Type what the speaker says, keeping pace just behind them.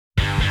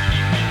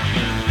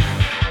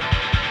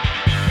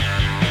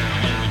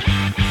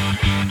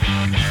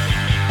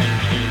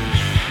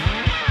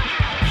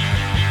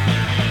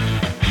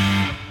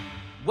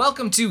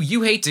Welcome to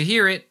You Hate to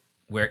Hear It,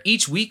 where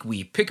each week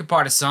we pick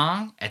apart a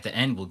song. At the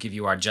end, we'll give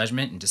you our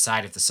judgment and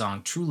decide if the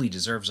song truly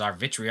deserves our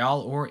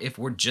vitriol or if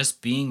we're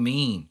just being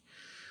mean.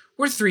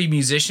 We're three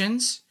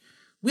musicians.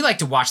 We like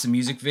to watch the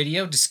music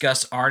video,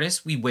 discuss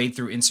artists, we wade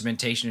through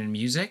instrumentation and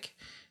music,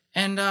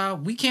 and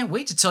we can't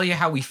wait to tell you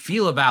how we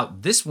feel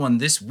about this one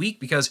this week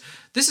because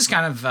this is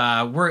kind of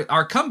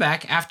our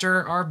comeback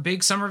after our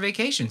big summer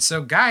vacation.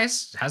 So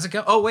guys, how's it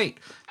go? Oh wait,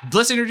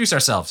 let's introduce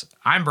ourselves.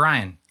 I'm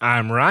Brian.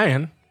 I'm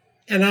Ryan.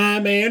 And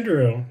I'm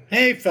Andrew.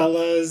 Hey,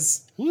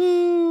 fellas.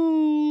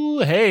 Woo!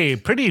 Hey,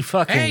 pretty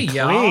fucking clean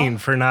y'all.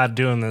 for not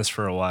doing this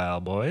for a while,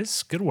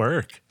 boys. Good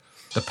work.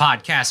 The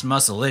podcast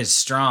muscle is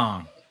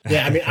strong.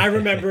 Yeah, I mean, I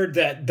remembered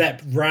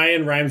that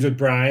Ryan rhymes with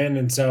Brian,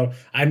 and so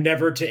I'm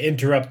never to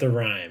interrupt the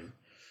rhyme.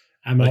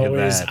 I'm Look at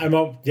always,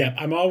 that.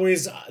 I'm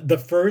always the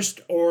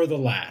first or the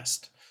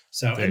last.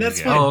 So, There and you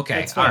that's go. fine. Oh, okay.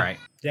 That's fine. All right.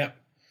 Yeah.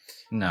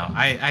 No,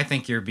 I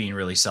think you're being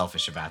really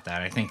selfish about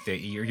that. I think that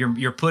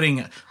you're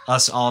putting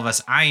all of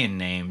us Ian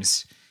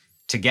names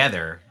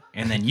together,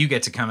 and then you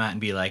get to come out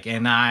and be like,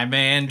 and I'm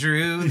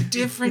Andrew, the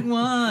different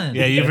one.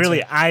 Yeah, you've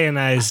really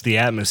ionized the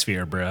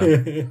atmosphere,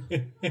 bro.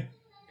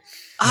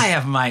 I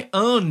have my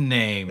own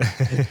name,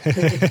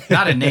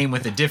 not a name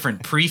with a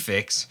different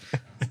prefix.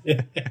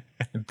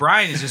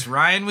 Brian is just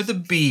Ryan with a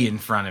B in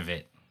front of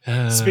it.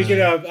 Speaking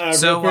of,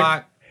 So, real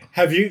quick,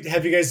 have you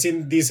guys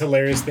seen these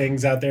hilarious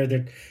things out there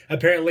that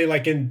apparently,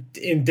 like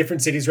in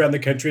different cities around the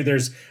country,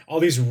 there's all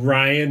these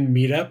Ryan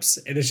meetups,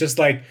 and it's just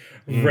like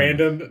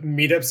random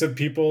meetups of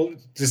people,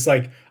 just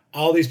like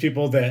all these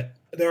people that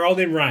they're all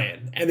named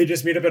Ryan, and they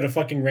just meet up at a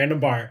fucking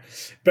random bar,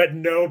 but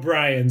no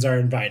Bryans are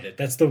invited.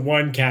 That's the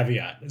one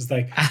caveat. It's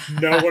like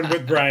no one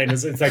with Brian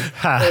is. It's like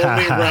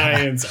only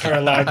Ryans are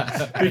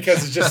allowed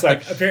because it's just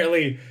like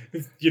apparently,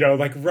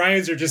 like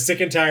Ryans are just sick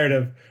and tired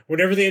of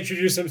whenever they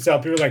introduce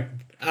themselves, people are like,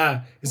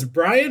 is it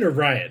Brian or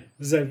Ryan?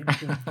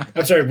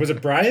 I'm sorry, was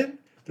it Brian?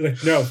 They're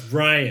like, no,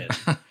 Ryan.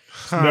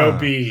 No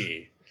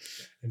B.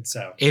 And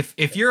so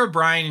if you're a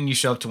Brian and you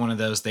show up to one of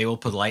those, they will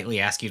politely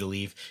ask you to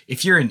leave.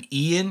 If you're an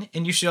Ian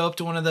and you show up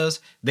to one of those,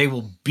 they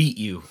will beat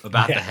you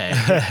about the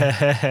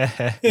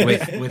head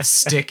with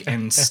stick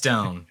and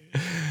stone.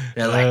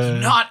 They're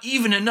like, not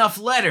even enough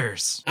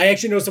letters. I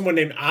actually know someone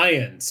named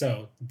Ian,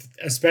 so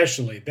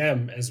especially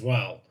them as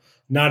well.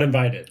 Not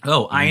invited.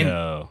 Oh,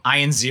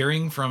 Ian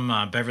Ziering from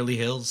Beverly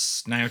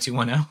Hills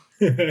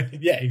 90210.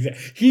 Yeah,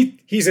 exactly.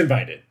 He's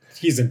invited.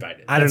 He's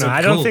invited. I don't know.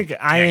 I don't cool. think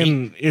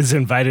Ian is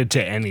invited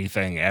to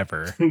anything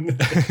ever.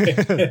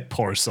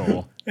 Poor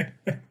soul.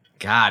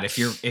 God, if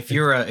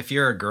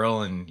you're a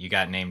girl and you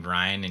got named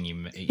Ryan and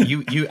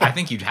you I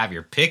think you'd have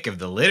your pick of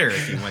the litter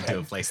if you went to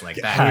a place like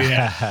that. Oh,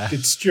 yeah,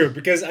 it's true.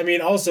 Because, I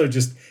mean, also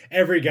just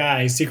every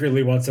guy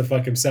secretly wants to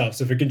fuck himself.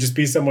 So if it can just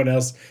be someone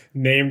else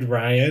named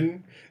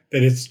Ryan,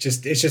 then it's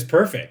just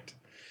perfect.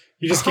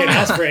 You just can't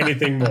ask for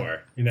anything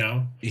more,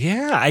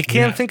 Yeah, I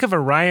can't think of a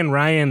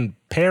Ryan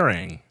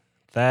pairing.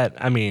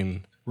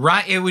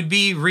 It would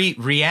be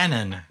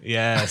Rhiannon.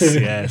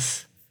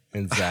 Yes,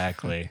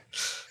 exactly.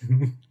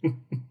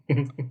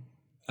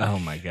 Oh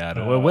my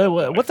God!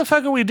 What the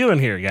fuck are we doing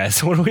here,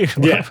 guys? What are we?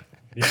 Yeah.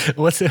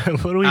 What do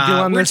we do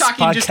on this podcast?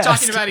 We're just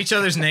talking about each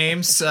other's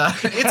names.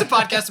 It's a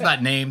podcast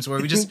about names where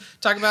we just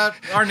talk about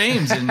our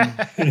names and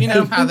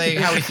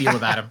how we feel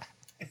about them.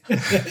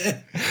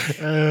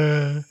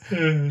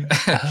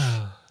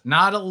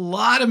 Not a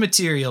lot of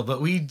material, but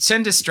we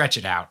tend to stretch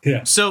it out.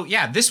 Yeah. So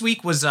yeah, this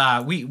week was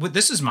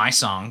this is my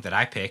song that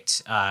I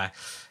picked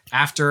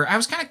after I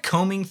was kind of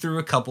combing through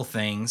a couple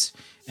things,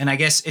 and I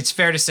guess it's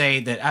fair to say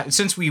that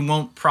since we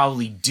won't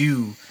probably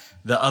do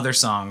the other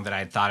song that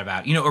I'd thought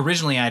about,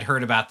 originally I'd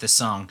heard about this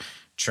song,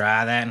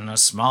 "Try That in a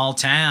Small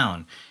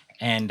Town,"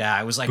 and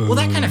I was like, well,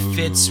 that kind of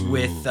fits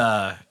with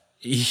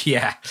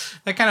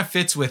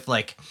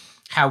like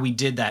how we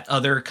did that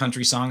other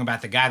country song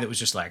about the guy that was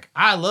just like,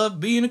 I love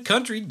being a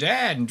country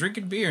dad and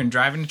drinking beer and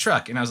driving a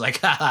truck. And I was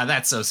like, haha,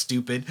 that's so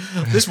stupid.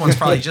 This one's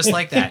probably just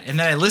like that. And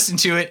then I listened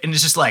to it and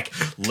it's just like,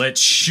 let's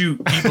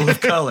shoot people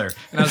of color.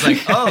 And I was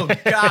like, oh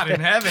God in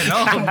heaven.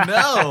 Oh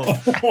no.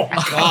 Oh,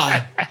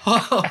 God.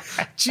 Oh,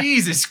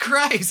 Jesus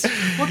Christ.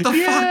 What the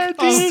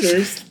fuck?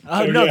 Seriously?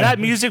 Oh no, that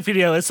music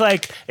video, it's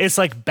like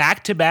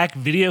back-to-back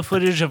video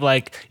footage of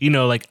like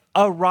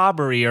a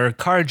robbery or a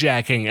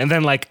carjacking and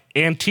then like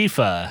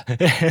Antifa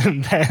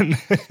and then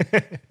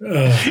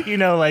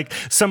like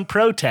some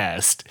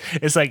protest.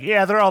 It's like,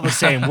 yeah, they're all the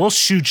same. We'll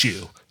shoot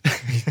you.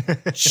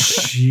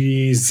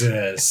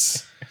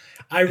 Jesus.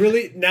 I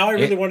really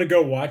want to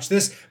go watch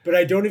this, but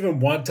I don't even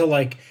want to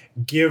like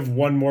give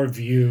one more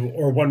view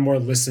or one more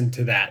listen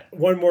to that.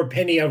 One more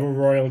penny of a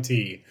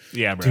royalty.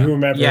 Yeah, bro. To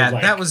whomever. Yeah,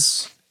 like, that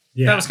was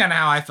kind of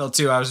how I felt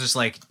too. I was just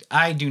like,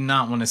 I do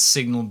not want to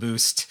signal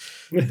boost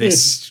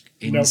this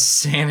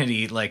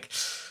insanity. Like,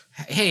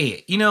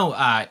 hey,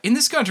 in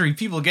this country,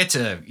 people get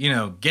to,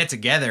 get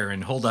together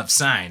and hold up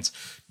signs.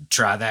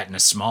 Try that in a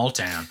small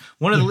town.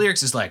 One of the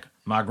lyrics is like,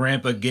 my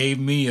grandpa gave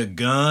me a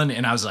gun,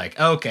 and I was like,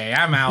 okay,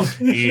 I'm out.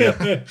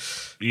 Yep.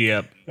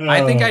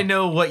 I think I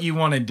know what you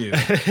want to do.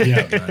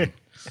 Yeah.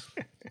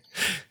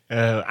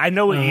 I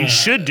know what you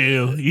should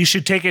do. You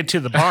should take it to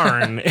the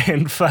barn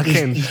and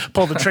fucking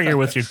pull the trigger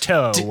with your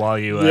toe while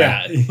you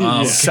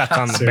suck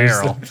on the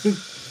barrel.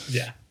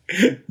 Yeah.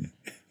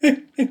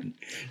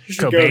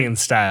 Cobain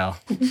style.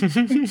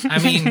 I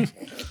mean,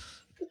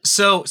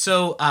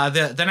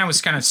 then I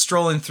was kind of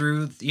strolling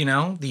through,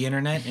 the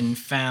internet and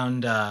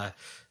found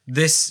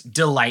this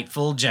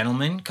delightful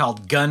gentleman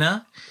called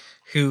Gunna,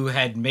 who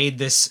had made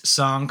this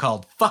song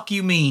called "Fuck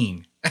You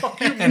Mean,"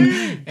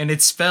 and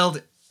it's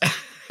spelled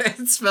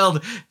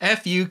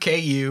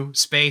Fuku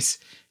space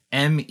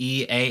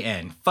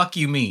MEAN. Fuck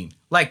you mean,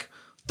 like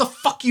the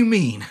fuck you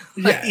mean?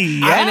 Yeah,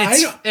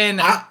 I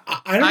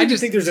don't even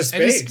think there's a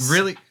space.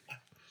 Really.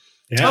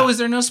 Yeah. Oh, is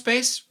there no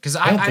space? Because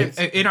I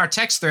in our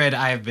text thread,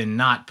 I have been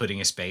not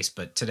putting a space,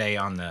 but today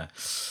on the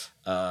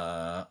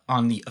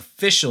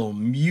official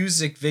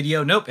music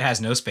video, nope, it has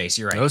no space.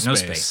 You're right, no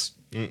space.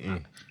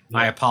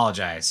 I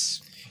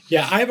apologize.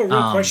 Yeah, I have a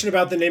real question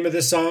about the name of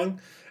this song,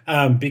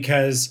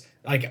 because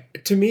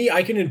like to me,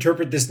 I can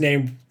interpret this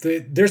name.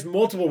 There's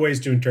multiple ways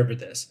to interpret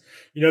this.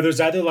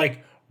 There's either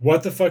like,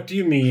 what the fuck do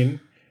you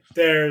mean?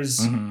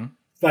 There's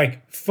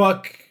like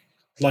fuck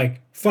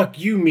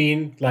you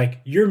mean, like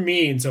you're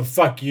mean, so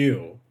fuck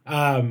you.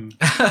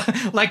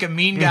 Like a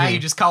mean guy, you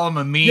just call him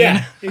a mean.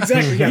 Yeah,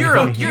 exactly.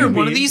 Yeah, you're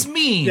one of these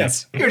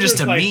means. Yeah. You're just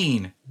a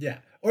mean. Yeah.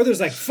 Or there's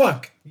like,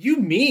 fuck, you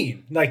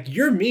mean. Like,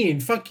 you're mean,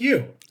 fuck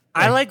you.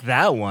 I like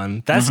that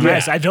one. That's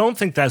nice. I don't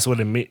think that's what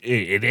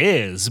it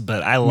is,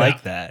 but I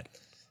like that.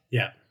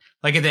 Yeah.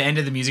 Like at the end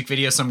of the music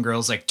video, some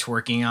girl's like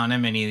twerking on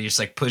him and he just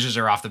like pushes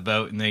her off the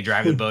boat and they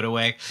drive the boat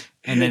away.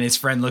 And then his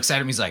friend looks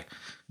at him. He's like,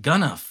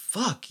 Gunna,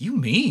 fuck, you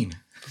mean.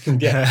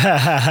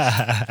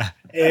 Yeah.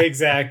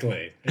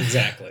 Exactly.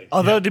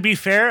 Although, to be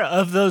fair,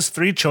 of those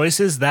three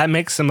choices, that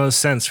makes the most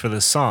sense for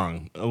the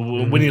song.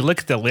 When you look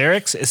at the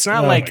lyrics, it's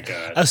not like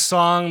a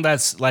song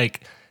that's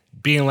like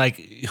being like,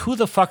 who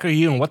the fuck are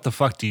you and what the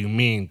fuck do you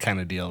mean kind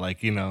of deal. Like,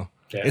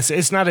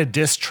 it's not a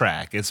diss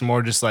track. It's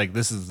more just like,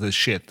 this is the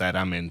shit that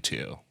I'm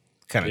into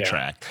kind of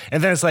track.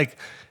 And then it's like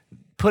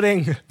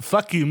putting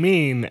fuck you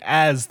mean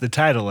as the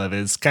title of it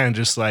is kind of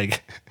just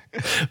like...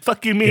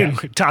 Fuck you mean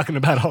talking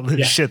about all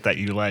this shit that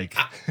you like.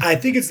 I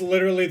think it's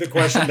literally the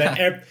question that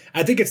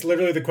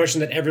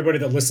everybody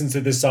that listens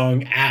to this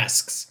song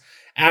asks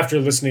after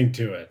listening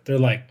to it. They're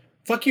like,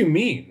 "Fuck you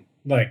mean?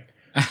 Like,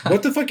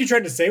 what the fuck you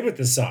trying to say with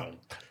this song?"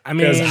 I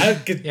mean,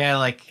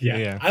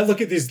 I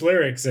look at these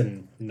lyrics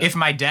and if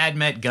my dad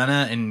met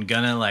Gunna and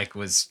Gunna like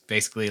was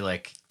basically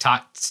like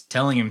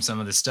telling him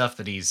some of the stuff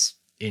that he's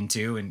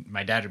into, and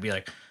my dad would be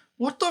like,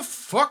 "What the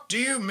fuck do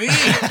you mean?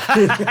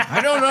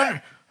 I don't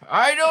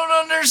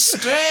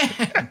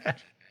understand."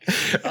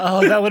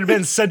 Oh, that would have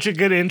been such a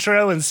good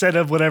intro instead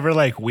of whatever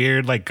like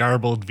weird like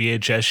garbled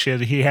VHS shit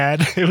he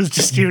had. It was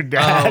just your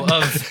dad.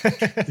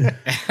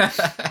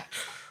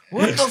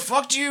 What the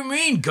fuck do you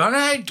mean, Gunna?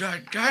 I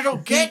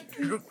don't get.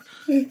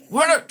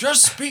 What?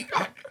 Just speak.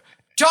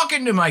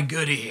 Talking to my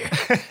goodie here.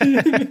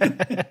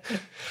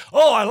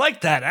 Oh, I like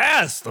that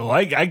ass though.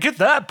 I get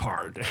that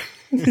part.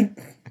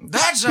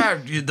 That's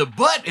the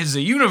butt is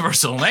a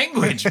universal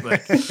language,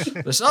 but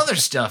this other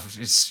stuff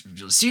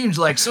seems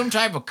like some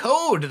type of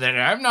code that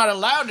I'm not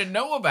allowed to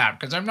know about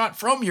because I'm not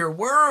from your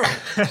world.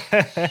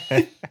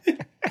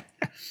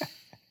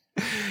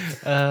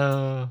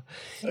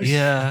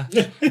 Yeah,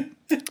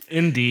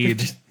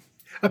 indeed.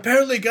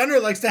 Apparently,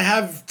 Gunner likes to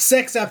have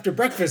sex after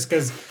breakfast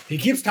because he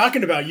keeps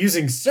talking about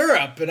using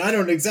syrup, and I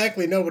don't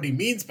exactly know what he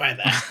means by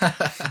that.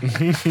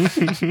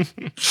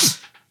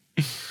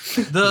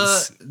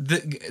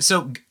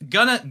 So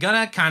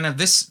Gunna kind of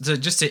just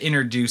to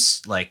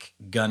introduce like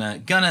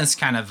Gunna is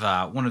kind of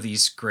one of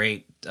these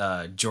great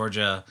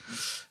Georgia.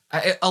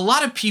 A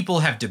lot of people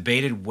have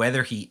debated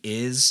whether he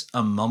is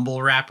a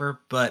mumble rapper,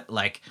 but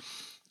like,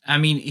 I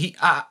mean,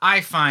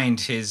 I find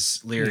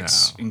his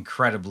lyrics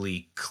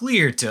incredibly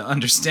clear to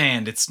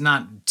understand. It's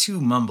not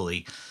too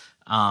mumbly,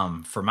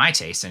 for my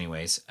taste,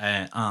 anyways.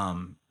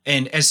 And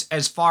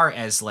as far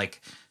as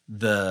like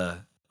the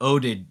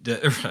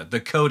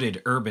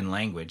coded urban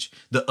language,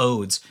 the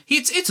odes.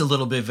 It's a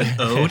little bit of an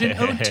ode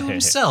to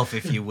himself,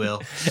 if you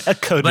will. A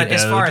coded ode. But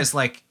as far as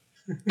like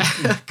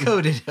a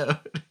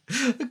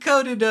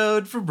coded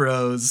ode for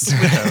bros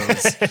with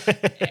odes.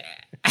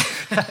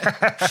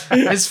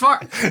 As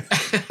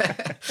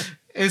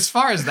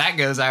far as that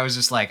goes, I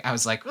was like,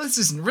 well, this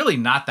is really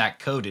not that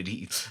coded.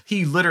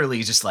 He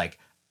literally is just like,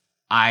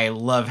 I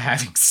love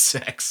having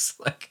sex.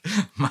 Like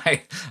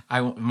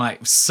I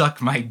suck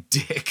my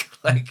dick.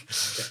 Like,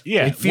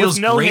 yeah, it feels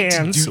with no great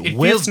hands. to do.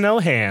 With no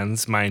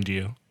hands, mind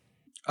you.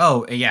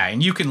 Oh yeah,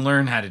 and you can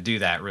learn how to do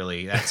that.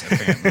 Really, that's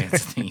apparently the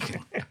thing. You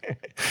can.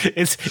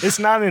 It's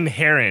not an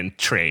inherent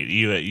trait.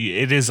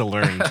 It is a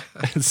learned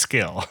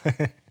skill.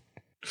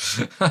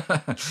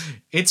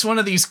 It's one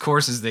of these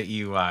courses that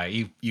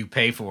you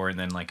pay for, and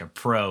then like a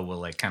pro will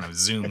like kind of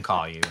Zoom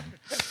call you.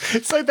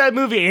 It's like that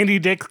movie Andy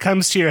Dick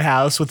comes to your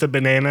house with a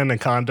banana and a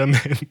condom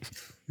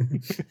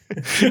and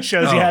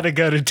shows you how to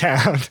go to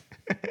town.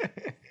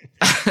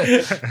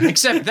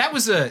 Except that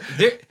was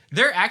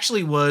There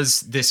actually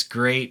was this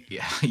great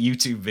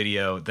YouTube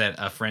video that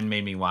a friend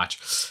made me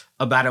watch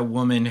about a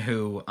woman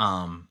who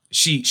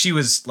she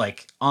was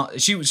like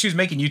she was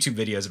making YouTube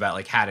videos about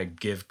like how to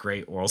give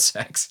great oral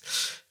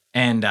sex,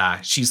 and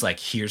she's like,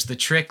 here's the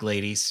trick,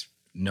 ladies.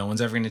 No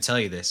one's ever going to tell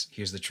you this.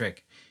 Here's the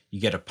trick.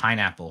 You get a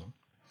pineapple,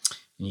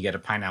 and you get a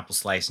pineapple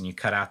slice, and you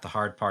cut out the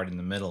hard part in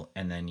the middle,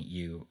 and then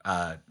you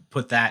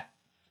put that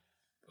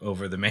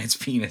over the man's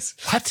penis.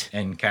 What?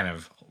 And kind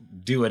of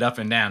do it up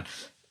and down.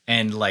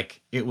 And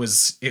like it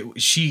was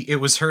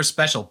her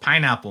special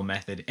pineapple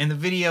method, and the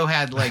video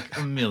had like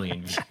 1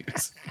 million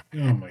views.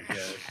 Oh my god!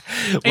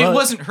 Well, it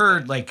wasn't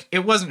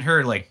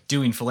her like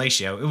doing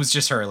fellatio. It was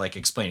just her like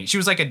explaining. She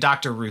was like a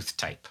Dr. Ruth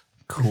type.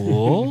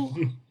 Cool.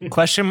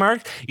 Question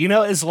mark. You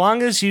know, as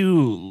long as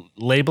you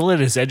label it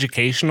as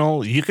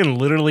educational, you can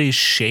literally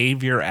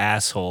shave your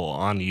asshole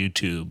on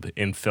YouTube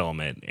and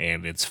film it,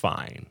 and it's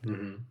fine.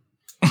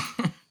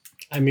 Mm-hmm.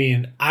 I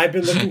mean, I've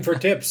been looking for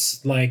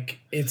tips. Like,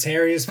 it's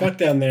hairy as fuck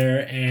down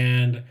there,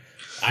 and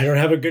I don't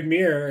have a good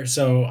mirror,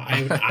 so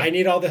I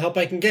need all the help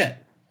I can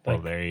get. Like,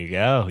 well, there you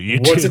go.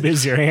 YouTube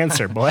is your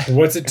answer, boy.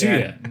 What's it to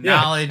you?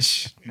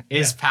 Knowledge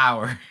is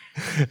power.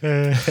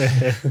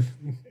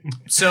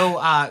 So,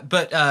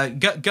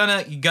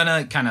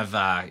 Gunna kind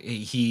of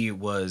he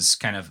was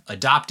kind of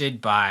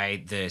adopted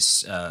by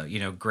this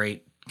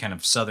great kind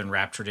of Southern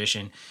rap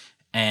tradition,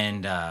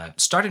 and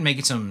started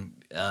making some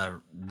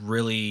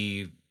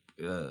really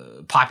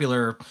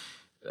popular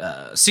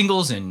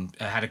singles, and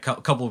had a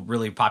couple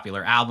really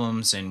popular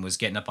albums, and was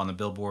getting up on the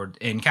Billboard.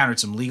 Encountered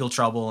some legal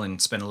trouble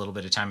and spent a little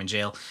bit of time in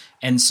jail.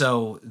 And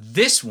so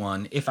this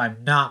one, if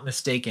I'm not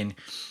mistaken,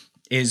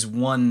 is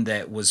one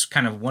that was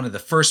kind of one of the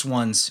first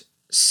ones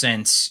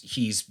since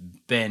he's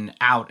been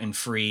out and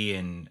free,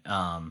 and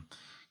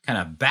kind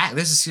of back.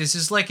 This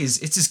is like it's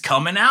his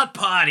coming out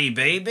party,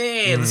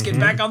 baby. Let's get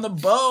back on the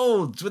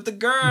boat with the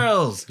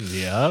girls.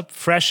 Yep,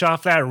 fresh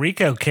off that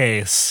Rico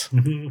case.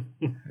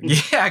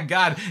 Yeah,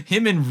 God,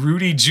 him and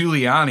Rudy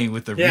Giuliani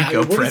with the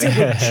Rico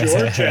predicate.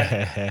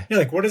 Georgia? Yeah,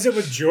 like what is it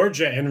with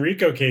Georgia and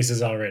Rico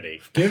cases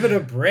already? Give it a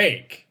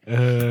break.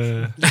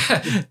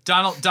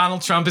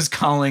 Donald Trump is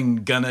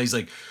calling Gunna. He's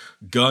like,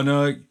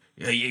 Gunna,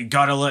 you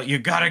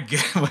gotta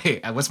get.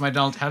 Wait, what's my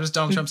Donald? How does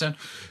Donald Trump sound?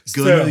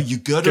 Gunna, you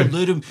gotta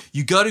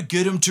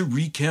get him to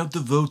recount the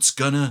votes,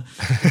 Gunna.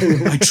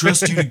 I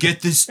trust you to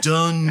get this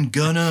done,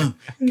 Gunna.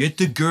 Get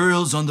the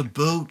girls on the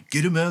boat.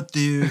 Get them out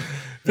there.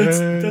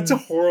 That's a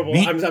horrible.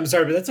 I'm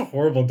sorry, but that's a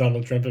horrible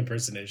Donald Trump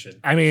impersonation.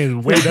 I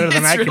mean, way better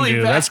than I can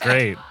do. Bad. That's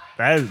great.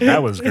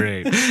 That was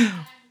great.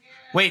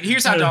 Wait,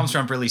 here's how Donald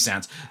Trump really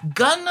sounds.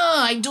 Gunna,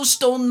 I just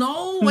don't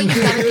know. You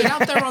gotta get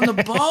out there on the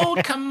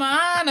boat. Come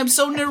on. I'm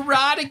so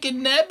neurotic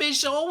and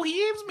nebbish. Oh,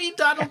 here's me,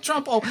 Donald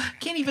Trump. Oh,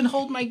 can't even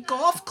hold my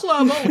golf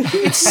club.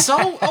 It's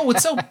so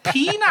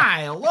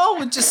penile.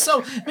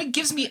 It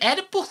gives me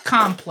Oedipal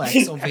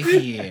complex over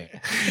here.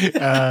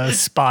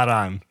 Spot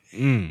on.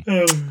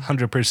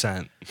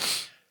 100%.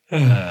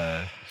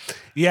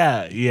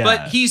 Yeah.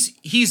 But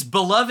he's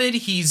beloved.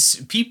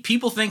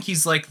 People think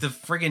he's like the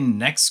friggin'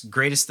 next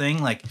greatest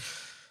thing. Like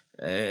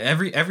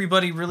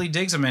everybody really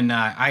digs him. And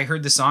I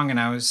heard the song and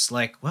I was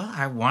like, well,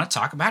 I want to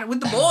talk about it with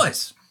the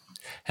boys.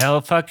 Hell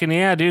fucking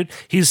yeah, dude.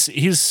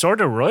 He's sort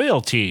of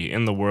royalty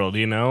in the world,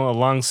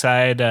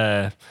 alongside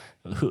it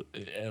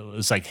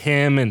was like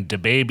him and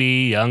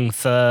DaBaby, Young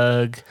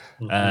Thug,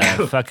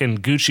 fucking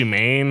Gucci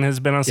Mane has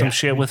been on some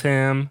shit with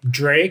him.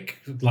 Drake,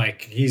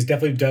 like he's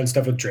definitely done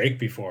stuff with Drake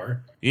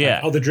before. Yeah,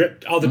 like, all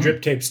the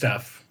drip tape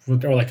stuff, or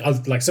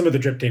like some of the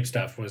drip tape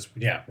stuff was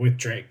with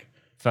Drake.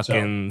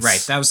 Fucking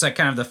right. That was like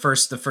kind of the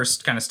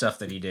first kind of stuff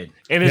that he did.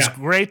 And it's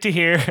great to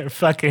hear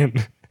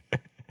fucking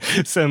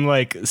some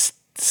like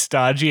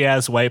stodgy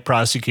ass white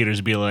prosecutors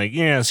be like,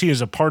 yes, he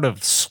is a part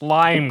of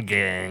Slime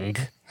Gang.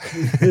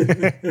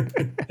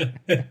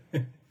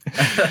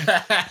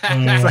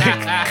 It's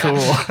like, cool.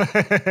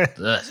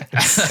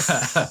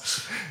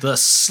 The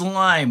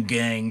slime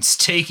gang's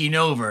taking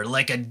over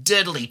like a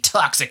deadly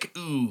toxic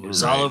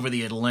ooze all over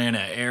the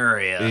Atlanta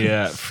area.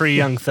 Yeah, free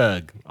Young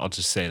Thug. I'll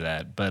just say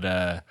that. But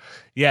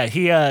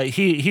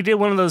he did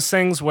one of those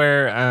things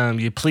where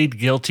you plead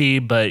guilty,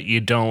 but you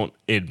don't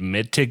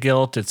admit to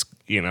guilt. It's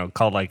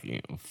called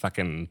like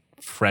fucking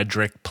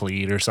Frederick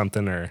plead or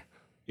something, or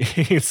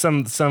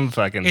some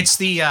fucking. It's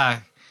the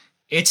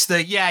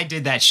I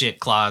did that shit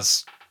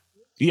clause.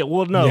 Yeah,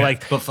 well, no,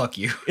 but fuck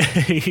you.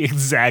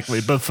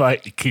 Exactly, but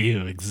fuck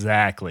you.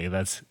 Exactly.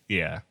 That's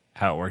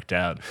how it worked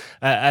out.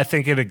 I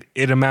think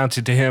it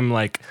amounted to him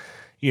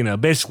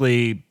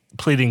basically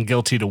pleading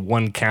guilty to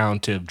one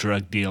count of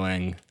drug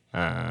dealing,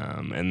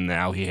 and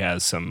now he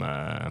has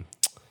some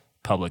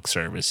public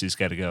service. He's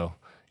got to go,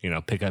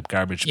 pick up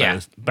garbage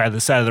by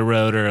the side of the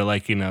road,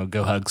 or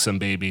go hug some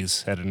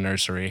babies at a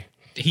nursery.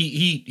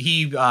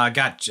 He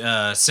got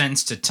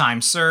sentenced to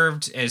time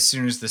served. As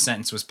soon as the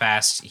sentence was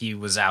passed, he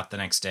was out the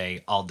next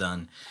day, all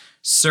done.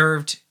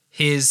 Served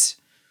his,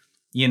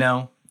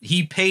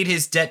 he paid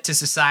his debt to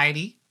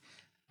society.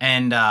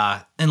 And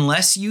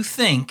unless you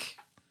think,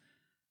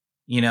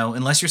 You know,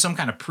 unless you're some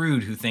kind of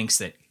prude who thinks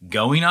that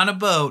going on a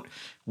boat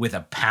with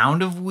a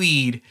pound of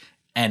weed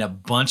and a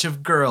bunch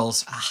of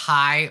girls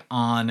high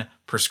on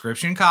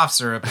prescription cough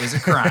syrup is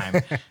a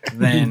crime,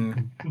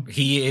 then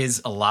he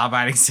is a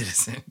law-abiding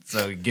citizen.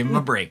 So give him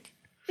a break.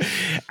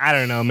 I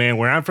don't know, man.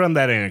 Where I'm from,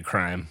 that ain't a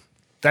crime.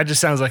 That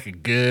just sounds like a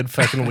good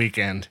fucking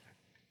weekend.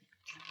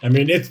 I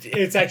mean,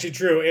 it's actually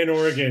true. In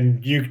Oregon,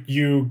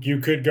 you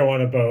could go on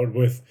a boat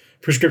with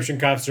prescription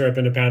cough syrup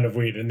and a pound of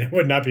weed, and it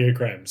would not be a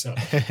crime. So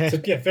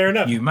yeah, fair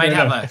enough. You might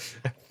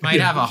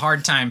have a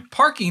hard time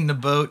parking the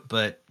boat,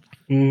 but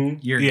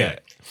you're good.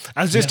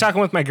 I was just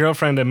talking with my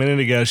girlfriend a minute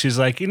ago. She's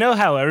like, you know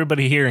how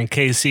everybody here in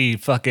KC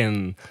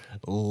fucking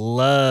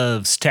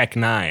loves Tech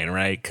Nine,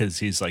 right? Because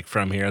he's like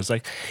from here. I was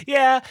like,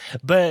 yeah,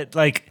 but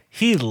like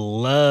he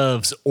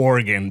loves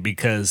Oregon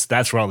because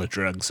that's where all the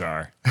drugs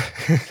are.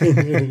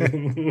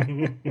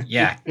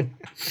 Yeah,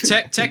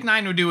 Tech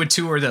Nine would do a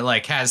tour that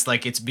like has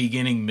like its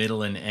beginning,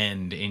 middle, and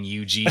end in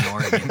Eugene,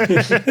 Oregon.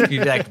 You'd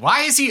be like,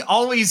 why is he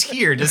always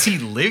here? Does he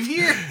live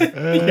here?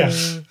 Yeah.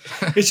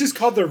 It's just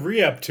called the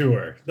Re-Up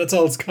Tour. That's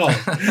all it's called.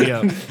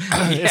 Yeah.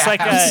 It's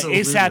like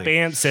absolutely. ASAP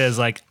Ant says,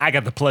 like, I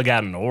got the plug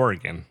out in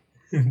Oregon.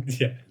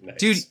 Yeah, nice.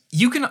 Dude,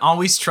 you can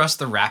always trust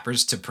the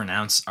rappers to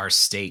pronounce our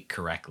state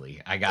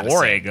correctly. I gotta say.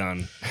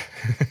 Oregon.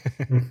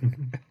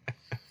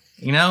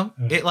 You know,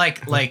 it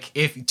like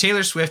if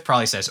Taylor Swift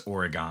probably says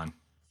Oregon.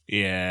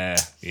 Yeah,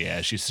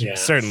 she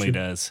certainly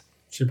does.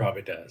 She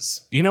probably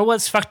does. You know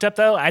what's fucked up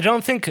though? I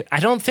don't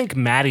think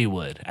Maddie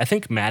would. I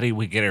think Maddie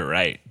would get it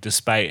right,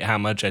 despite how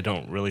much I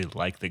don't really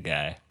like the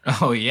guy.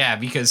 Oh yeah,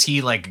 because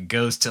he like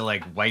goes to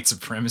like white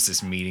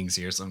supremacist meetings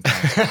here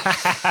sometimes.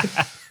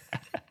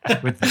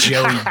 With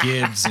Joey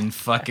Gibbs and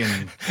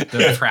fucking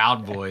the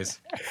Proud Boys.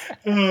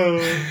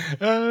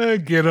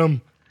 Get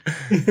him.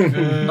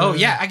 Oh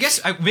yeah, I guess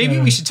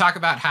maybe we should talk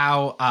about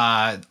how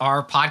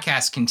our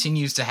podcast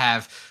continues to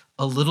have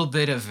a little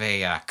bit of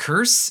a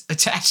curse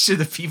attached to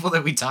the people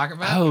that we talk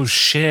about. Oh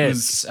shit!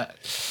 Since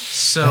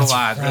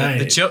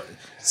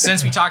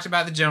we talked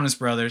about the Jonas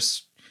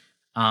Brothers,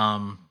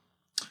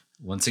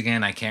 once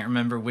again I can't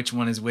remember which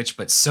one is which,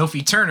 but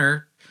Sophie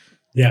Turner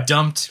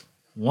dumped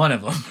one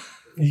of them.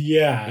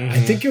 Yeah, I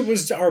think it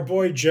was our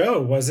boy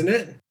Joe, wasn't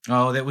it?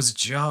 Oh, that was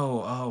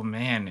Joe. Oh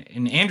man,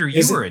 and Andrew,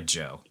 you were a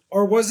Joe.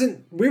 Or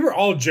wasn't we were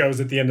all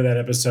Joes at the end of that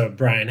episode,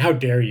 Brian? How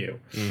dare you?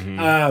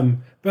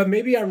 But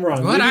maybe I'm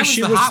wrong. What? Maybe I was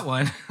the hot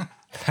one.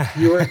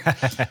 You were.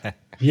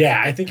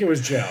 Yeah, I think it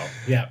was Joe.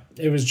 Yeah,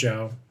 it was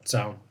Joe.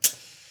 So,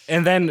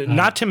 and then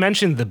not to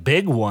mention the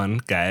big one,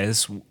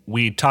 guys.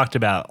 We talked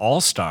about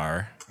All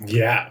Star.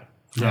 Yeah.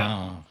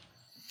 Oh.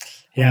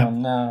 Yeah. Oh,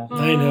 no.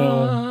 I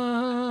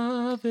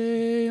know.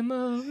 Ave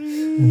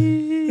Maria.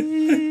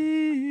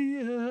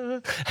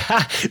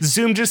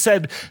 Zoom just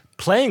said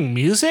playing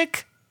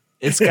music.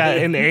 It's got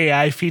an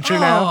AI feature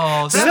now.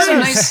 Oh, that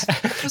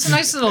was a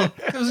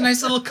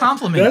nice little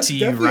compliment That's to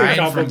you, definitely a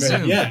Ryan, from compliment.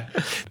 Zoom. Yeah,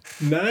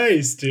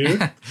 nice, dude.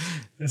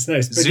 That's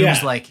nice. But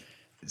Zoom's like,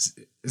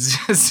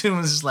 Zoom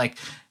was just like,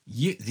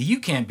 you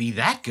can't be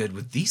that good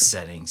with these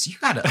settings. You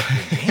gotta up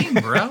your game,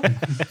 bro.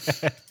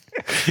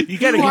 You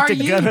gotta get to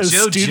Gunna's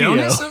Joe studio.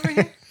 Jonas over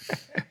here?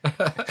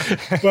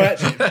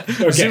 But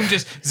okay.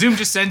 Zoom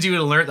just sends you an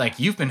alert like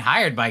you've been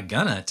hired by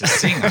Gunna to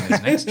sing on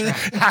his next track.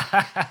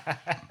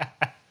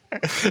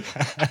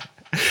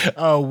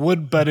 Oh,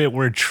 would but it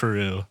were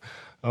true.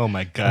 Oh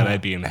my God,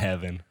 I'd be in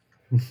heaven.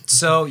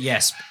 So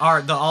yes,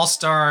 the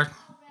All-Star,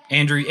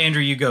 Andrew,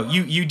 you go.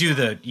 You do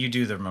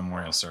the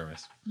memorial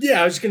service.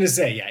 Yeah, I was gonna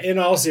say, yeah, in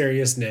all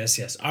seriousness,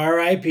 yes.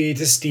 R.I.P.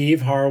 to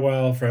Steve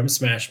Harwell from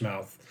Smash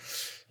Mouth.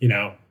 You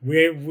know,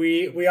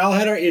 we all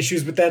had our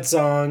issues with that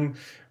song,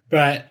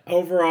 but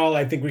overall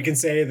I think we can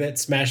say that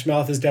Smash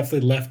Mouth has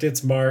definitely left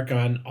its mark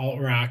on alt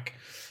rock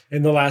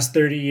in the last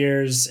 30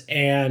 years.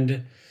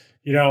 And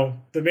you know,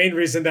 the main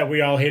reason that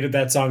we all hated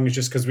that song is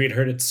just because we'd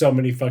heard it so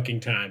many fucking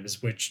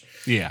times, which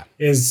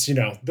is, you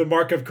know, the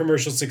mark of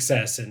commercial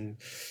success. And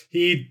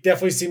he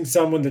definitely seemed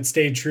someone that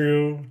stayed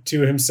true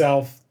to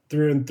himself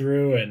through and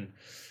through. And,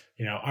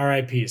 you know,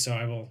 R.I.P. So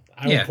I will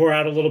pour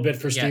out a little bit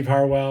for Steve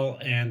Harwell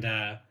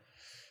and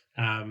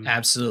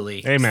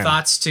absolutely. Amen.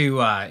 Thoughts to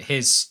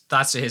his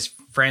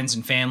friends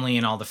and family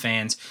and all the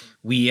fans.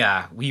 We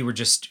were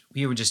just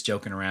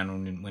joking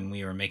around when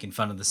we were making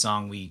fun of the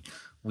song. We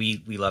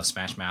love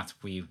Smash Mouth.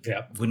 We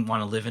wouldn't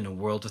want to live in a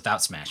world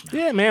without Smash Mouth.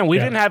 Yeah, man, we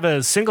didn't have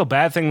a single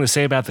bad thing to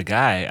say about the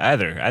guy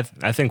either.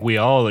 I think we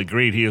all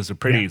agreed he was a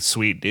pretty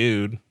sweet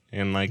dude.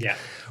 And like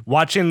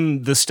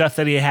watching the stuff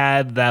that he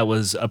had that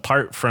was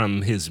apart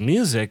from his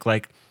music,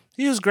 like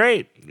he was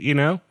great, you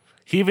know?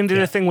 He even did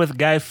a thing with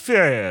Guy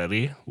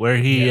Fieri where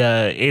he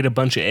ate a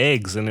bunch of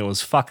eggs and it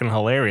was fucking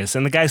hilarious.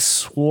 And the guy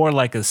swore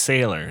like a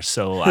sailor,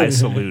 so I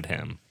salute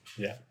him.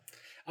 Yeah.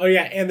 Oh,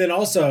 yeah. And then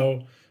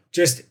also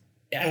just...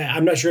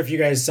 I'm not sure if you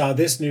guys saw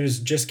this news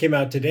just came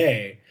out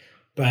today,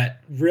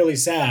 but really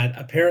sad.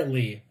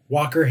 Apparently,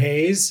 Walker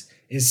Hayes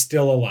is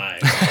still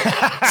alive.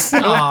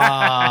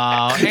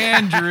 Oh,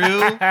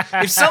 Andrew.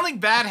 If something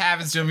bad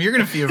happens to him, you're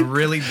going to feel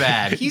really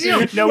bad. He's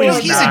not. No,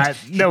 he's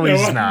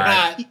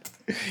not.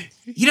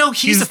 You know,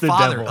 he's the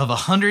father devil. of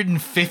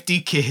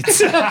 150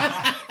 kids.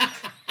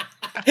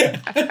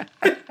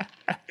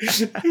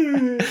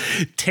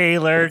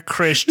 Taylor,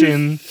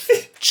 Christian,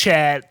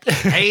 Chet,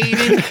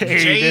 Aiden,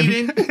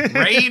 Jaden,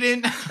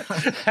 Raiden.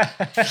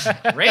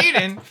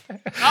 Raiden?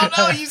 Oh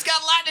no, he's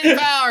got lightning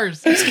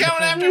powers. He's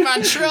coming after my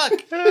truck.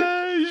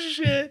 Oh,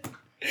 shit.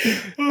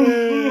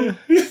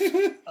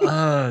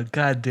 Oh,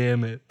 God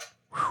damn it.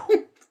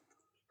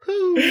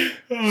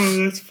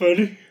 Oh, that's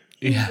funny.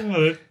 Yeah.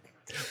 Oh,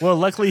 Well,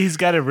 luckily he's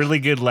got a really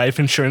good life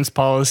insurance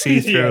policy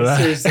through. yeah,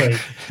 seriously.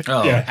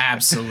 Oh, Yeah.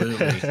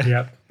 absolutely.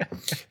 Yep.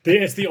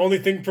 It's the only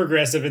thing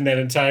progressive in that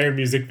entire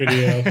music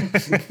video.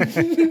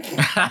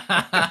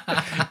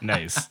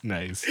 Nice.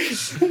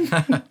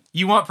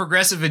 You want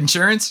progressive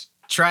insurance?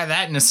 Try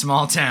that in a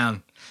small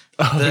town.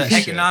 The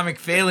shit. economic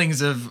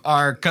failings of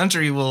our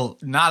country will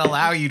not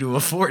allow you to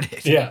afford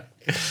it. Yeah.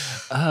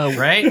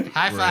 Right?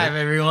 High five,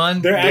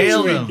 everyone. They're Bail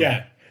actually, them.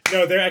 yeah.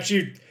 No,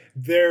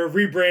 they're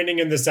rebranding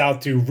in the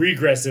South to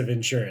regressive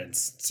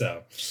insurance.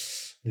 So,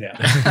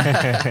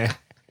 yeah.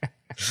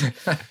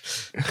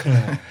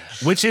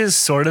 Which is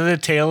sort of the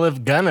tale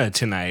of Gunna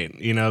tonight.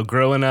 You know,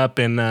 growing up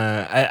in,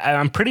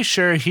 I'm pretty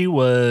sure he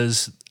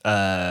was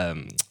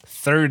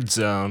third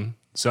zone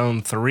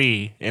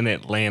 3 in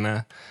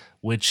Atlanta,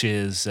 which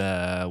is,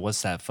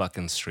 what's that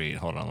fucking street?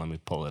 Hold on, let me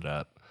pull it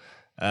up.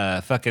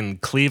 Fucking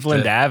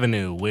Cleveland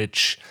Avenue,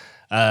 which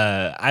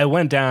I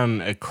went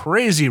down a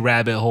crazy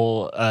rabbit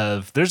hole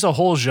of, there's a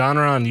whole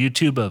genre on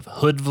YouTube of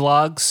hood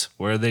vlogs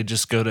where they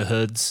just go to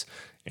hoods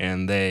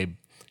and they,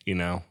 you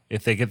know,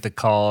 if they get the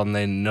call and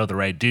they know the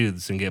right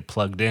dudes and get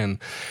plugged in,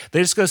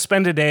 they just go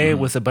spend a day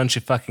with a bunch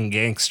of fucking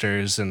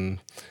gangsters and,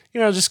 you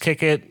know, just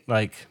kick it,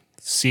 like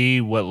see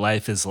what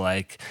life is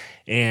like.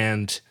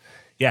 And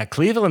yeah,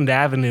 Cleveland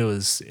Avenue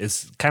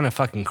is kind of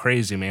fucking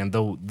crazy, man. The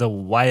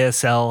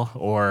YSL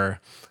or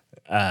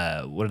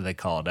what are they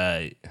called?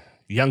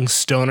 Young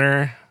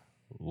Stoner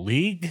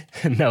League?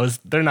 No,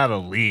 they're not a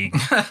league.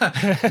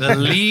 The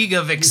League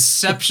of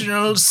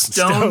Exceptional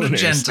Stoned Stoners.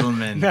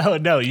 Gentlemen.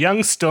 No,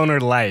 Young Stoner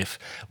Life,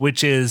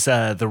 which is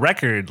the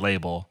record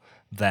label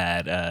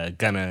that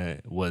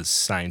Gunna was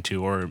signed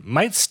to, or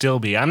might still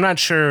be. I'm not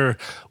sure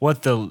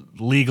what the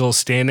legal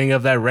standing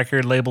of that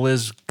record label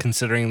is,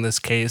 considering this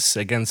case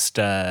against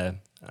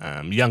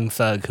Young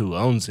Thug, who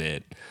owns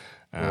it.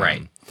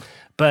 Right.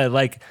 But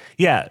like,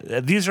 yeah,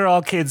 these are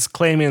all kids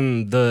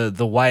claiming the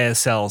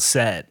YSL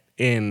set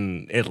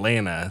in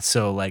Atlanta.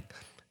 So like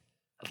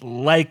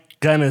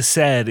Gunna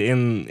said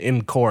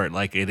in court,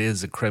 like it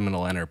is a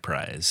criminal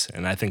enterprise,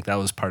 and I think that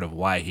was part of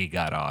why he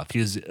got off. He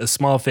was a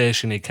small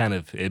fish, and he kind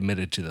of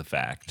admitted to the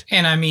fact.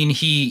 And I mean,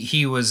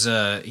 he was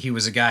a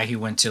guy who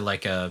went to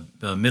like a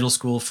middle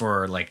school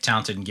for like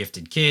talented and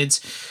gifted kids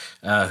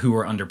who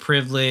were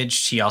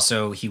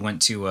underprivileged. He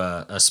went to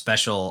a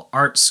special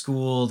art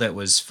school that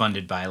was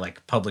funded by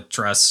like public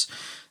trusts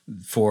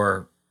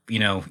for, you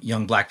know,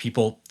 young black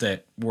people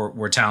that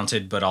were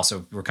talented, but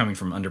also were coming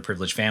from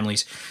underprivileged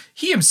families.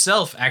 He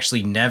himself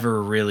actually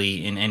never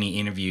really in any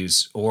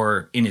interviews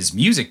or in his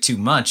music too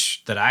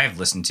much that I have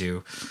listened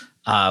to,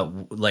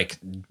 like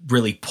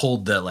really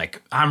pulled the,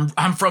 like,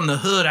 I'm from the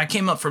hood, I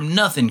came up from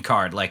nothing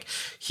card. Like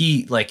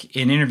he, like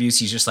in interviews,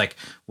 he's just like,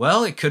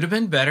 well, it could have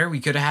been better. We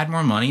could have had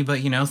more money,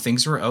 but you know,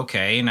 things were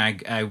okay. And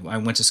I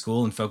went to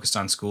school and focused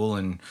on school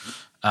and,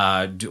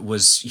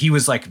 he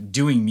was like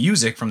doing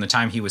music from the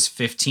time he was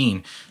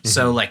 15.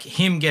 So like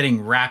him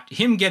getting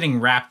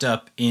wrapped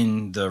up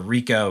in the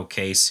RICO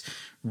case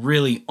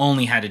really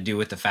only had to do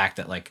with the fact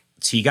that like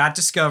he got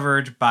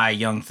discovered by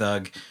Young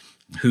Thug,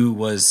 who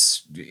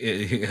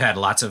had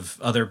lots of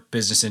other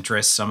business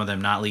interests, some of them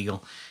not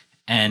legal,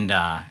 and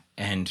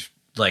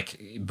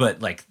like,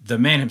 but like the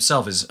man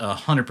himself is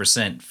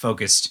 100%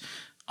 focused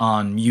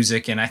on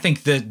music, and I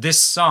think that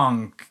this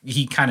song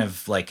he kind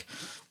of like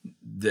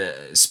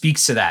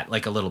speaks to that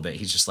like a little bit.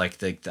 He's just like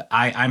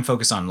I'm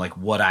focused on like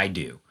what I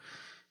do,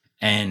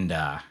 and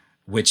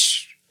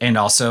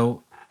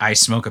also I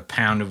smoke a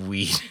pound of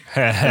weed,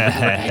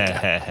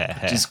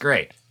 which is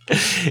great.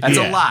 That's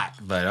a lot,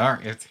 but all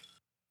right.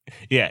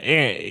 Yeah,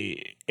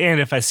 and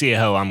if I see a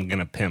hoe, I'm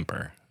gonna pimp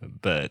her.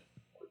 But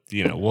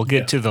you know, we'll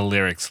get to the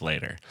lyrics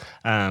later.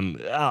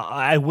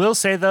 I will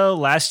say though,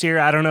 last year,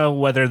 I don't know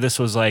whether this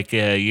was like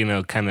a, you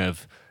know, kind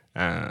of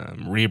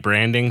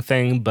rebranding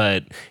thing,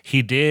 but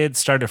he did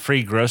start a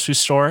free grocery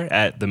store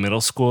at the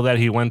middle school that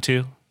he went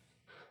to,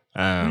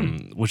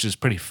 which is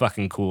pretty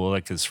fucking cool.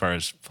 Like as far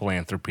as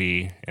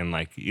philanthropy and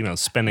like, you know,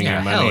 spending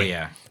your money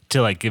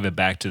to like give it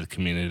back to the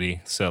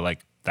community. So like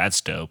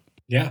that's dope.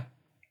 Yeah.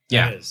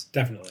 Yeah, it is,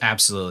 definitely.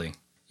 Absolutely.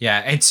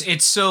 Yeah,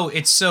 it's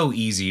so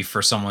easy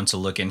for someone to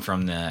look in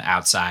from the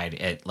outside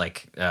at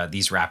like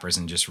these rappers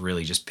and just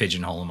really just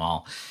pigeonhole them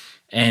all.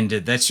 And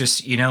that's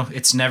just, you know,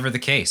 it's never the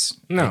case.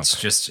 No. It's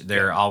just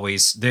they're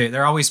always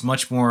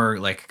much more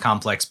like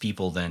complex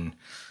people than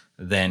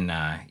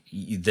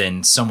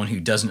someone who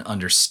doesn't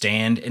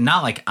understand. And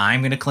not like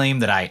I'm going to claim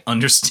that I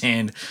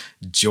understand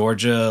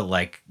Georgia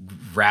like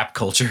rap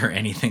culture or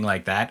anything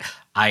like that.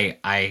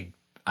 I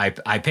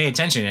I pay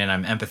attention and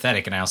I'm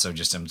empathetic, and I also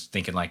just am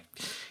thinking like,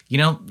 you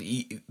know,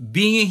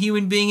 being a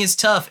human being is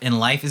tough and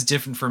life is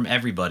different from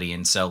everybody.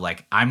 And so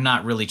like, I'm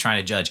not really trying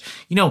to judge,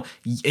 you know,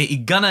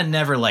 Gunna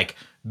never like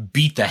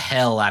beat the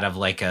hell out of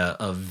like a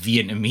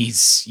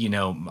Vietnamese, you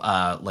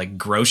know, like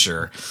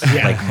grocer,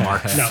 like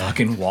Mark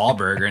fucking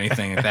Wahlberg or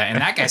anything like that. And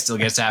that guy still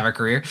gets to have a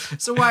career.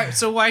 So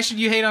why should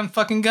you hate on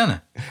fucking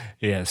Gunna?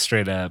 Yeah,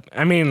 straight up.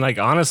 I mean, like,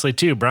 honestly,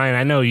 too, Brian,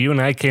 I know you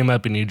and I came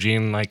up in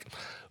Eugene, like,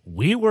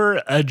 we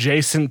were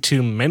adjacent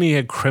to many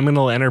a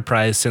criminal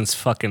enterprise since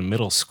fucking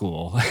middle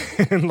school.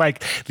 And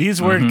like, these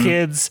were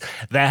kids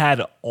that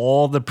had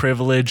all the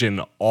privilege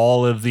and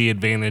all of the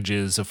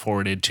advantages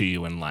afforded to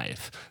you in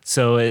life.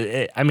 So,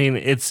 I mean,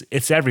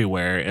 it's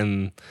everywhere.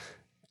 And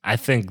I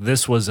think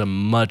this was a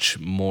much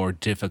more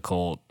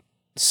difficult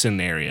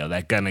scenario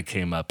that Gunna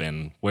came up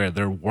in, where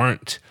there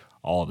weren't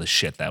all the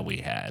shit that we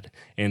had.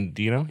 And,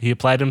 you know, he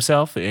applied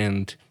himself,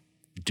 and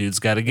dude's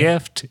got a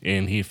gift,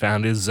 and he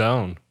found his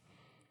zone.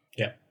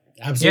 Yeah,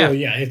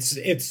 absolutely. Yeah.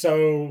 It's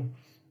so,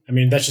 I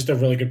mean, that's just a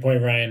really good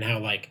point, Ryan, how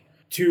like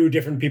two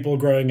different people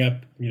growing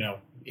up, you know,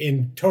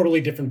 in totally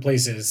different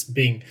places,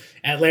 being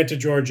Atlanta,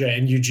 Georgia,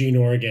 and Eugene,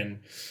 Oregon.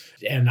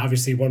 And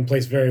obviously one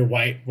place very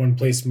white, one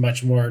place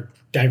much more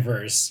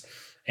diverse.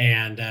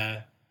 And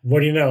what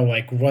do you know,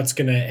 like what's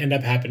going to end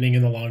up happening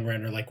in the long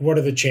run? Or like, what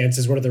are the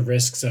chances? What are the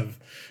risks of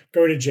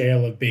going to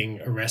jail, of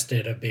being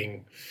arrested, of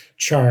being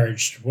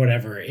charged,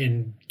 whatever,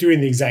 in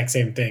doing the exact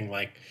same thing?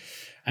 Like,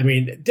 I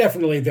mean,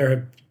 definitely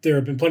there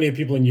have been plenty of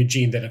people in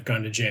Eugene that have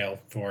gone to jail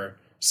for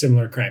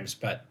similar crimes,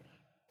 but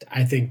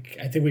I think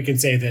we can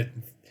say that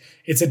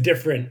it's a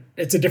different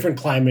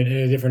climate and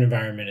a different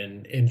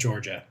environment in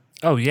Georgia.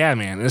 Oh yeah,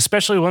 man.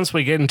 Especially once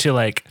we get into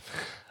like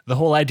the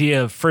whole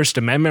idea of First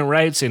Amendment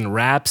rights in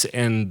raps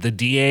and the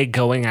DA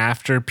going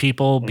after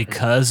people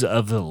because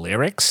of the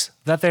lyrics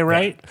that they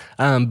write,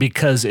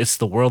 because it's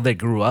the world they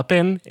grew up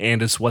in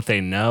and it's what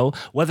they know,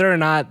 whether or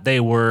not they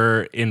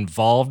were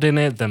involved in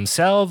it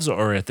themselves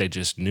or if they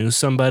just knew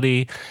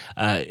somebody.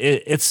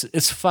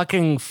 It's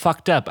fucking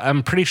fucked up.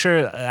 I'm pretty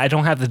sure, I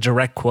don't have the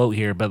direct quote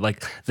here, but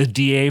like the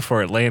DA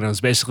for Atlanta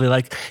was basically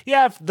like,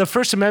 yeah, the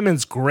First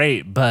Amendment's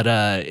great, but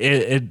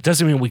it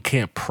doesn't mean we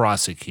can't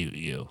prosecute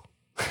you.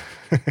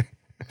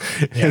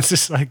 It's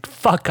just like,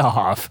 fuck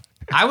off.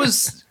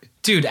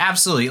 Dude,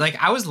 absolutely. Like,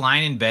 I was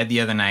lying in bed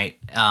the other night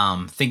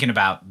thinking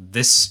about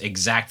this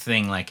exact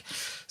thing. Like,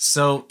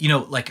 so, you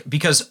know, like,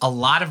 because a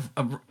lot of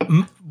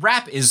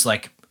rap is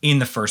like in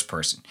the first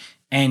person,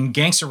 and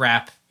gangster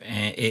rap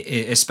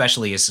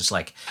especially is just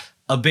like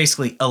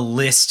basically a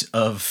list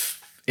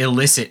of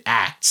illicit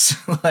acts.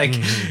 Like,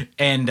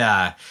 and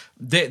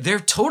there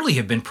totally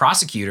have been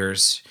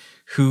prosecutors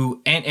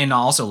who, and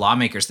also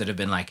lawmakers that have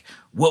been like,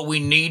 what we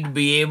need to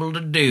be able to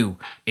do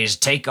is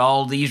take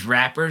all these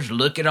rappers,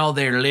 look at all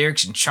their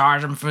lyrics, and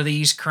charge them for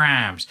these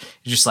crimes.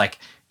 It's just like,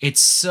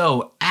 it's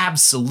so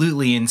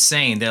absolutely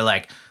insane. They're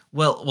like,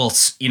 well,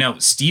 you know,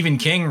 Stephen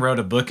King wrote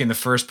a book in the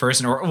first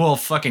person, or well,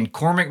 fucking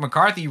Cormac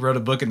McCarthy wrote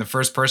a book in the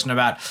first person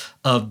about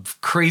a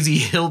crazy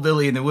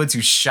hillbilly in the woods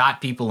who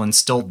shot people and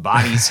stole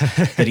bodies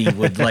that he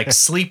would like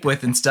sleep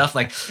with and stuff.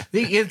 Like,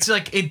 it's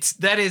like, it's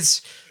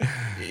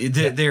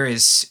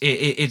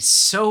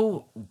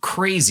so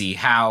crazy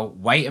how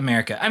white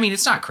America, I mean,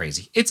 it's not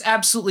crazy. It's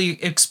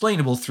absolutely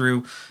explainable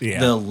through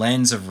the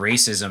lens of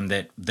racism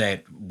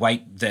that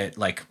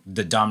like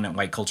the dominant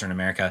white culture in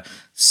America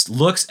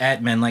looks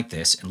at men like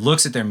this and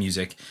looks at their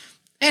music,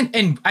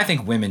 and I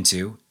think women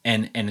too,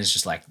 and it's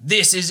just like,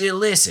 this is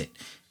illicit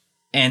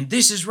and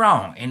this is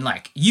wrong, and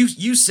like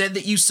you said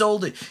that you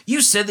sold it,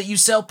 you said that you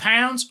sell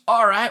pounds,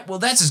 all right, well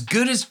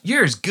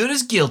you're as good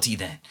as guilty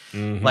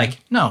then. Like,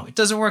 no, it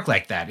doesn't work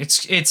like that.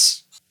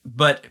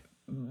 But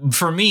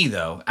for me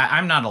though,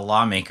 I'm not a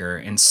lawmaker,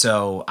 and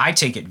so I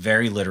take it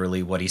very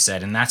literally what he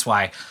said, and that's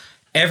why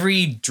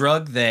every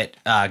drug that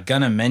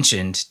Gunna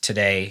mentioned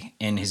today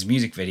in his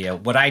music video,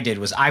 what I did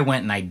was I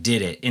went and I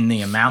did it in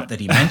the amount that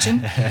he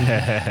mentioned.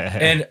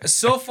 And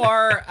so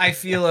far, I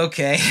feel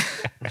okay.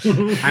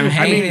 I'm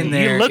hanging in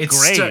there. You look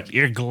great.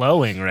 You're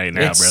glowing right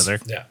now, brother.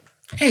 Yeah.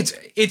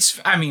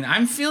 I mean,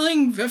 I'm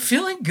feeling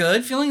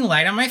good, feeling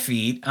light on my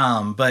feet,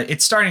 but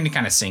it's starting to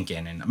kind of sink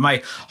in, and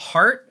my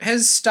heart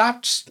has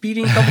stopped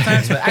beating a couple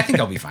times, but I think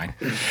I'll be fine.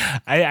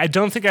 I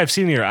don't think I've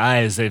seen your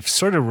eyes. They've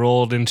sort of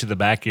rolled into the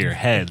back of your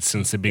head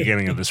since the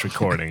beginning of this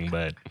recording,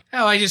 but...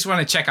 Oh, I just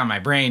want to check on my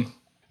brain.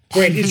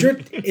 Wait,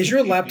 is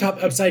your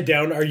laptop upside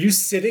down? Are you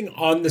sitting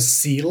on the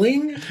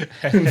ceiling?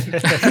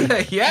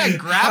 Yeah,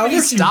 gravity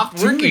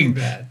stopped working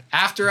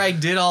after I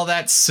did all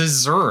that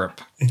scissorup.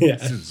 Yeah.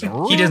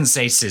 He doesn't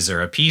say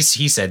scissorup. He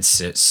said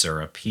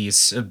syrup.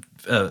 He's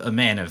a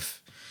man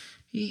of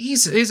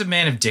he's a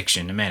man of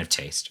diction, a man of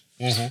taste.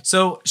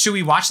 So should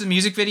we watch the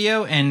music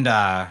video? And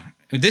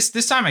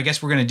this time, I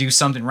guess we're gonna do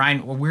something,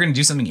 Ryan. We're gonna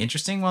do something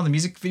interesting while the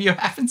music video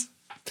happens.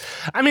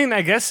 I mean,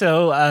 I guess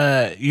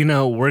so. You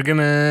know, we're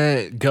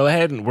gonna go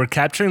ahead and we're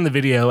capturing the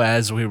video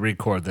as we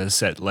record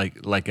this at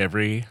like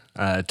every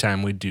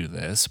time we do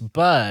this.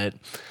 But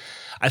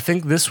I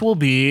think this will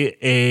be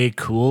a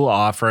cool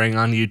offering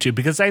on YouTube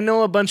because I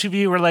know a bunch of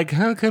you were like,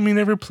 how come you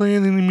never play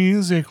any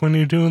music when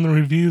you're doing the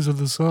reviews of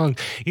the song?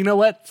 You know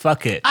what?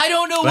 Fuck it. I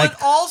don't know what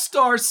All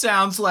Star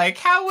sounds like.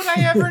 How would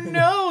I ever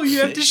know? You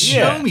have to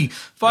show me.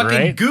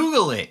 Fucking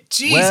Google it.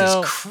 Jesus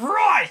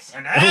Christ.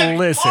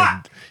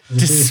 Listen,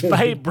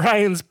 despite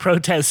Brian's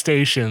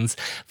protestations,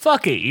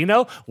 fuck it. You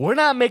know, we're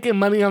not making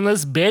money on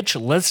this bitch.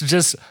 Let's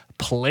just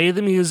play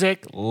the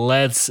music.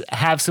 Let's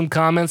have some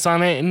comments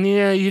on it. And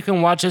yeah, you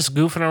can watch us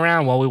goofing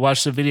around while we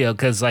watch the video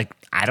because, like,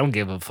 I don't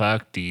give a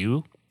fuck. Do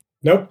you?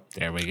 Nope.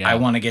 There we go. I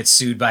want to get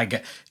sued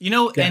by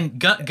and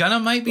Gunna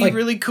might be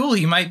really cool.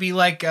 He might be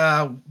like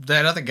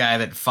that other guy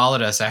that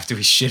followed us after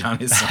we shit on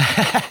his song.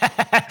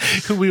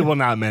 Who we will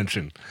not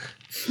mention.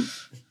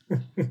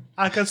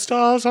 I got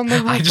stars on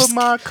the roof of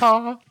my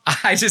car.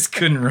 I just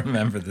couldn't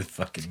remember the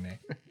fucking name.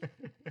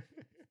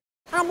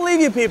 I don't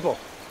believe you people.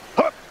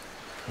 Huh?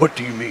 What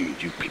do you mean,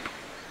 you people?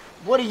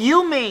 What do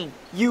you mean,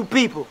 you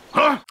people?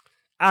 Huh?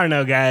 I don't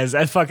know, guys.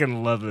 I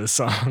fucking love this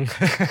song.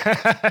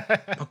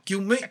 Fuck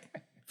you mean?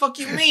 Fuck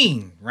you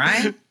mean,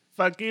 right?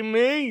 Fuck you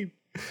mean?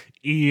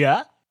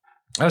 Yeah.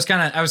 I was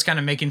kind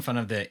of making fun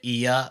of the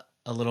 "yeah"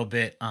 a little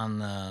bit on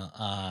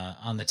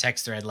the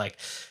text thread, like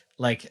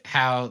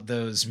how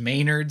those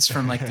Maynards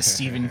from like the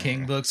Stephen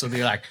King books will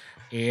be like,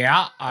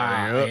 yeah,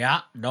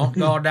 don't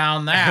go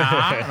down there,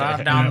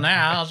 down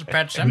there's a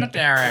pet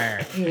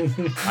cemetery.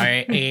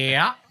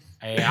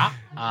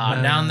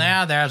 Down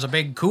there's a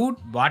big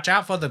watch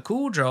out for the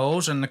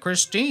Cujos and the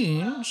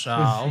Christines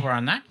over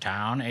in that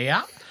town.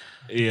 Yeah.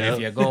 If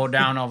you go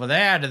down over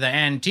there to the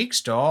antique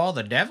store,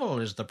 the devil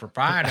is the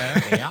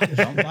proprietor. Yeah,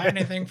 don't buy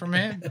anything from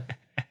him.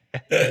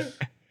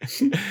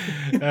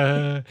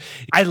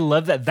 I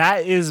love that.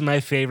 That is my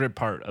favorite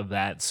part of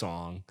that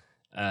song.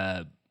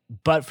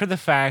 But for the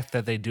fact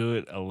that they do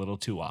it a little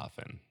too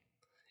often.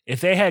 If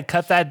they had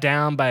cut that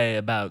down by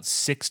about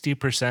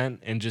 60%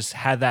 and just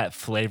had that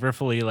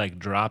flavorfully like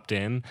dropped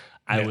in,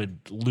 I would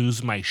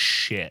lose my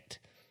shit.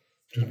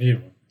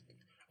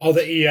 All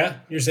the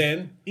you're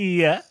saying?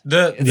 Yeah.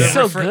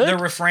 The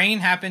refrain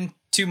happened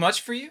too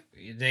much for you?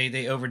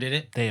 They overdid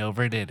it? They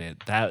overdid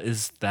it. That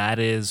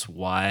is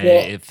why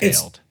it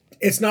failed.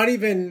 It's not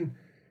even,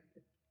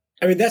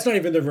 I mean, that's not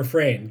even the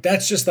refrain.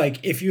 That's just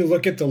like, if you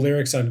look at the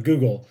lyrics on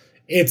Google,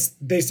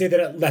 they say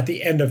that at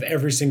the end of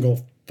every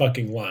single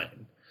fucking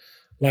line.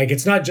 Like,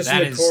 it's not just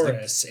in the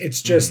chorus.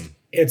 It's just,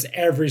 it's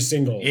every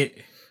single. It's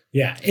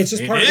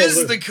just part of the loop.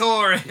 It is the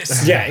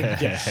chorus.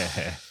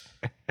 Yeah.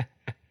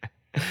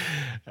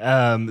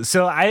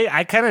 So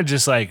I kind of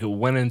just like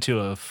went into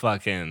a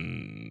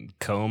fucking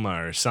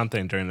coma or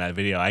something during that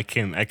video. I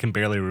can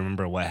barely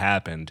remember what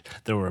happened.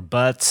 There were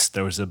butts,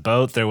 there was a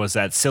boat, there was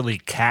that silly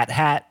cat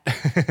hat,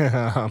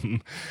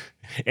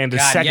 and a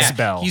sex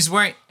bell. He's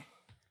wearing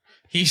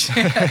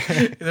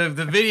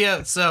the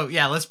video. So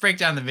yeah, let's break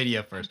down the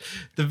video first.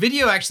 The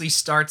video actually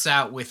starts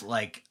out with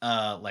like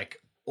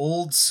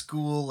old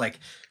school, like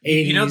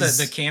 80s. You know the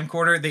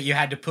camcorder that you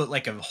had to put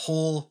like a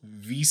whole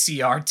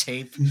VCR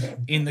tape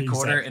in the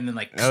corner and then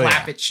like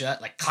clap it shut,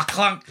 like clunk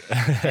clunk,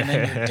 and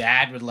then your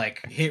dad would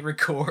like hit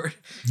record.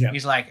 Yeah.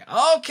 He's like,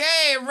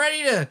 okay, I'm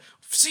ready to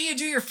see you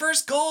do your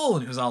first goal,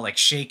 and it was all like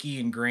shaky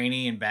and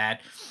grainy and bad.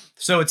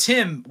 So it's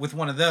him with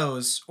one of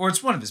those, or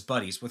it's one of his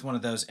buddies with one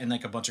of those, and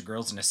like a bunch of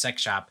girls in a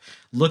sex shop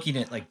looking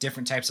at like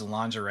different types of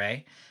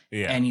lingerie.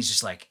 Yeah. And he's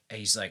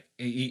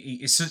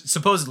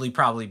supposedly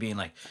probably being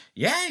like,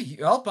 yeah,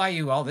 I'll buy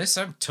you all this.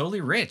 I'm totally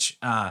rich.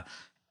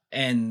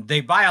 And they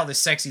buy all this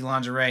sexy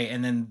lingerie,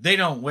 and then they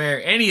don't wear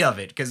any of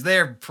it because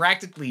they're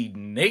practically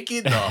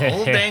naked the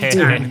whole dang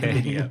time in the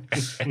video.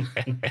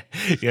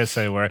 Yes,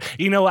 they were.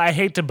 You know, I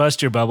hate to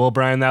bust your bubble,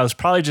 Brian. That was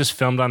probably just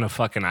filmed on a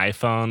fucking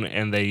iPhone,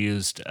 and they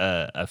used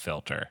a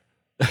filter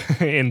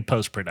in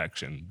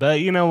post-production. But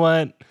you know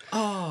what?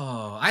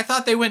 Oh, I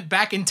thought they went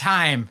back in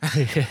time.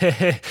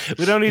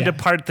 We don't need to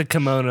part the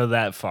kimono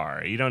that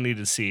far. You don't need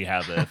to see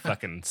how the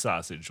fucking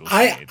sausage was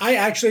made. I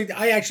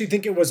actually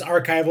think it was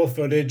archival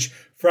footage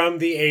from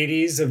the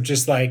 80s of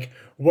just like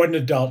what an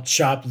adult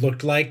shop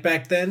looked like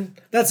back then.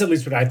 That's at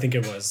least what I think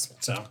it was.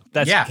 So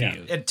that's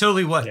cute. It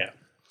totally was.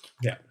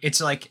 Yeah. It's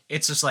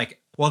just like,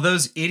 well,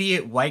 those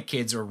idiot white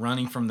kids are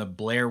running from the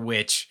Blair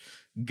Witch.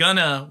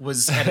 Gunna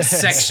was at a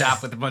sex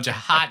shop with a bunch of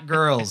hot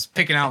girls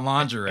picking out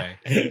lingerie.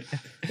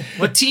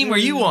 What team were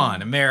you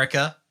on,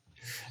 America?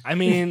 I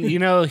mean, you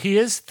know, he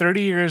is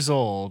 30 years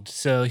old,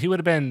 so he would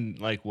have been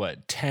like,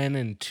 what, 10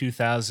 in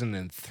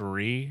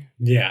 2003?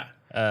 Yeah.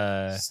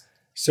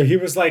 So he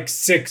was like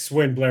 6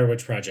 when Blair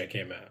Witch Project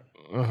came out.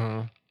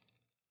 Uh-huh.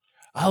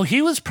 Oh,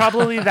 he was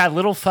probably that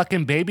little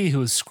fucking baby who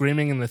was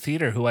screaming in the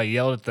theater who I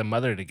yelled at the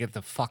mother to get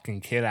the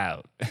fucking kid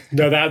out.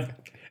 No,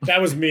 that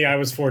was me. I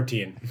was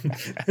 14.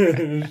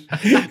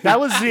 That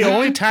was the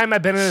only time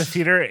I've been in a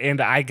theater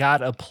and I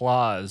got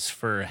applause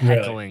for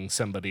heckling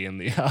somebody in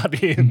the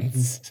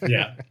audience.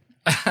 Yeah.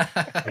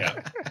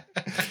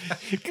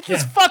 Get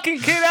this fucking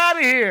kid out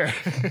of here.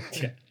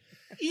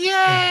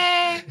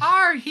 Yay,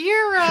 our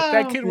hero.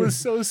 That kid was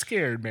so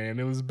scared, man.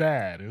 It was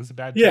bad. It was a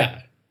bad time.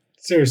 Yeah.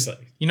 Seriously.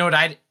 You know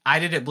what I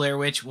did at Blair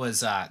Witch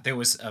was there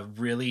was a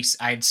really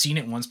I had seen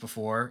it once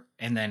before,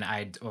 and then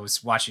I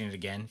was watching it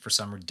again for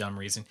some dumb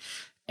reason,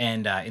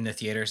 and in the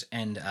theaters,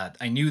 and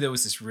I knew there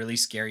was this really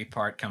scary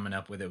part coming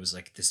up where there was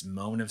like this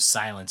moment of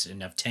silence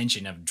and of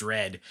tension, of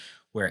dread,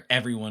 where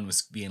everyone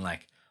was being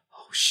like,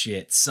 "Oh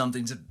shit, some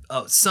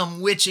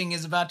witching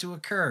is about to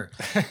occur,"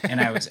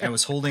 and I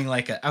was holding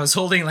like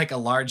a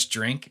large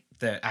drink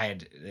that I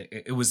had.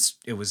 It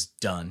was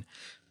done,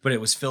 but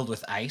it was filled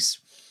with ice.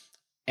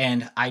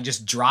 And I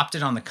just dropped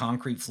it on the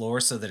concrete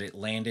floor so that it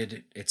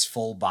landed its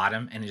full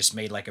bottom, and it just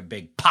made like a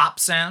big pop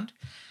sound.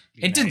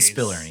 It didn't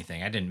spill or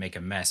anything. I didn't make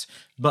a mess.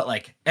 But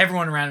like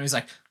everyone around me was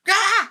like,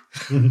 ah!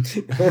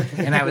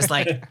 And I was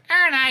like,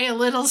 aren't I a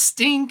little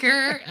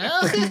stinker?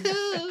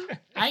 Oh,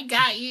 I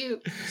got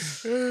you.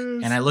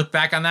 And I look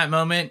back on that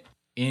moment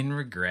in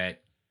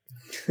regret.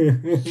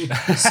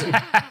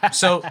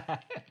 So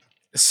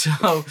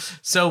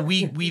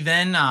we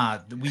then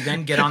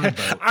get on the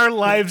boat. Our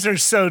lives are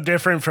so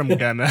different from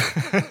Gunna.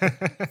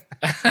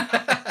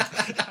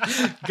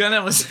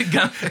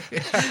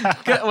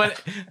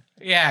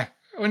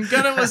 When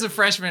Gunna was a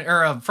freshman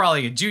or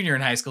probably a junior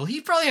in high school, he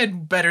probably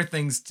had better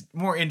things,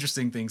 more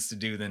interesting things to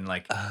do than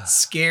like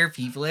scare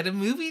people at a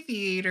movie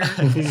theater.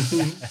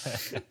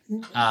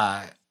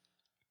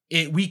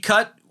 We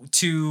cut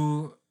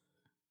to,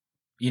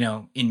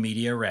 in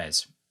media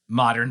res,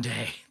 modern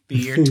day. The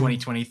year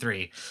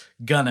 2023.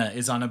 Gunna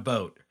is on a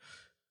boat.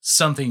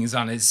 Something is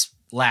on his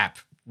lap.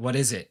 What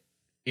is it?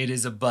 It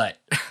is a butt.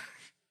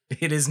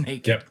 It is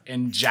naked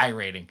and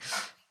gyrating.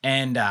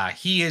 And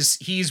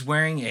he's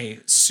wearing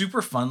a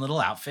super fun little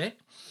outfit.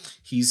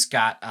 He's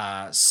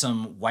got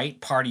some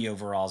white party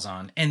overalls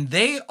on, and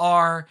they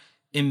are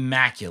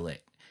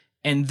immaculate.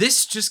 And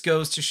this just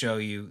goes to show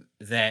you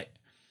that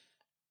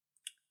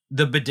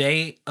the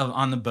bidet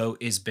on the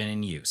boat has been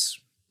in use,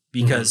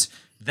 because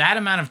that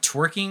amount of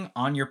twerking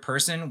on your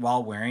person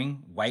while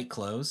wearing white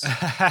clothes.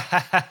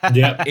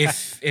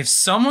 If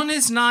someone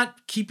is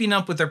not keeping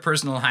up with their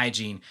personal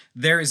hygiene,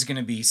 there is going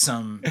to be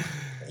some.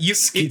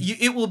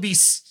 There will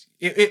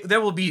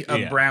be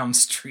a brown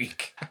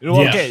streak.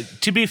 Well, okay.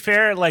 To be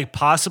fair, like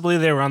possibly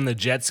they were on the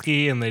jet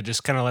ski and they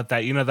just kind of let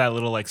that, that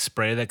little like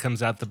spray that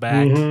comes out the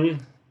back.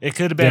 Mm-hmm. It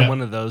could have been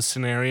one of those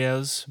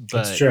scenarios,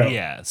 but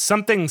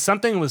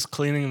something was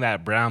cleaning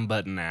that brown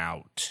button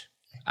out.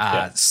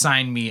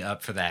 Sign me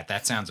up for that.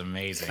 That sounds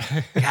amazing.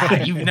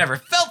 God, you've never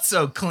felt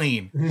so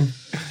clean.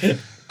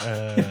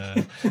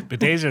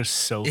 Bidets are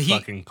so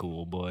fucking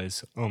cool,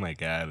 boys. Oh my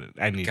God.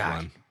 I need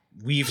one.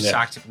 We've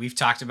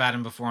talked about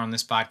them before on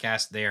this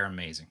podcast. They are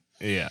amazing.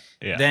 Yeah.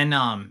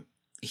 Then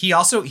he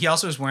also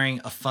is wearing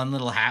a fun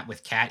little hat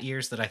with cat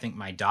ears that I think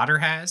my daughter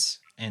has.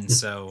 And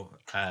so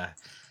that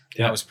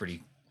was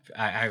pretty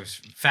I was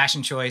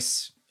fashion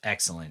choice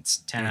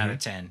excellence. 10 out of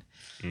 10.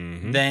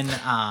 Mm-hmm. Then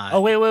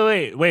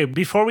wait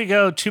before we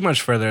go too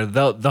much further,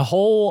 the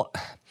whole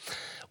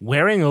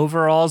wearing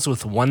overalls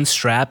with one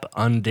strap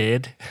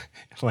undid,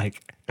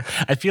 like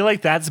I feel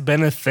like that's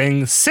been a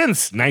thing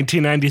since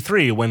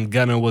 1993 when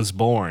Gunna was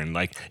born.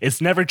 Like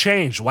it's never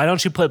changed. Why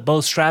don't you put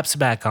both straps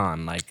back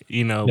on? Like,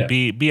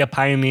 be a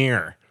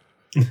pioneer.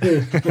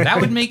 That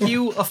would make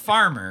you a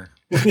farmer.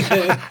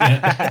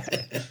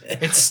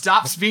 It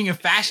stops being a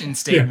fashion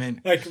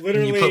statement. Like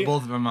literally, you put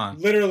both of them on.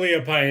 Literally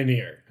a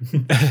pioneer.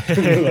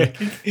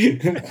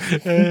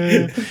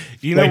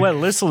 You know what?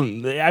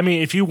 Listen, I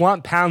mean, if you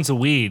want pounds of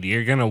weed,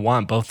 you're gonna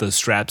want both those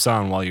straps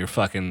on while you're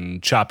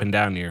fucking chopping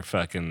down your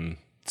fucking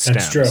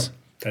stems.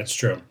 That's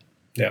true.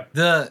 Yeah.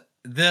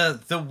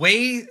 The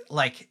way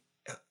like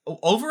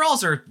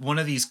overalls are one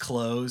of these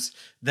clothes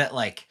that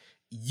like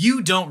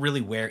you don't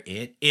really wear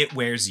it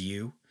wears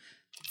you.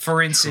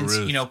 For instance,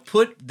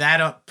 put that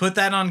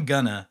on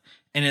Gunna,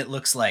 and it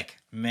looks like,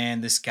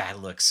 man, this guy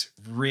looks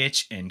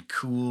rich and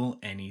cool,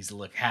 and he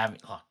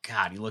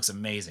looks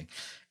amazing.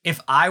 If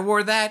I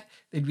wore that,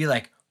 they'd be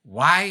like,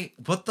 why?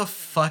 What the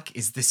fuck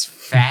is this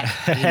fat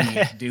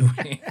idiot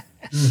doing?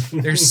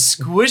 They're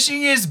squishing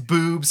his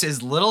boobs.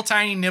 His little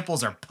tiny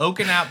nipples are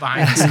poking out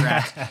behind the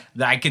straps.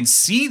 I can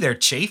see they're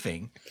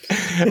chafing.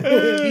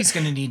 He's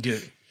gonna need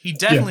to. He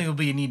definitely will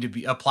need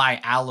to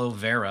apply aloe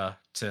vera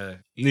to.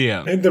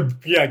 And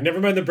never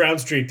mind the brown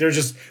streak.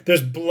 There's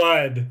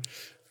blood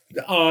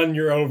on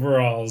your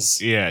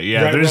overalls. Right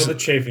there's the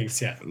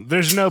chafings.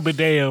 There's no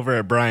bidet over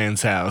at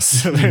Brian's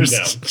house.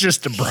 There's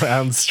just a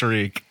brown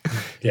streak.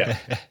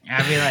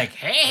 I'd be like,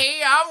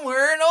 hey, I'm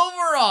wearing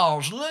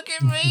overalls. Look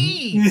at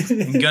me.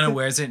 And Gunna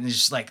wears it and is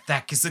just like,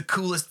 that is the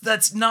coolest.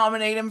 Let's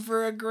nominate him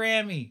for a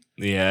Grammy.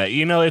 Yeah,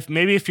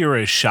 if you were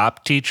a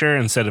shop teacher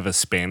instead of a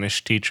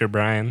Spanish teacher,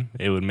 Brian,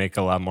 it would make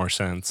a lot more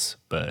sense.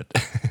 But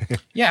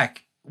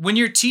when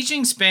you're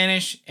teaching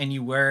Spanish and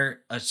you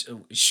wear a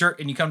shirt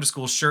and you come to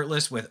school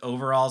shirtless with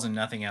overalls and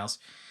nothing else,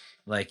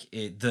 like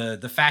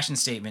the fashion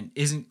statement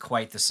isn't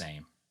quite the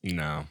same.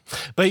 No,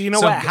 but you know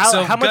what?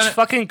 How much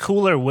fucking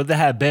cooler would that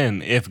have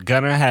been if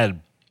Gunna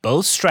had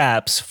both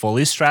straps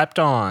fully strapped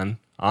on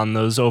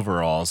those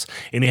overalls,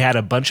 and he had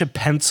a bunch of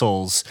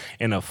pencils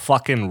and a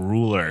fucking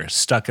ruler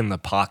stuck in the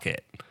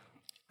pocket?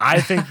 I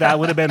think that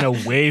would have been a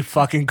way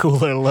fucking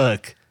cooler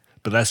look,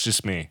 but that's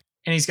just me.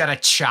 And he's got a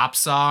chop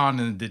saw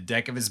on the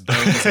deck of his boat.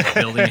 He's like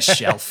building a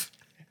shelf.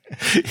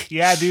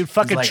 Yeah, dude,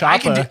 fucking like,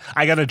 chopper.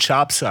 I got a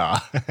chop saw.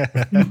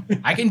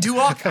 I can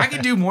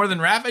do more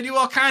than rap. I do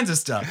all kinds of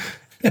stuff.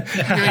 You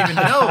don't even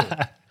know.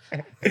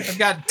 I've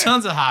got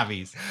tons of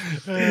hobbies.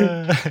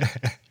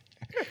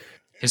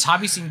 His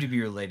hobbies seem to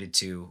be related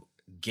to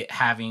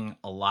having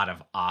a lot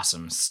of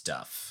awesome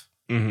stuff.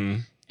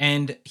 Mm-hmm.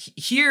 And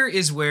here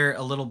is where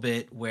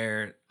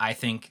I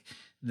think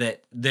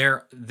that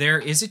there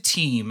is a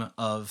team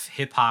of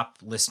hip hop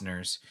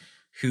listeners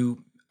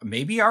who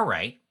maybe are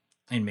right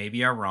and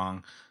maybe are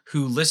wrong,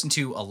 who listen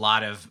to a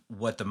lot of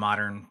what the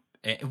modern,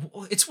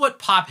 it's what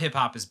pop hip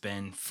hop has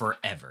been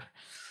forever.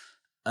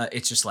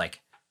 It's just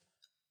like,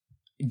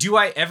 do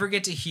I ever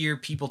get to hear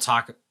people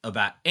talk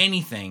about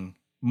anything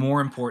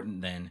more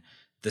important than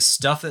the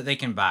stuff that they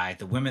can buy,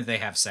 the women they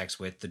have sex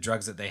with, the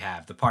drugs that they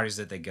have, the parties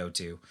that they go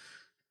to,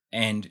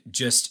 and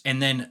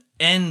then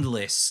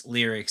endless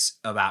lyrics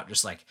about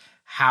just like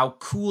how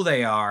cool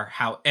they are,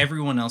 how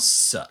everyone else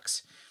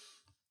sucks.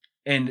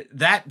 And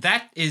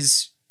that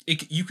is,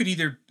 you could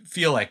either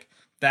feel like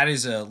that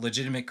is a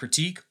legitimate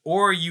critique,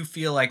 or you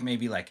feel like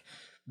maybe like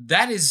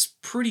that is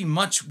pretty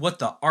much what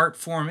the art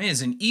form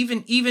is. And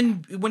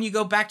even when you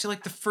go back to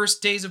like the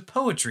first days of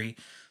poetry,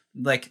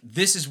 like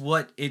this is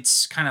what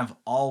it's kind of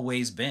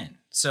always been.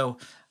 So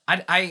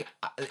I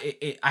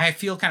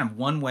feel kind of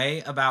one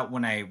way about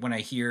when I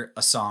hear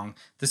a song.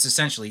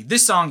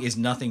 This song is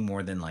nothing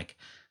more than like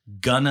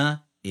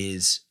Gunna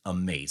is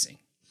amazing.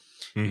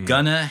 Mm-hmm.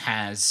 Gunna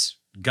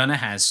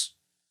has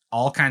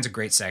all kinds of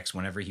great sex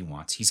whenever he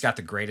wants. He's got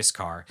the greatest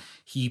car.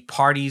 He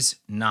parties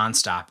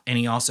nonstop, and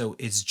he also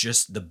is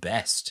just the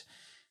best.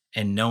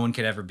 And no one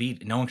could ever be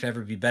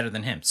better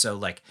than him. So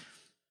like,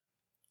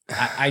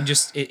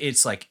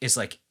 it's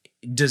like,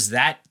 does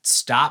that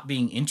stop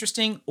being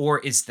interesting, or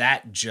is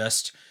that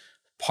just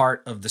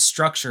part of the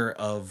structure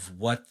of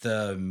what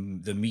the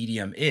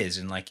medium is?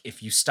 And like,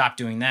 if you stop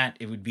doing that,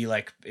 it would be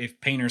like if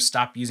painters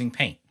stopped using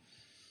paint.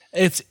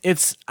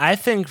 It's I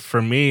think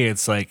for me,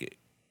 it's like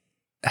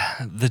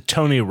the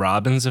Tony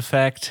Robbins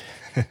effect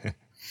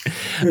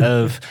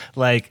of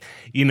like,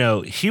 you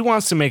know, he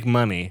wants to make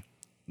money.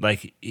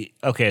 Like,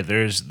 okay,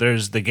 there's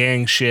the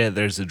gang shit,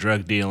 there's the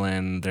drug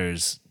dealing,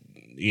 there's,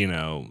 you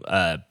know,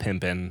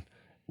 pimping,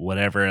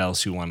 whatever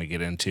else you want to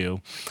get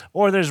into,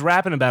 or there's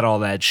rapping about all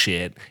that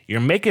shit.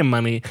 You're making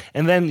money,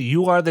 and then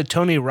you are the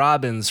Tony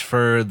Robbins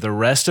for the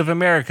rest of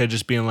America,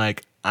 just being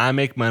like, I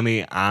make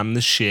money, I'm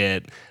the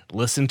shit,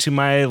 listen to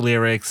my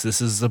lyrics, this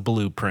is the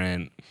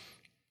blueprint.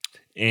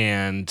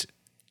 And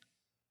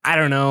I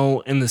don't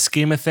know, in the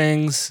scheme of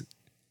things,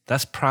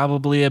 that's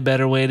probably a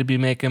better way to be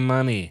making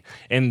money.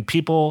 And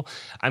people,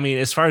 I mean,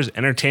 as far as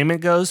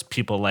entertainment goes,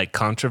 people like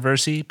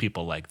controversy,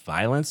 people like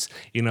violence,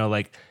 you know,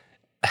 like,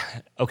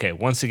 okay,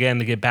 once again,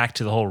 to get back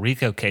to the whole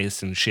RICO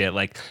case and shit,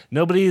 like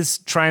nobody's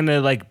trying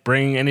to like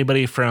bring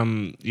anybody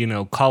from, you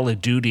know, Call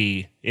of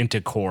Duty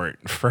into court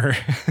for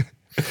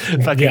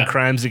fucking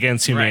crimes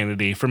against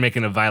humanity, for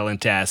making a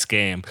violent ass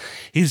game.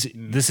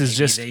 This is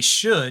just, they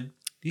should.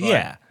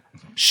 Yeah,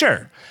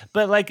 sure.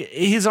 But like,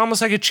 he's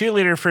almost like a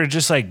cheerleader for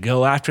just like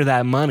go after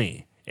that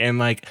money. And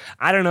like,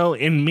 I don't know,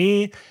 in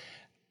me,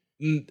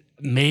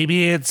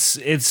 maybe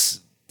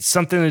it's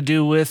something to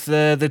do with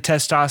the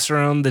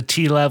testosterone, the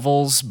T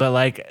levels, but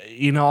like,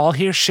 you know, I'll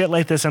hear shit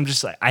like this. I'm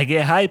just like, I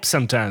get hyped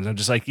sometimes. I'm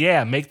just like,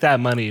 yeah, make that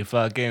money,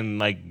 fucking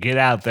like get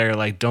out there.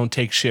 Like, don't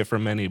take shit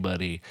from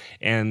anybody.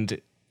 And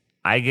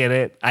I get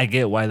it. I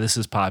get why this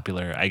is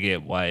popular. I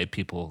get why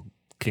people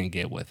can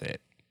get with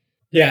it.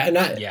 Yeah.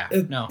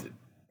 And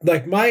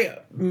like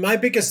my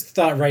biggest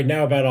thought right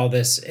now about all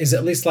this is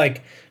at least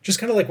like, just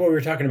kind of like what we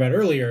were talking about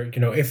earlier, you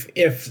know, if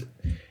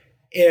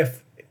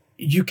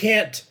you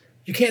can't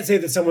say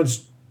that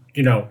someone's,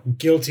 you know,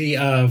 guilty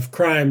of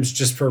crimes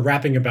just for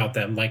rapping about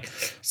them. Like,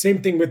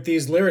 same thing with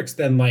these lyrics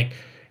then, like,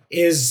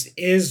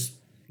 is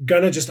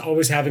Gunna just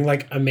always having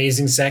like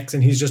amazing sex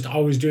and he's just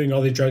always doing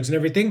all the drugs and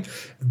everything?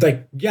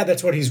 Like, yeah,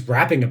 that's what he's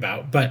rapping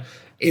about, but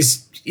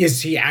is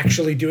he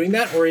actually doing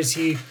that, or is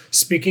he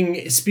speaking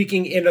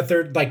in a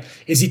third, like,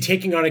 is he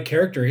taking on a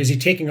character? Is he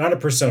taking on a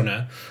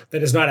persona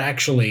that is not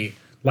actually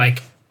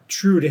like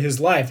true to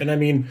his life? And I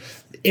mean,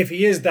 if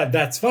he is,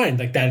 that's fine.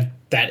 Like that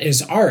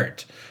is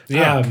art.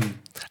 Yeah.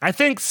 I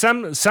think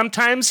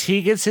sometimes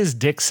he gets his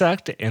dick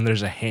sucked and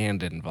there's a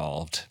hand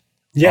involved.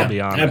 Yeah. I'll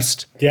be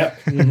honest. Yep.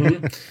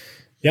 Mm-hmm.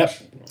 Yep.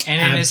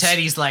 And in his head,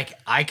 he's like,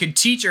 I could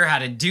teach her how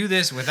to do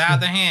this without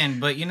the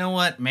hand, but you know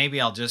what? Maybe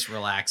I'll just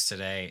relax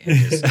today and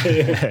just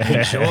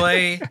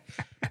enjoy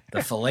the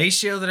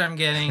fellatio that I'm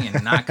getting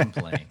and not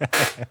complain.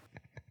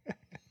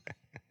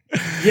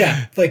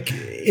 Yeah. Like,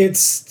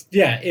 it's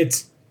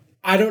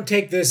I don't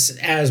take this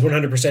as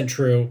 100%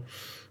 true.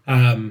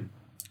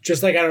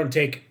 Just like I don't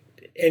take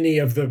any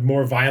of the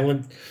more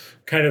violent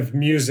kind of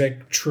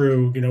music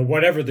true, you know,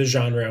 whatever the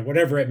genre,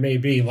 whatever it may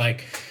be.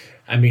 Like,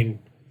 I mean,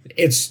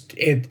 it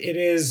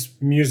is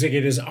music,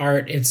 it is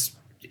art, it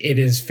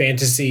is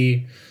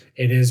fantasy,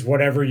 it is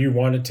whatever you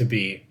want it to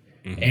be.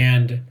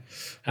 And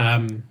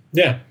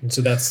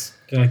so that's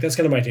kind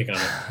of my take on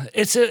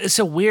it. It's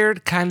a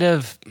weird kind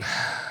of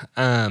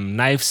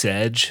knife's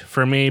edge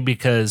for me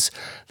because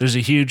there's a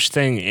huge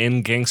thing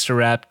in gangster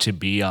rap to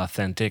be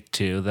authentic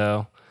too,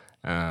 though.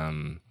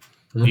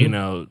 You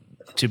know,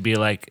 to be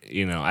like,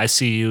 you know, I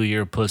see you,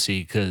 you're a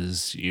pussy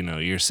because, you know,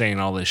 you're saying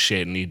all this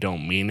shit and you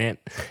don't mean it.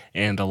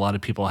 And a lot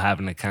of people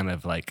having to kind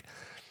of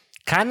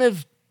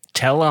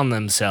tell on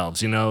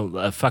themselves, you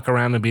know, fuck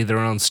around and be their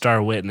own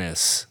star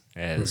witness,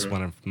 as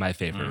one of my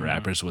favorite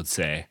rappers would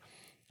say.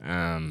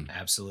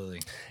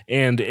 Absolutely.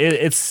 And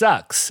it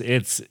sucks.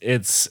 It's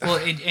because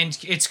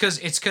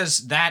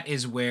that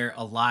is where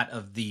a lot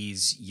of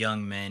these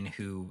young men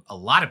who a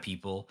lot of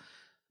people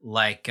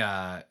like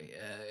a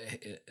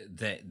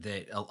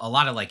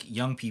lot of like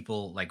young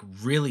people like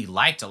really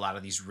liked a lot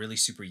of these really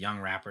super young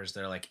rappers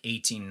that are like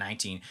 18,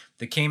 19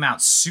 that came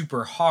out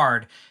super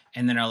hard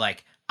and then are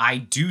like, I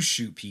do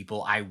shoot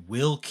people. I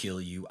will kill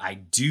you. I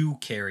do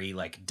carry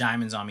like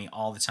diamonds on me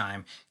all the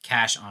time,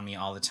 cash on me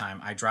all the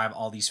time. I drive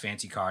all these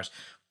fancy cars.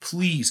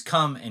 Please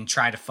come and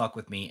try to fuck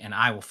with me and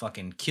I will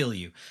fucking kill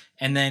you.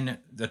 And then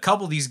a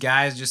couple of these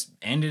guys just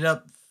ended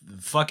up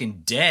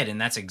fucking dead. And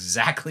that's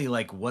exactly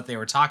like what they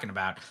were talking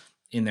about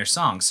in their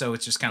song. So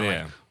it's just kind of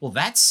like, well,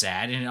 that's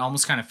sad. And it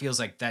almost kind of feels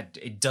like that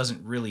it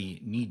doesn't really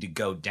need to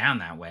go down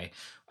that way.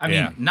 I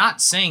mean,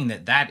 not saying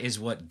that that is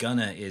what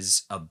Gunna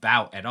is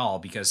about at all,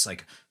 because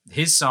like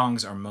his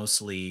songs are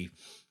mostly,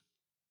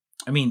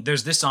 I mean,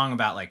 there's this song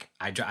about like,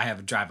 I drive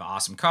an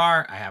awesome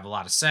car. I have a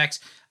lot of sex.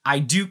 I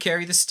do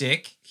carry the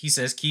stick. He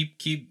says,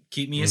 keep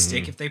me a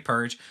stick if they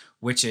purge,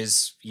 which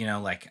is, you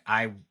know, like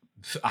I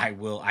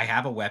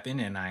have a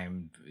weapon and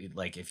I'm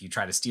like, if you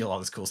try to steal all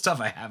this cool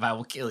stuff I have, I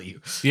will kill you.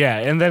 Yeah.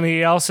 And then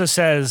he also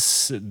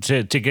says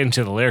to get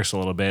into the lyrics a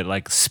little bit,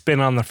 like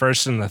spin on the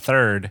first and the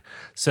third.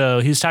 So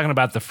he's talking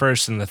about the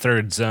first and the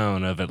third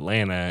zone of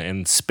Atlanta,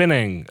 and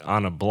spinning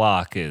on a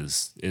block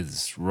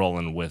is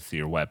rolling with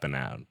your weapon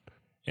out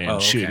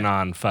and shooting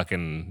on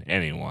fucking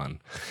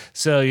anyone.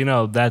 So, you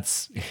know,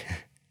 that's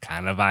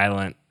kind of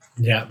violent.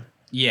 Yeah.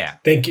 Yeah.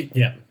 Thank you.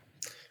 Yeah.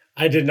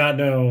 I did not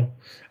know.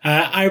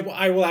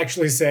 I will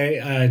actually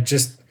say,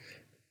 just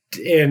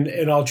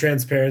in all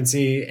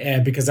transparency,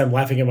 and because I'm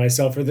laughing at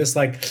myself for this,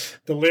 like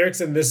the lyrics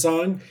in this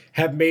song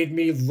have made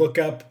me look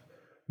up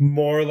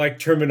more like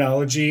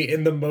terminology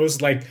in the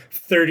most like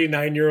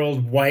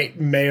 39-year-old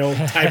white male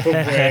type of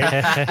way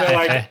that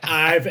like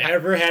I've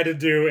ever had to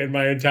do in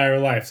my entire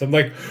life. So I'm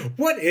like,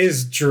 what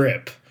is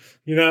drip?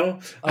 You know?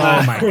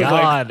 Oh my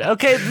God. Like,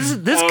 okay,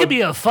 this could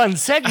be a fun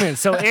segment.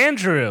 So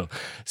Andrew,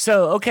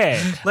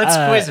 let's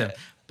quiz him.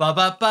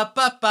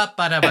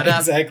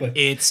 Exactly.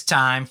 It's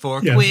time for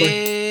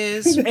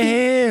quiz.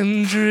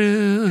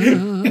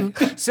 Andrew.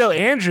 So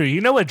Andrew, you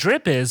know what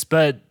drip is,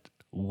 but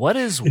what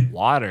is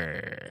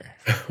water?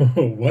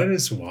 What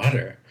is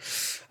water?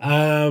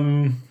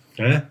 I'm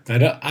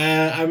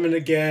gonna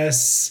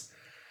guess.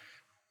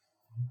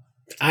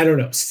 I don't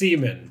know.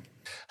 Semen.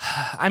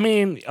 I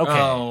mean, okay.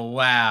 Oh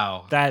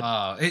wow.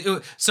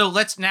 So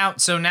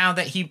now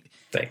that he.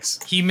 Thanks.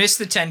 He missed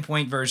the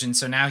 10-point version,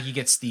 so now he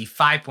gets the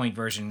 5-point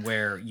version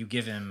where you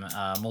give him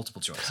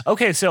multiple choice.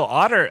 Okay, so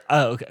otter.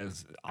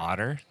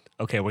 Otter.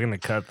 Okay, we're gonna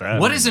cut that.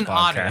 What is an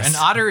otter? An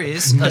otter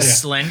is a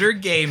slender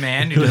gay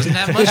man who doesn't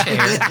have much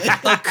hair,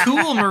 a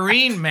cool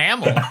marine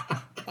mammal.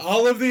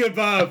 All of the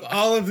above.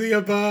 All of the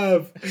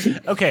above.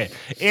 Okay,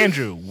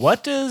 Andrew,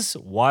 what does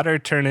water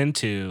turn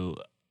into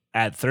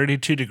at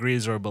 32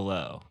 degrees or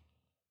below?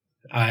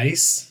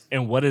 Ice.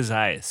 And what is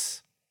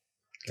ice?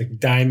 Like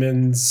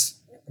diamonds.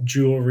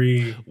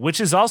 Jewelry,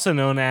 which is also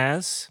known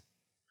as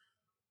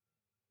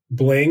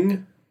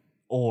bling,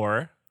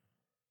 or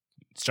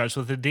starts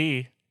with a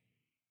D.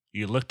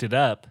 You looked it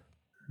up.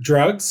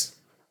 Drugs,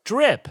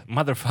 drip,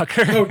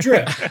 motherfucker. Oh,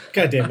 drip!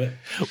 God damn it!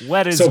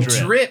 What is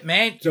drip,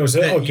 man?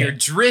 Your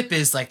drip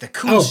is like the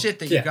cool shit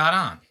that you got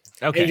on.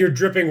 Okay, and you're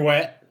dripping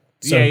wet.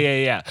 So.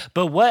 Yeah.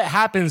 But what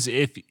happens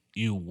if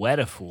you wet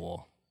a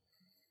fool?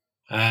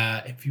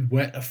 If you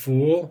wet a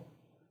fool,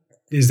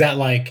 is that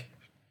like?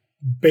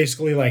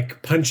 Basically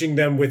like punching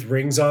them with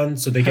rings on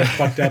so they get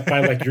fucked up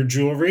by like your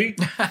jewelry.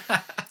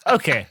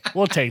 Okay,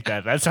 we'll take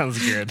that. That sounds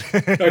good.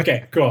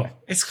 Okay, cool.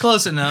 It's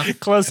close enough.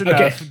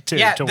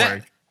 To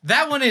work.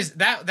 That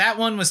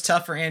one was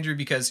tough for Andrew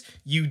because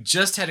you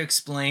just had to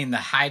explain the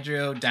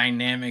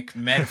hydrodynamic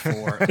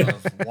metaphor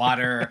of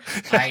water,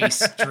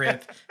 ice,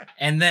 drip,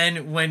 and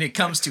then when it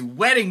comes to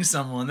wetting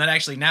someone, that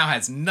actually now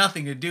has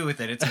nothing to do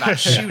with it. It's about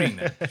shooting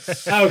them.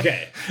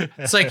 Okay.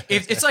 It's like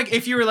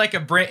if you were like a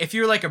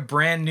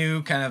brand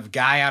new kind of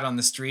guy out on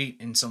the street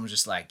and someone's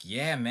just like,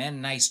 yeah,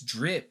 man, nice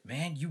drip,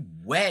 man, you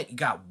wet, you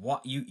got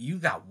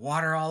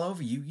water all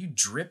over you, you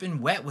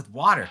dripping wet with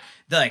water.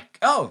 They're like,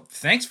 oh,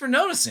 thanks for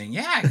noticing.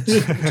 Yeah.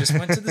 Just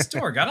went to the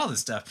store, got all this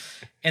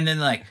stuff. And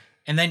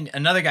then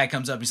another guy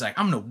comes up, he's like,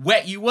 I'm gonna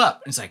wet you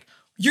up. And it's like,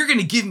 you're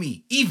gonna give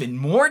me even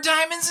more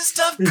diamonds and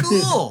stuff?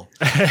 Cool.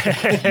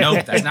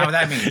 Nope, that's not what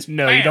that means.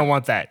 No, Bam. you don't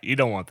want that. You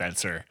don't want that,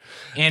 sir.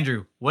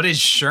 Andrew, what is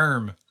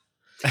sherm?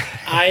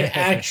 I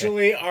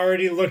actually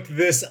already looked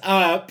this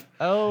up.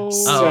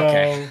 So,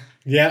 okay.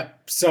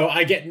 Yep. So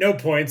I get no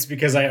points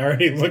because I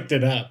already looked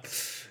it up.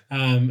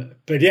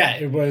 But yeah,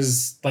 it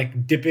was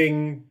like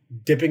dipping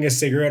a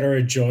cigarette or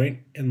a joint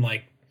in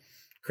like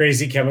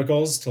crazy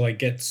chemicals to like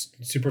get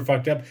super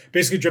fucked up.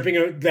 Basically dipping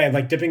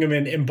them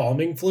in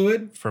embalming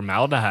fluid.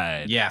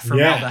 Formaldehyde. Yeah,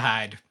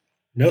 formaldehyde.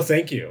 No,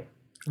 thank you.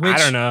 I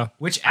don't know.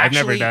 Which I've actually,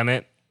 never done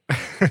it.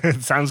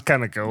 It sounds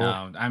kind of cool.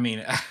 No, I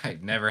mean,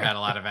 I've never had a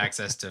lot of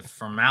access to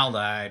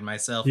formaldehyde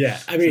myself. Yeah,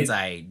 I mean, since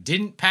I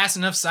didn't pass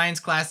enough science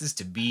classes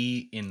to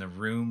be in the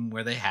room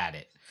where they had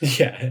it.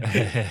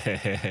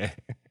 Yeah.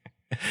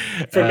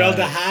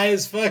 Formaldehyde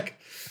as fuck.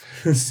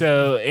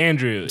 So,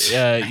 Andrew,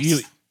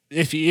 Nice.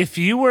 if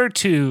you were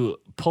to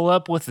pull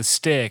up with a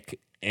stick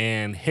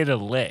and hit a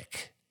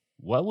lick,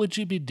 what would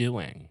you be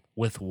doing?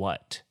 With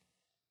what?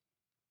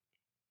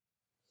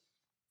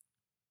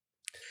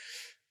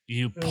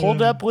 You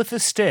pulled up with a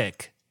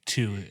stick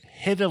to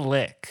hit a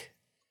lick.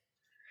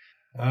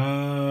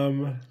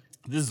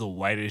 This is the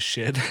whitest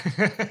shit.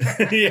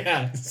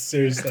 Yeah,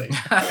 seriously.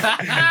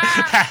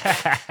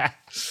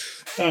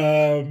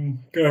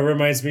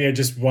 Reminds me, I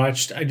just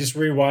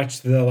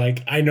rewatched the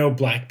like I Know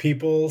Black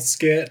People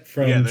skit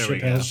from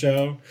Chappelle's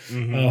show.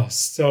 Mm-hmm. Oh,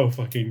 so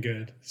fucking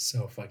good.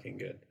 So fucking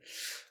good.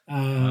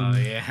 Oh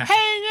yeah,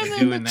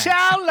 Hanging in the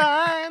chow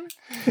line.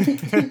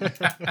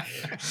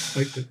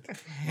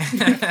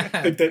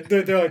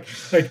 They're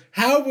like,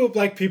 how will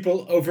black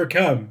people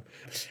overcome?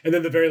 And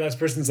then the very last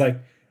person's like,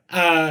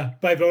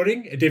 by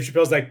voting. And Dave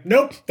Chappelle's like,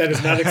 nope, that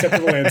is not an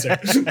acceptable answer.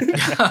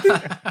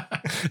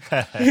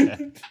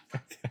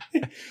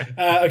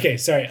 Okay,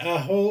 sorry.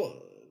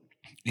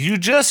 You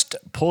just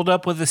pulled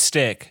up with a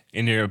stick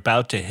and you're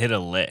about to hit a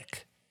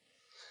lick.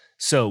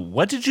 So,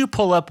 what did you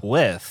pull up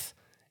with,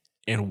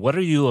 and what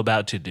are you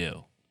about to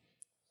do?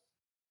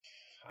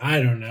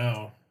 I don't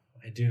know.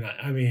 I do not.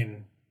 I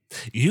mean,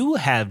 you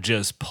have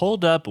just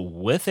pulled up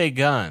with a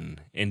gun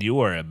and you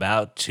are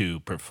about to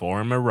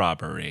perform a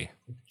robbery.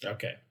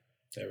 Okay,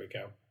 there we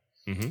go.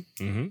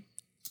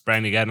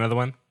 Brian, you got another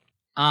one?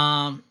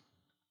 I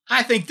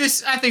think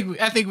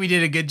we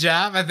did a good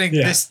job. I think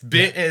this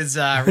bit has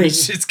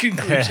reached its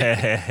conclusion.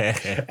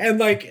 And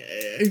like,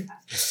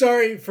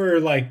 sorry for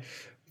like.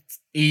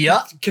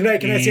 Yeah. Can I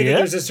say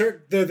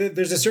that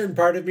there's a certain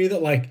part of me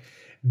that like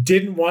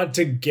didn't want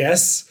to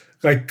guess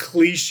like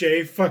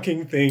cliche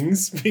fucking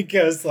things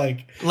because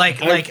like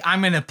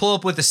I'm gonna pull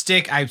up with a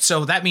stick.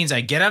 So that means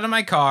I get out of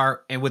my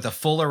car and with a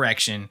full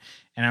erection,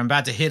 and I'm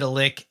about to hit a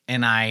lick,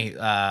 and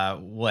I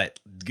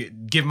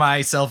give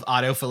myself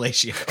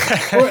autofellatio.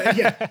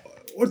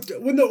 or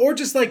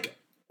just like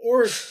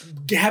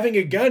having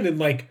a gun and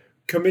like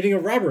committing a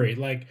robbery.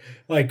 Like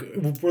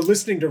we're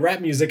listening to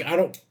rap music. I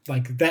don't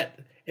like that.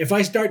 If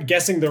I start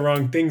guessing the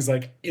wrong things,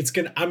 like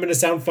I'm gonna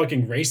sound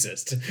fucking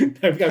racist.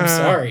 I'm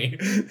sorry.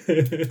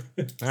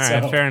 All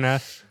right, fair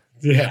enough.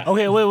 Yeah.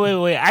 Okay,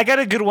 wait. I got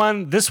a good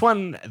one. This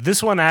one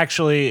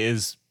actually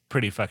is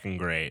pretty fucking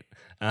great.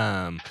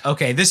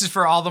 Okay, this is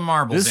for all the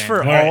marbles. This is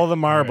for all the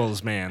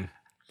marbles, man.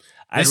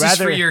 This is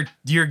for your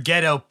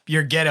ghetto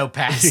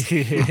pass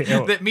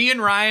that me and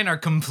Ryan are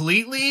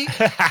completely,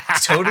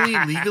 totally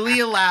legally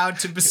allowed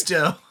to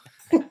bestow.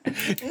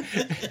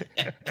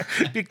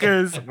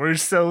 Because we're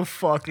so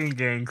fucking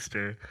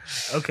gangster.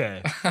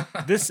 Okay.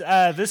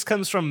 This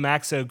comes from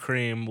Maxo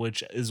Cream,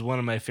 which is one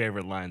of my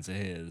favorite lines of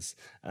his.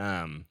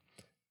 All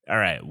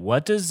right,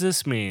 what does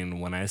this mean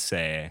when I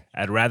say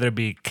I'd rather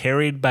be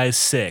carried by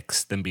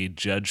 6 than be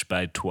judged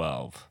by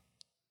 12?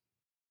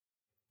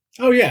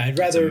 Oh yeah,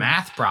 It's a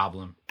math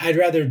problem. I'd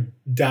rather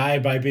die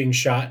by being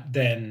shot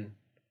than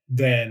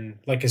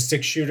like a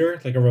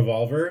 6-shooter, like a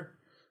revolver,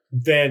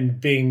 than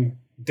going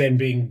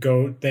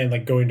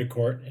to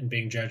court and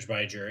being judged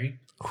by a jury.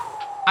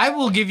 I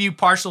will give you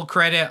partial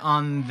credit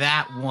on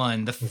that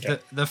one.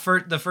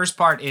 The first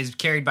part is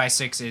carried by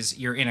 6 is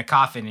you're in a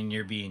coffin and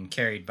you're being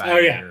carried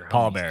by your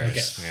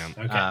pallbearers.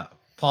 Okay. Okay.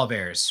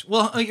 Pallbearers.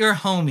 Well, your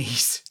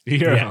homies.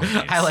 Your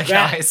homies. I like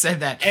how I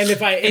said that. And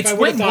if I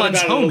would have thought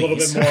about it a little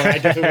bit more, I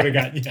definitely would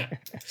have gotten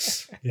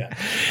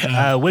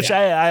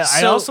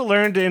I also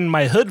learned in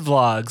my hood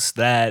vlogs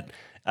that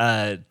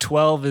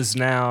 12 is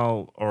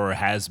now or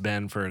has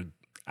been for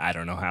I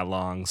don't know how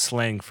long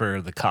slang for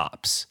the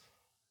cops.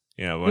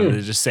 You know, when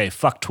they just say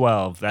fuck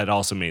 12, that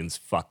also means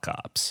fuck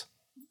cops.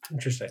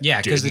 Interesting.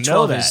 Yeah, because the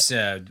 12 is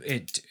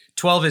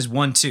 12 is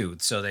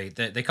 1-2, so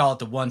they call it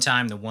the one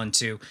time, the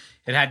 1-2.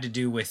 It had to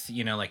do with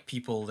like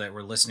people that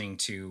were listening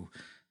to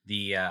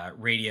the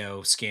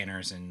radio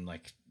scanners and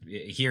like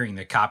hearing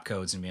the cop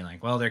codes and being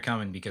like, well, they're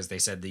coming because they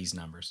said these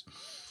numbers.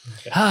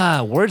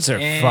 Okay. Words are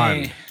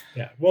fun.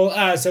 Yeah.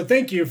 Well, so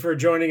thank you for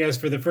joining us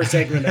for the first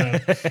segment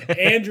of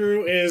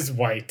Andrew is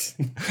White.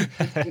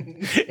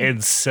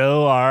 And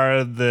so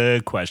are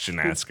the question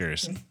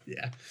askers.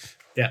 Yeah.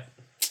 Yeah.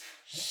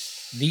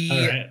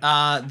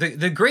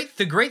 The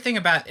great thing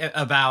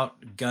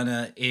about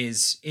Gunna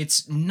is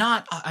it's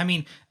not. I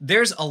mean,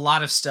 there's a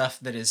lot of stuff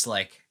that is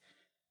like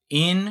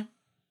in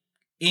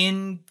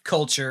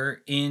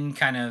culture, in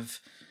kind of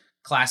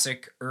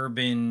classic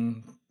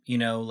urban,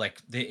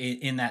 like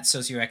in that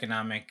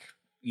socioeconomic,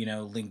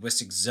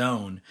 linguistic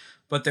zone.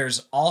 But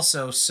there's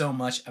also so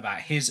much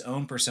about his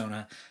own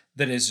persona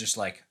that is just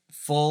like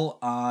full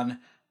on.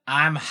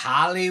 I'm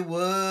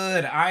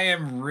Hollywood. I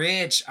am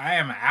rich. I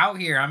am out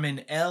here. I'm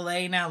in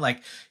LA now.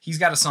 Like, he's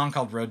got a song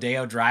called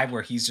Rodeo Drive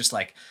where he's just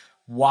like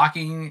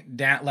walking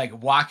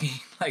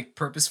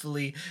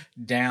purposefully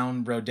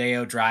down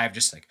Rodeo Drive,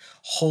 just like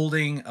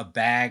holding a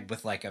bag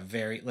with like a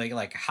very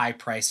like high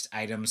priced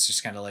items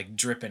just kind of like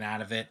dripping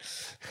out of it.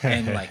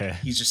 And like,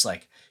 he's just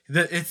like,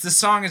 the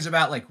song is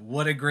about like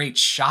what a great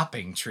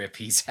shopping trip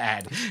he's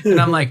had.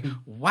 And I'm like,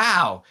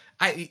 wow.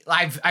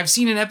 I've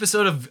seen an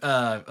episode of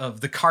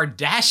the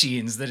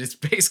Kardashians that is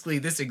basically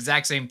this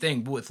exact same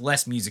thing, but with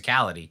less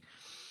musicality.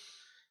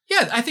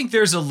 Yeah, I think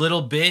there's a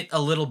little bit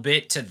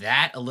to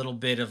that, a little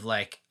bit of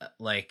like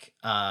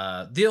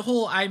the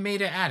whole I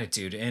made it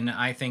attitude, and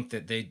I think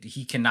that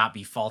he cannot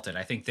be faulted.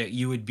 I think that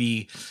you would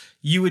be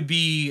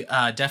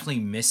definitely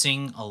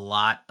missing a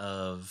lot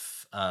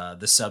of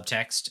the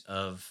subtext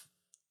of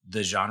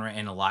the genre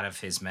and a lot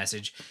of his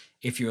message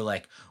if you're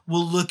like,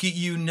 well, look at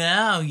you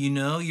now,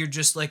 you're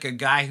just like a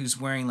guy who's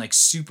wearing like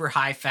super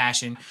high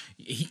fashion.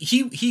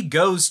 He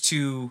goes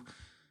to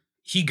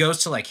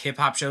like hip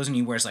hop shows and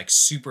he wears like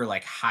super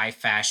like high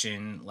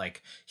fashion.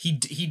 Like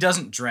he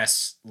doesn't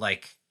dress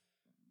like,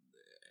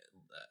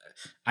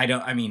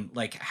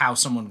 like how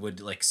someone would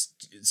like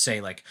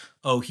say like,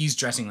 oh, he's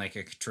dressing like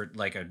a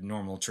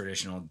normal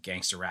traditional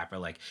gangster rapper.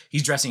 Like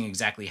he's dressing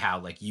exactly how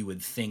like you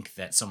would think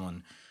that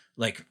someone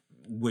like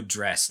would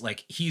dress.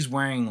 Like he's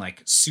wearing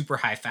like super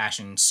high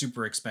fashion,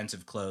 super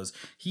expensive clothes.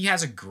 He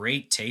has a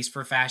great taste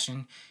for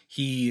fashion.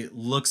 He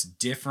looks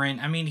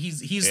different. I mean,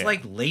 he's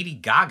like Lady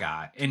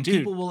Gaga, and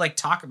people will like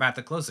talk about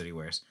the clothes that he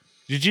wears.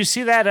 Did you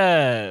see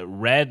that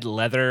red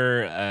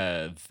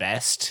leather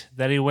vest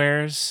that he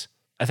wears?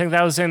 I think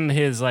that was in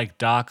his like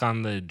doc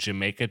on the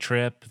Jamaica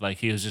trip. Like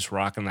he was just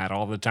rocking that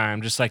all the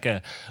time, just like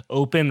a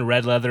open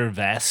red leather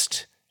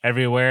vest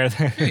everywhere.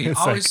 He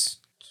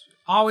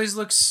always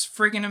looks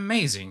friggin'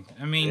 amazing.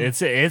 I mean,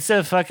 it's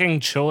a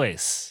fucking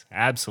choice,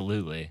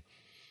 absolutely.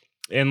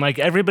 And like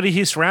everybody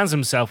he surrounds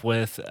himself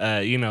with,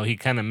 he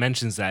kind of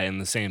mentions that in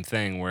the same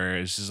thing, where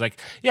it's just like,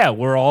 yeah,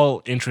 we're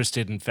all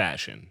interested in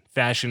fashion.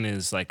 Fashion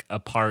is like a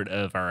part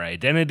of our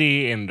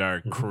identity and our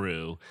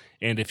crew.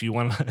 And if you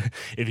want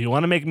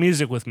to make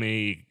music with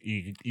me,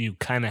 you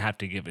kind of have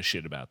to give a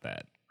shit about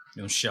that.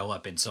 You don't show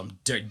up in some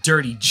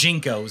dirty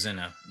Jinkos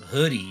and a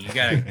hoodie.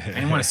 I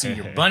didn't want to see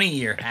your bunny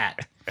ear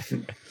hat.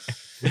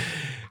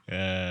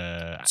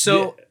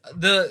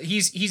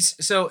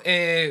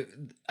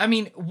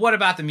 What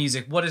about the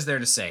music? What is there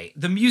to say?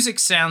 The music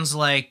sounds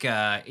like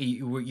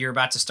you're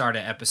about to start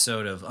an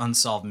episode of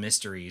Unsolved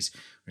Mysteries.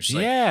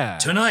 Yeah.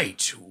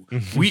 Tonight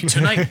we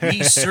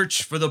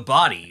search for the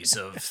bodies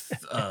of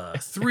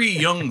 3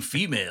 young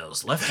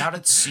females left out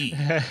at sea.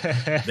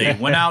 They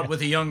went out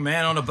with a young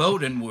man on a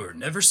boat and were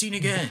never seen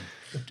again.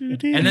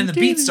 And then the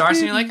beat starts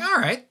and you're like, all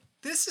right,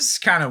 this is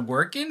kind of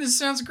working. This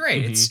sounds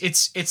great. Mm-hmm.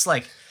 It's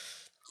like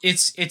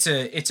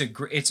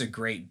it's a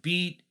great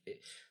beat.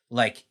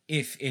 Like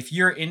if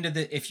you're into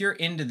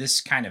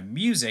this kind of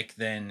music,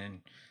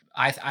 then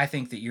I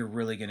think that you're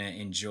really gonna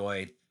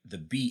enjoy the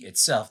beat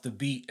itself. The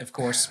beat, of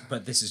course,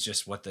 but this is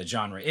just what the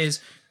genre is.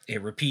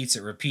 It repeats.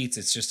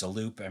 It's just a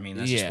loop. I mean,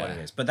 that's just what it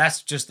is. But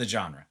that's just the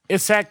genre.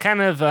 It's that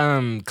kind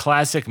of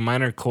classic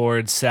minor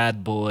chord,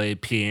 sad boy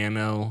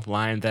piano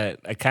line that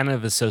I kind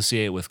of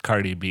associate with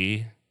Cardi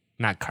B.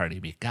 Not Cardi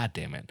B, God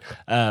damn it.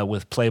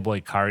 With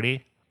Playboy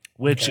Cardi,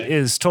 which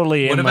is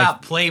totally What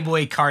about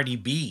Playboy Cardi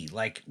B?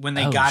 Like when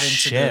they got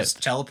into those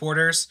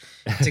teleporters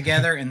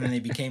together and then they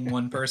became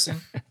one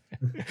person?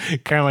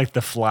 Kind of like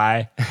The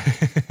Fly.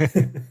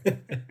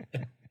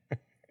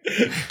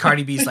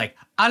 Cardi B's like,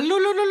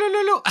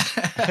 "Alululululu."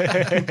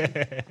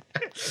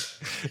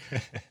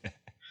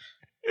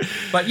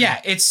 But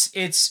yeah,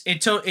 it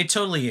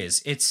totally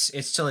is. It's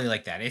totally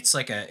like that. It's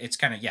like it's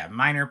kind of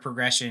minor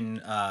progression,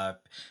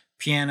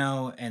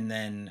 piano, and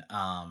then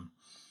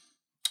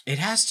it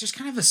has just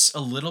kind of a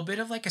little bit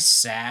of like a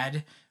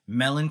sad,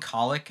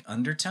 melancholic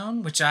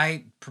undertone, which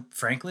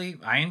frankly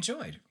I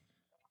enjoyed.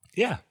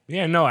 Yeah,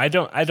 no, I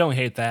don't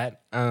hate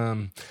that.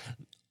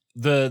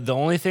 The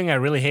only thing I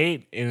really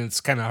hate, and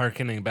it's kind of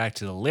harkening back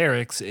to the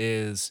lyrics,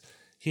 is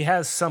he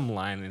has some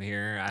line in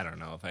here. I don't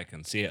know if I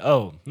can see it.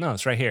 Oh, no,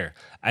 it's right here.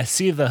 I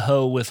see the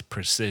hoe with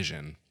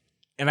precision.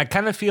 And I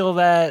kind of feel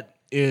that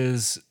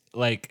is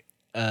like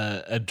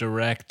a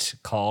direct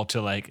call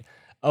to like,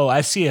 oh,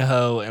 I see a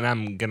hoe and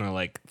I'm going to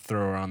like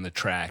throw her on the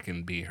track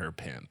and be her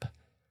pimp.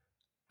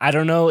 I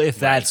don't know if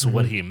that's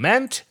what he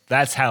meant.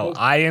 That's how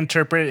I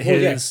interpret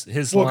his line.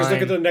 Well, because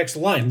look at the next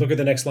line. Look at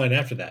the next line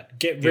after that.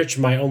 Get rich,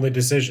 my only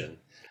decision.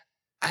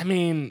 I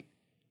mean,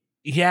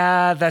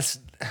 yeah, that's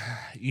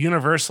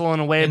universal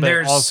in a way,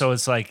 but also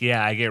it's like,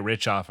 yeah, I get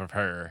rich off of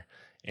her.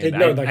 And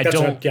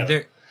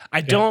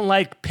I don't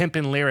like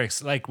pimping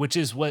lyrics, like, which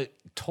is what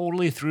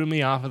totally threw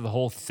me off of the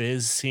whole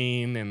Fizz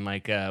scene and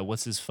like,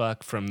 what's his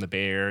fuck from the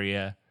Bay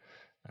Area?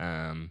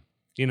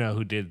 You know,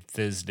 who did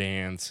Fizz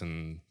Dance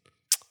and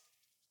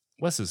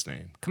what's his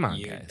name? Come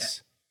on,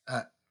 guys.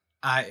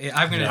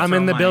 I'm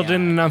in the building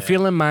and I'm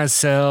feeling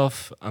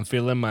myself. I'm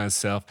feeling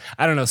myself.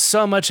 I don't know.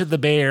 So much of the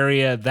Bay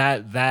Area,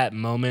 that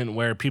moment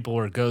where people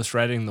were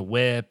ghostwriting the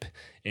whip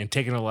and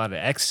taking a lot of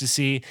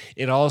ecstasy,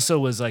 it also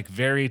was like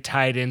very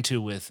tied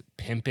into with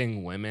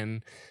pimping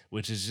women,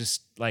 which is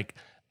just like,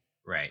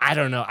 right. I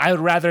don't know. I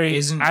would rather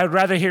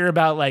hear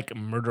about like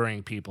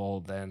murdering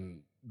people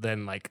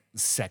than like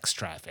sex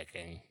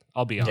trafficking.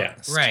 I'll be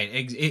honest. Right.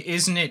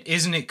 Isn't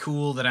it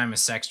cool that I'm a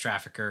sex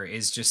trafficker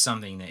is just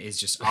something that is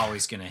just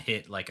always going to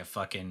hit like a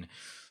fucking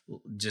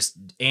just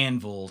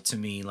anvil to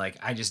me. Like,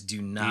 I just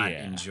do not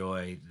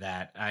enjoy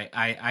that.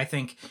 I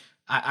think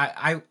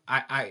I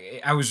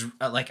was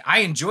like, I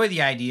enjoy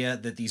the idea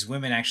that these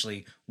women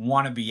actually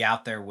want to be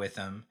out there with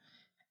him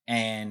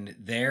and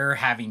they're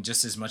having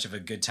just as much of a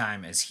good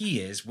time as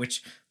he is,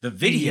 which the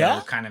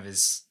video kind of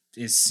is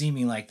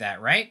seeming like that.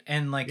 Right.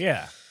 And like,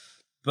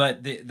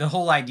 but the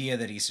whole idea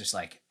that he's just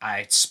like,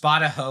 I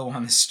spot a hoe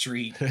on the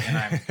street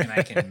and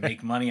I can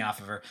make money off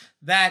of her.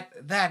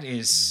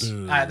 That's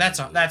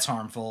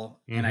harmful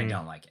and I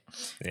don't like it.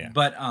 Yeah.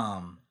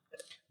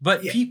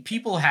 But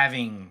people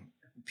having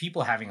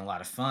a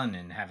lot of fun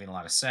and having a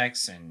lot of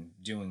sex and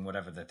doing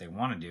whatever that they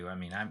want to do. I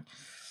mean, I'm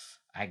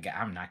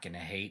not going to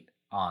hate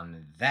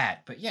on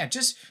that, but yeah,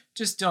 just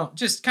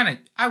kind of,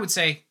 I would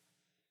say,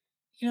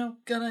 you know,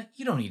 Gunna,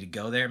 you don't need to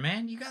go there,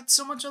 man. You got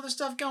so much other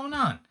stuff going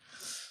on.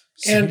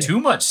 And too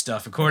much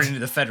stuff, according to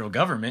the federal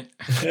government.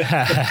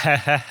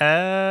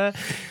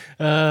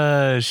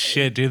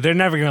 Shit, dude. They're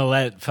never going to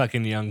let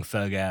fucking Young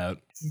Thug out.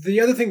 The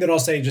other thing that I'll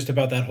say just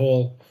about the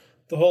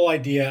whole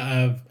idea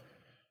of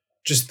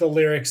just the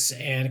lyrics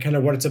and kind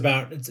of what it's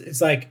about,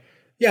 it's like,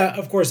 yeah,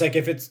 of course, like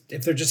if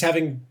they're just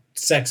having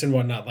sex and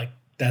whatnot, like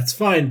that's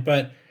fine.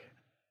 But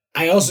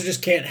I also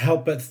just can't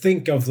help but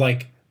think of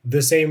like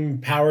the same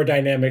power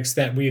dynamics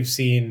that we've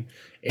seen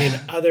in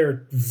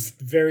other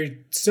very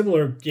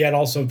similar yet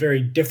also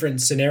very different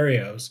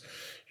scenarios,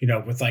 you know,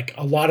 with like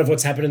a lot of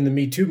what's happened in the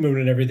Me Too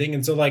movement and everything.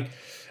 And so like,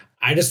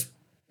 I just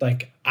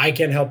like, I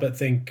can't help but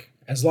think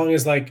as long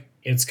as like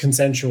it's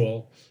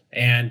consensual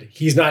and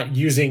he's not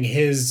using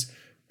his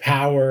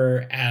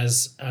power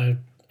as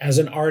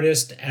an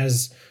artist,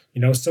 as,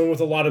 you know, someone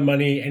with a lot of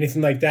money,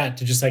 anything like that,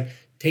 to just like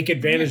take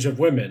advantage of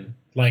women.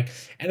 Like,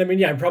 and I mean,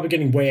 yeah, I'm probably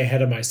getting way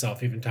ahead of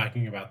myself even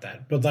talking about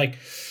that, but like,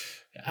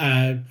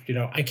 you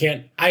know, I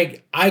can't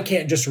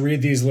just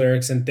read these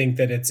lyrics and think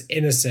that it's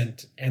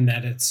innocent and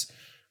that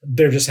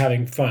they're just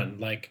having fun.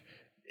 Like,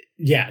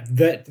 yeah,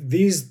 that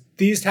these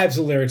types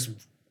of lyrics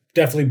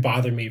definitely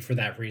bother me for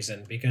that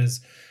reason,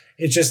 because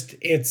it's just,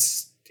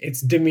 it's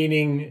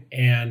demeaning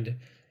and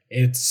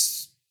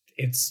it's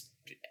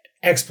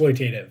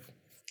exploitative.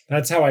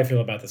 That's how I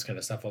feel about this kind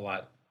of stuff a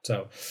lot.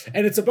 So,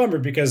 and it's a bummer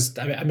because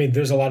I mean,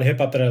 there's a lot of hip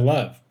hop that I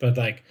love, but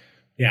like,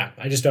 yeah,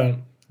 I just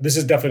don't, this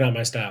is definitely not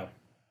my style.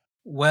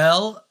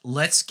 Well,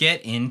 let's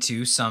get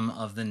into some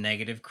of the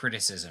negative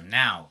criticism.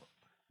 Now,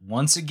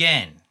 once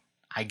again,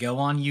 I go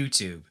on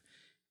YouTube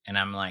and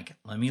I'm like,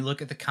 let me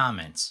look at the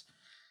comments.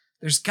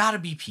 There's got to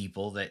be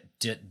people that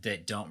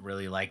don't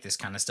really like this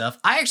kind of stuff.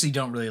 I actually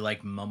don't really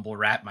like mumble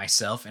rap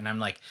myself, and I'm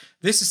like,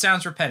 this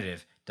sounds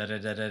repetitive. Da da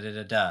da da da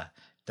da da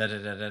da da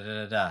da da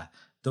da da.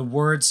 The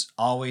words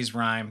always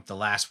rhyme the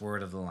last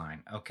word of the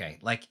line. Okay,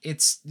 like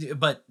it's,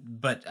 but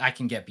I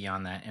can get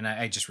beyond that, and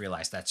I just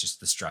realized that's just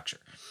the structure.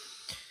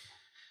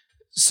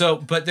 So,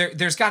 but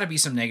there's got to be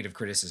some negative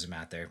criticism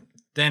out there.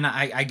 Then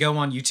I go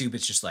on YouTube.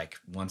 It's just like,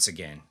 once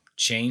again,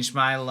 changed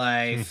my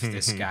life.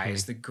 This guy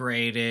is the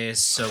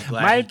greatest. So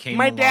glad he came along.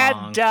 My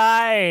dad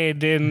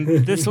died,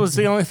 and this was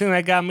the only thing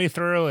that got me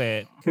through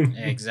it.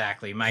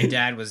 Exactly. My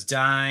dad was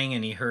dying,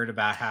 and he heard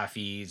about how if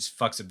he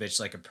fucks a bitch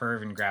like a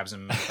perv and grabs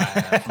him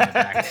from the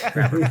back,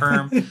 grab her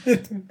perm,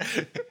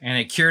 and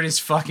it cured his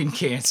fucking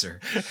cancer.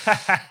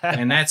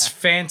 And that's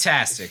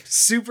fantastic.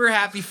 Super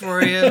happy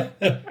for you.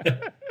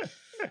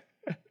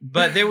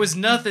 But there was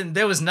nothing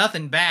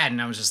bad,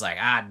 and I was just like,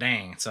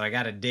 dang. So I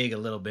got to dig a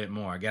little bit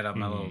more. I got out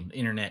my little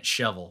internet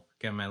shovel,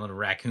 got my little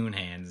raccoon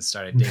hands, and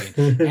started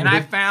digging. And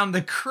I found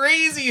the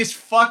craziest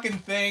fucking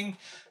thing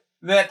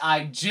that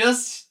I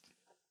just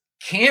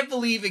can't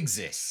believe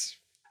exists.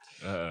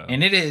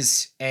 And it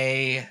is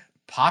a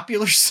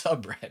popular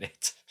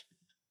subreddit.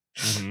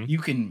 You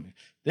can,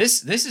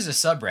 this is a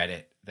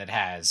subreddit that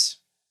has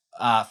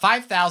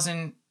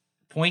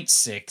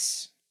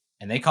 5,000.6,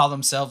 and they call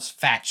themselves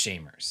Fat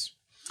Shamers.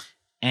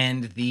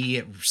 And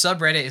the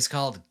subreddit is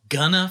called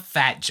Gunna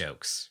Fat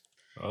Jokes.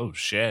 Oh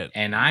shit.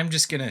 And I'm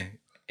just gonna,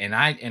 and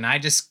I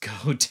just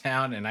go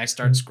down and I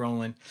start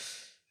scrolling,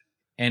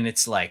 and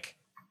it's like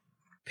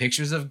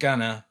pictures of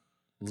Gunna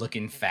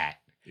looking fat.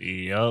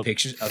 Yep.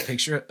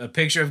 A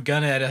picture of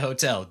Gunna at a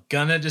hotel.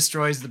 Gunna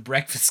destroys the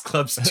Breakfast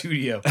Club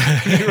studio.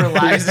 He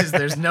realizes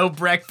there's no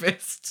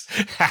breakfast.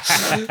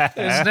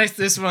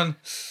 This one,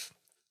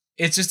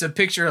 it's just a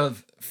picture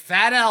of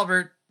Fat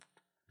Albert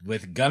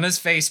with Gunna's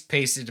face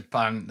pasted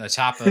upon the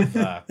top of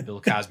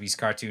Bill Cosby's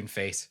cartoon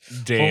face,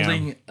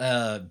 holding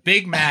a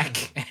Big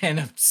Mac and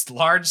a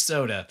large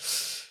soda.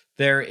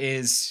 There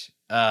is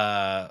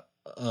Gunna,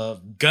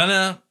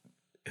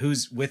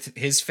 who's with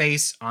his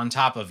face on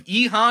top of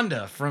E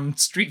Honda from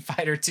Street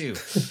Fighter 2.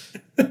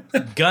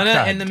 Gunna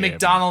and the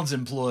McDonald's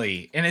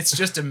employee, and it's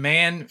just a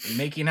man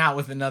making out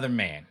with another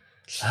man.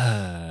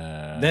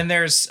 Then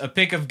there's a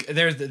pic of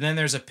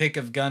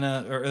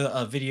Gunna, or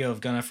a video of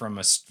Gunna from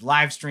a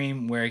live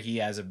stream where he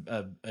has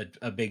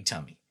a big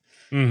tummy.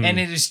 Mm-hmm. And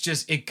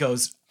it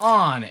goes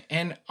on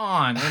and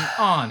on and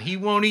on. He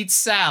won't eat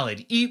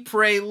salad. Eat,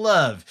 pray,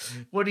 love.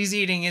 What he's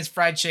eating is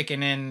fried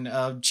chicken and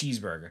a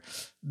cheeseburger.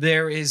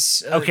 There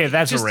is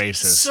that's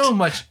racist. So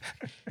much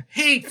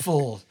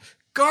hateful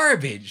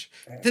garbage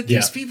that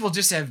these people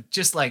just have.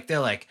 They're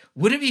like,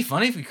 wouldn't it be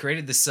funny if we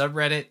created the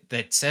subreddit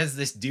that says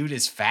this dude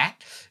is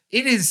fat?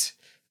 It is.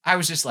 I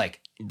was just like,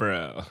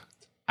 bro.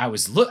 I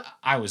was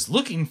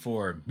looking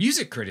for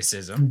music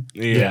criticism.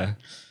 Yeah.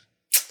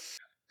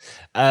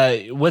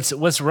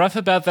 What's rough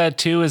about that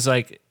too is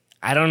like,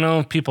 I don't know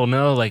if people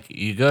know, like,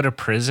 you go to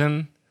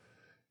prison,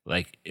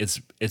 like it's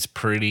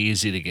pretty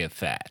easy to get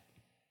fat.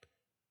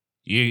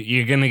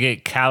 You're gonna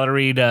get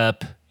caloried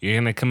up. You're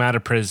gonna come out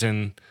of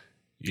prison.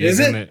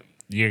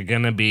 You're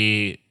gonna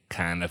be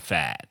kind of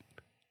fat.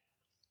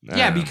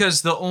 Yeah,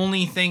 because the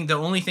only thing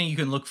you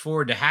can look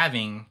forward to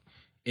having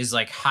is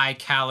like high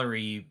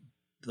calorie,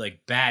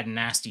 like bad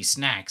nasty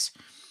snacks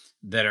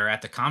that are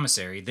at the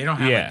commissary. They don't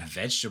have like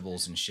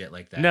vegetables and shit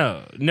like that.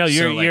 No,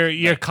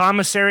 your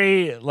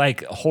commissary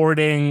like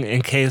hoarding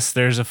in case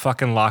there's a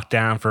fucking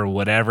lockdown for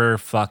whatever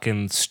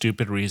fucking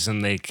stupid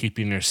reason. They keep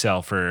you in your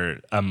cell for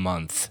a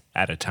month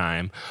at a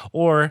time,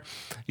 or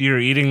you're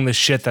eating the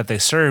shit that they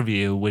serve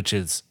you, which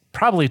is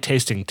probably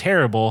tasting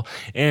terrible,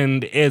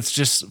 and it's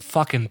just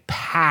fucking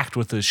packed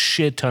with a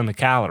shit ton of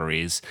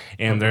calories,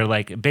 and they're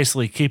like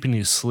basically keeping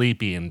you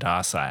sleepy and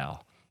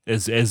docile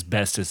as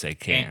best as they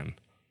can.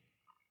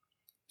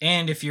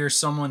 And if you're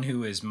someone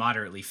who is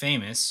moderately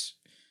famous,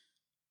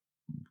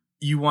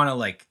 you want to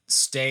like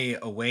stay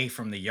away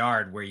from the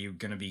yard where you're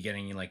going to be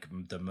getting like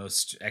the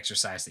most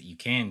exercise that you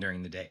can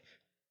during the day,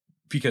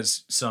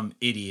 because some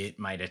idiot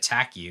might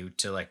attack you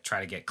to like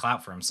try to get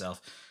clout for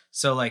himself.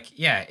 So like,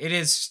 yeah,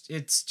 it's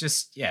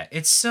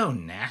so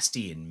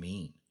nasty and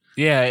mean.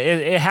 Yeah,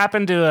 it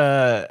happened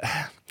to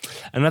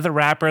another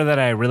rapper that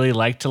I really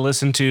liked to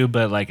listen to,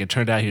 but like it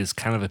turned out he was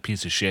kind of a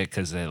piece of shit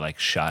because they like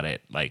shot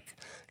at like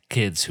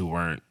kids who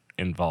weren't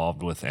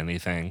involved with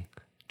anything,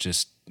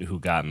 just who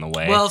got in the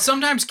way. Well,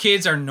 sometimes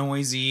kids are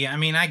noisy. I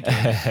mean, I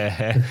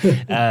get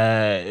it.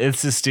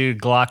 It's this dude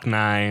Glock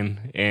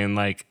 9, and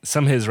like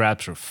some of his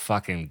raps were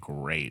fucking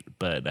great,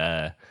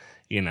 but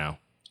you know.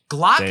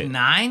 Glock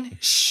 9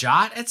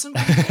 shot at some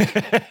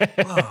people?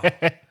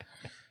 Whoa.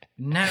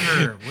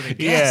 Never would have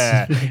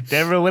guessed. Yeah,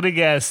 never would have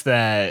guessed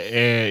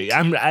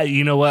that.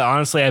 You know what?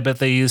 Honestly, I bet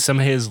they used some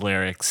of his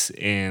lyrics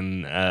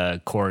in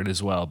court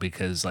as well,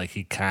 because like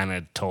he kind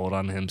of told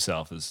on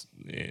himself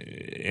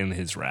in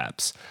his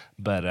raps.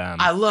 But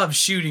I love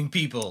shooting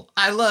people.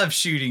 Yeah. I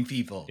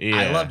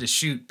love to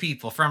shoot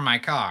people from my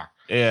car.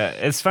 Yeah,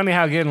 it's funny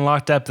how getting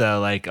locked up though.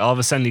 Like all of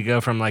a sudden you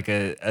go from like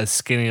a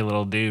skinny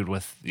little dude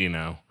with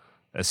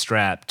a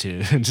strap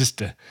to just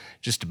a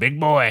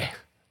big boy,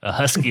 a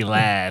husky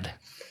lad.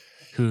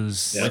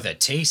 Who's with a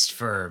taste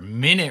for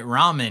minute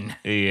ramen.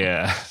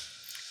 Yeah,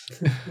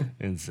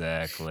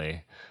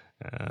 exactly.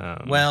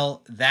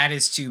 Well, that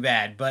is too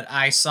bad. But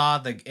I saw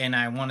and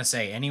I want to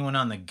say, anyone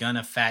on the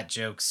Gunna Fat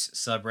Jokes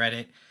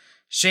subreddit,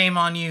 shame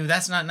on you.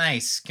 That's not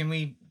nice. Can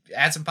we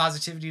add some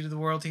positivity to the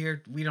world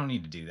here? We don't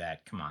need to do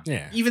that. Come on.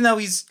 Yeah. Even though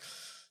he's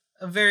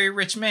a very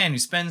rich man who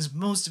spends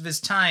most of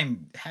his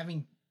time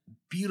having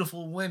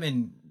beautiful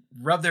women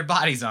rub their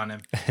bodies on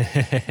him.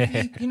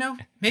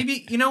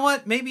 Maybe, you know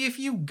what? Maybe if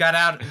you got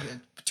out,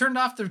 turned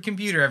off the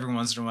computer every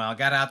once in a while,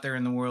 got out there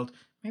in the world,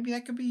 maybe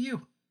that could be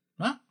you.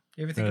 Huh?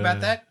 You ever think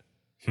about that?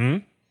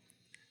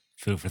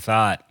 Food for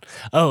thought.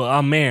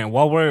 Oh man.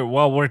 While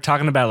we're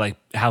talking about like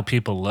how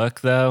people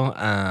look though,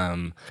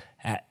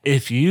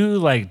 if you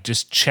like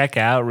just check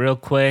out real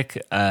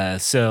quick,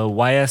 so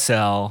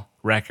YSL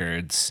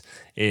Records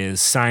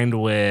is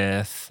signed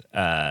with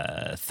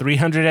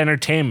 300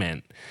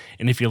 Entertainment.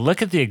 And if you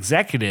look at the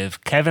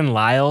executive, Kevin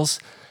Lyles,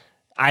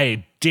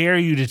 I dare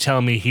you to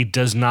tell me he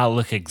does not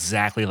look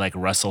exactly like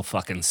Russell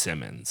fucking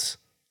Simmons.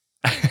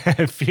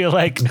 I feel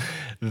like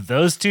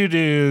those two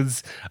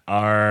dudes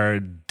are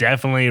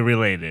definitely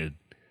related.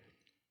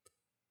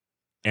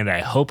 And I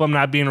hope I'm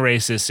not being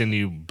racist, and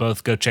you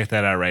both go check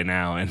that out right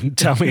now and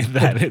tell me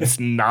that it's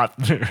not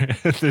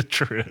the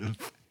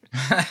truth.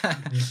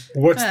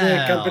 What's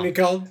the company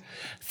called?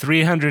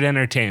 300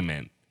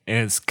 Entertainment.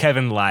 And it's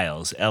Kevin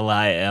Lyles,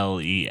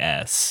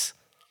 Liles.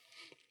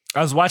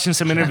 I was watching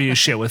some interview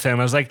shit with him.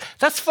 I was like,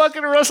 that's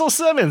fucking Russell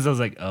Simmons. I was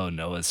like, oh,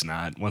 no, it's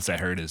not. Once I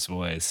heard his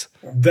voice.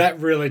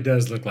 That really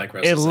does look like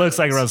Russell Simmons. It looks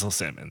like Russell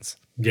Simmons.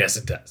 Yes,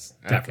 it does.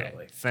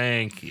 Definitely. Okay.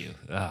 Thank you.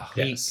 Oh.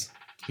 Yes.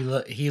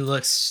 He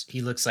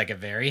looks like a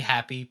very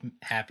happy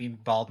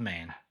bald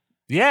man.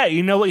 Yeah,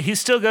 you know what? He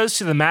still goes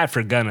to the mat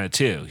for Gunna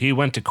too. He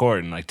went to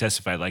court and like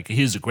testified like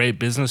he's a great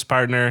business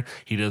partner.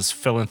 He does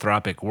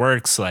philanthropic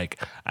works. Like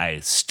I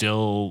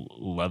still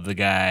love the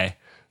guy.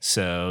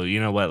 So you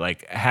know what?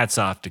 Like hats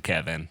off to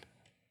Kevin.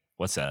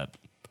 What's up?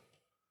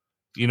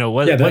 You know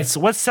what? Yeah,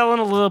 what's selling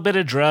a little bit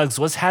of drugs?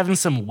 What's having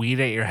some weed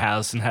at your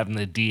house and having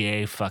the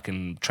DA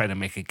fucking try to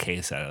make a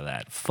case out of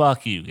that?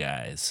 Fuck you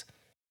guys.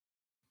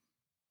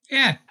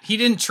 Yeah, he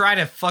didn't try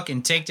to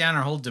fucking take down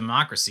our whole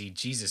democracy.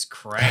 Jesus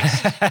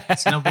Christ.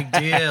 It's no big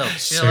deal.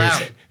 Chill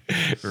out.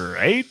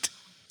 Right?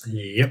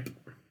 Yep.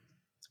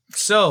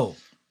 So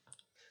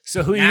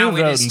who are now you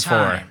it is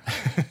voting time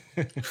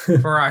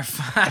for our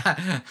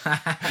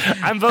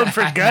I'm voting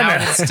for Now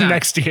it is Gunna time.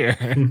 next year.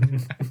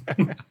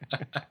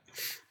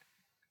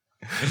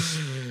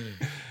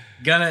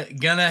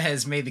 Gunna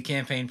has made the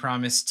campaign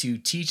promise to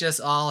teach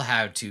us all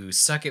how to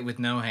suck it with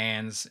no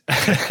hands.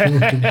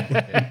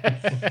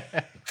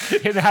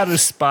 And how to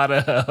spot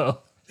a hoe.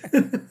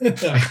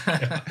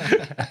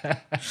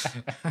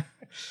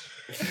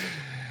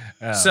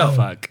 So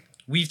Fuck.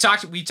 we've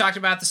talked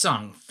about the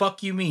song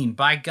 "Fuck You Mean"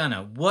 by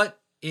Gunna. What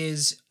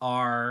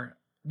are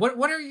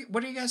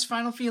you guys'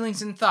 final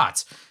feelings and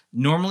thoughts?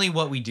 Normally,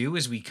 what we do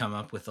is we come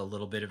up with a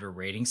little bit of a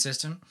rating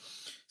system.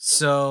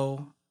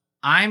 So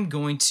I'm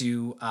going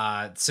to,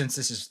 since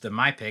this is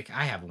my pick,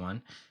 I have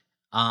one,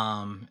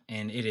 and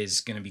it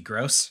is going to be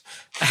gross.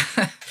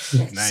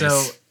 Nice.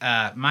 So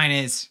mine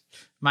is.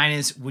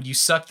 Would you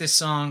suck this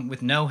song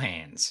with no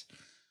hands?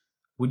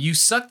 Would you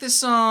suck this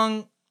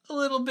song a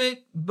little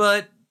bit,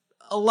 but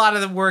a lot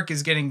of the work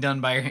is getting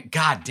done by your hand?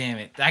 God damn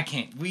it!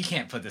 We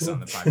can't put this on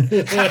the podcast.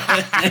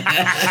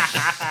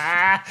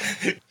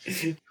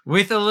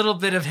 With a little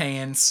bit of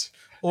hands.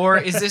 Or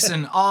is this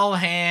an all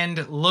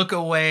hand look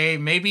away?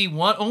 Maybe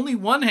only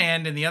one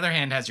hand and the other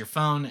hand has your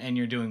phone and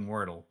you're doing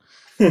Wordle.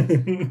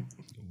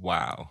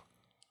 Wow.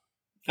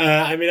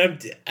 I mean,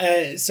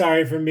 I'm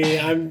sorry for me.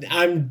 I'm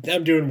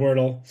doing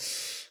Wordle.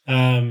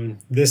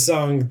 This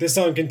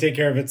song can take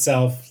care of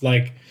itself.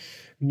 Like,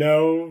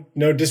 no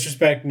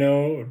disrespect,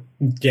 no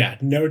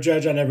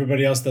judge on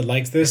everybody else that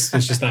likes this.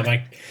 It's just not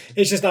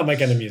my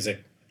kind of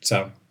music.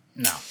 So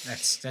No,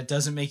 that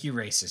doesn't make you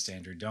racist,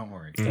 Andrew. Don't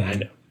worry.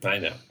 I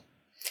know.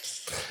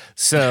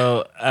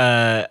 So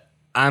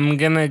I'm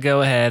gonna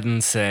go ahead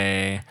and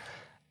say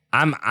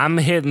I'm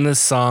hitting this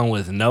song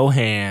with no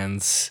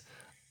hands.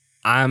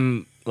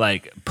 I'm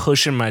like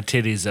pushing my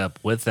titties up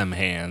with them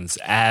hands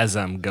as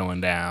I'm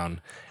going down,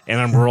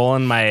 and I'm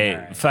rolling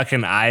my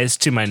fucking eyes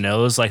to my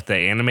nose like the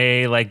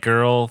anime like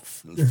girl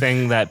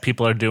thing that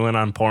people are doing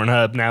on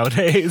Pornhub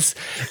nowadays.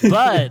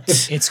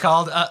 But It's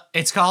called a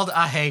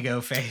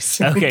Hago face.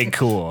 okay,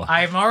 cool.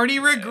 I'm already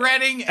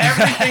regretting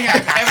everything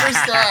I've ever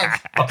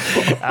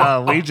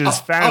said. We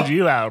just found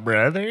you out,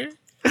 brother.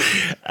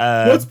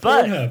 What's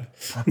Pornhub?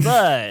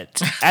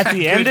 But at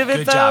the end of it,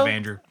 Good though, job,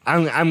 Andrew.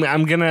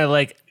 I'm gonna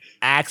like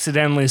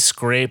accidentally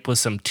scrape with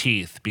some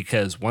teeth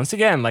because once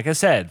again, like I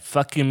said,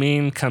 "Fuck You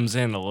Mean" comes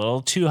in a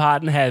little too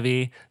hot and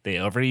heavy. They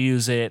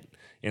overuse it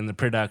in the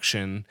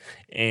production,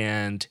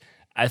 and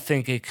I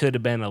think it could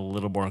have been a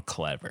little more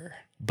clever.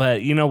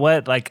 But you know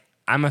what? Like,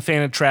 I'm a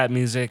fan of trap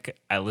music.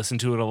 I listen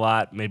to it a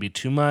lot, maybe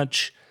too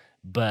much,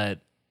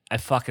 but I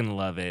fucking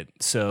love it.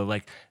 So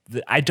like,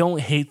 I don't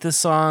hate the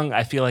song.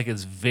 I feel like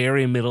it's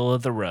very middle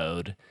of the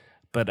road.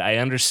 But I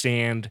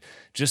understand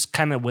just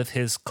kind of with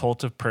his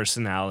cult of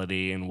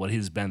personality and what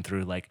he's been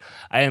through. Like,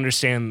 I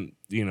understand,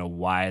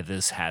 why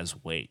this has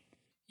weight.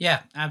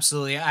 Yeah,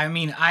 absolutely. I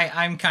mean,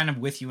 I'm kind of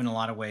with you in a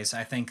lot of ways.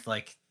 I think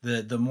like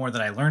the more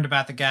that I learned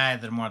about the guy,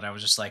 the more that I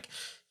was just like,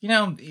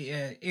 a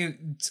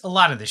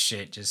lot of this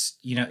shit just,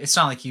 it's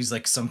not like he was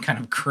like some kind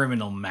of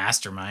criminal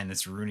mastermind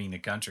that's ruining the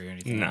country or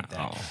anything like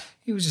that.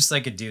 He was just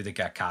like a dude that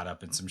got caught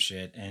up in some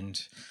shit.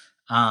 And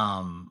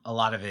a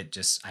lot of it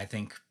just, I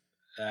think,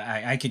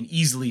 I can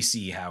easily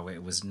see how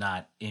it was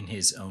not in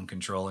his own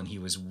control, and he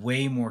was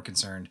way more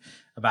concerned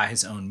about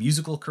his own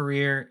musical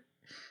career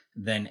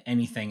than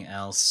anything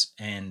else.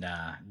 And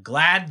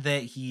glad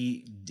that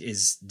he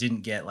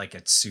didn't get like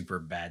a super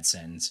bad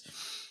sentence.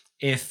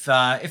 If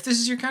this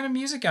is your kind of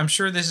music, I'm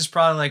sure this is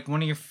probably like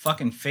one of your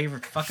fucking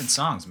favorite fucking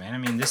songs, man. I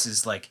mean, this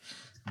is like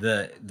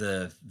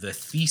the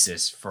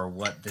thesis for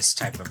what this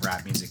type of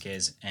rap music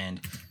is, and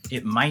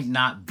it might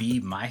not be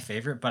my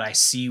favorite, but I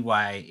see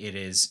why it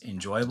is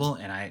enjoyable,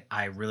 and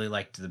I really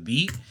liked the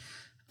beat.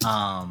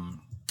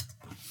 I'm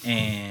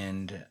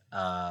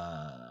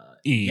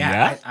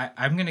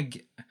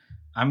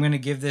gonna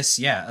give this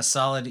a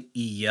solid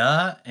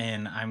yeah,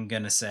 and I'm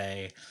gonna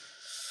say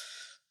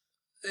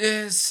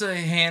it's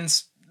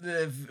hands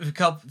a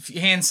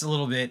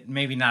little bit,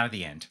 maybe not at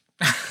the end.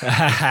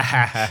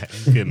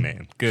 Good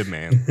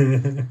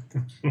man.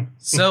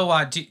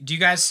 So, do you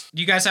guys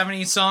have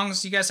any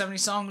songs?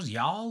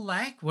 Y'all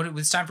like?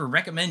 It's time for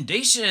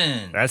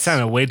recommendations. That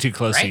sounded way too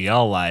close to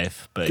y'all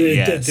life, but It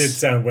yes. did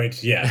sound way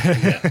too, yeah.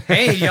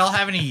 Hey, y'all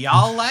have any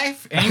y'all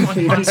life?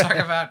 Anyone want to talk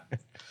about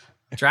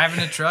driving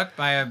a truck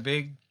by a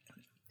big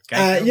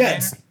guy?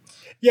 Yes.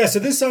 Yeah, so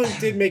this song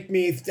did make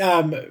me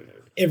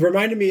It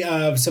reminded me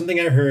of something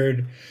I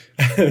heard.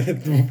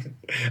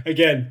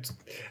 Again,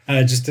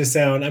 just to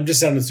sound, I'm just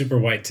sounding super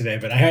white today,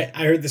 but I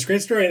heard this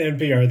great story on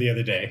NPR the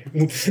other day,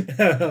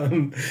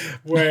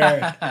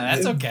 where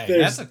That's okay.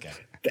 That's okay.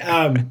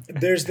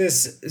 There's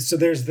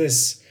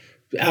this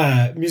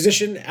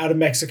musician out of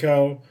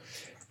Mexico.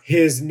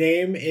 His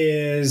name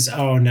is,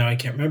 oh, now I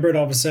can't remember it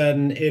all of a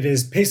sudden. It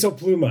is Peso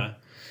Pluma.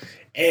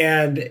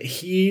 And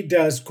he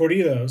does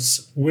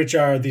corridos, which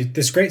are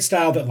this great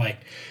style that, like,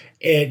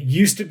 it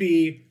used to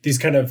be these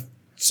kind of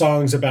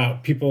songs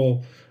about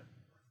people,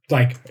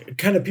 like,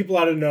 kind of people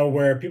out of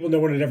nowhere, people no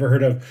one had ever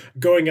heard of,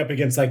 going up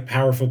against, like,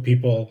 powerful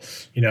people,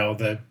 you know,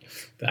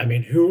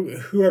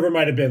 whoever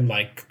might have been,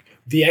 like,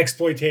 the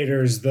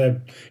exploitators,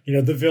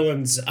 the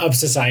villains of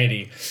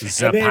society.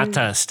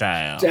 Zapata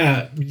style.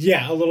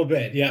 Yeah, a little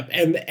bit. Yeah.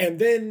 And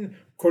then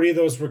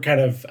corridos were kind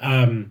of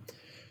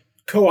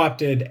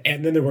co-opted,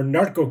 and then there were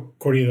narco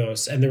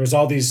corridos, and there was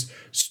all these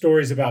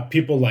stories about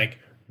people like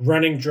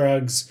running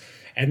drugs,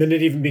 and then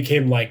it even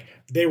became like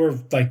there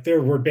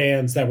were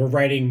bands that were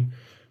writing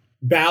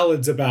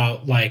ballads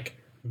about like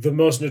the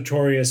most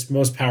notorious,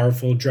 most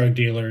powerful drug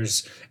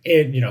dealers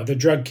in, the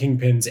drug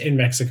kingpins in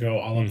Mexico,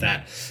 all of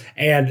that.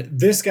 And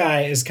this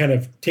guy is kind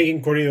of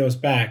taking corridos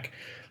back,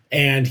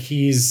 and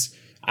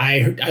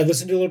I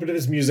listened to a little bit of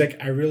his music.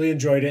 I really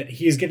enjoyed it.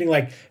 He's getting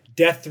like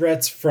death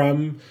threats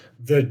from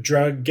the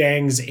drug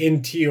gangs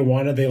in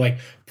Tijuana. They like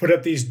put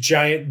up these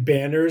giant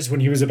banners when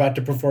he was about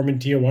to perform in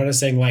Tijuana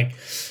saying like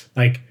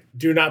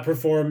do not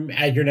perform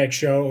at your next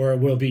show or it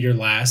will be your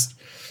last.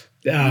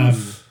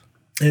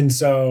 And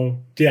so,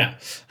 yeah,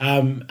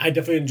 I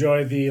definitely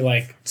enjoy the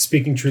like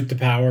speaking truth to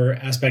power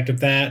aspect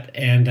of that.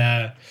 And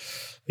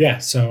yeah,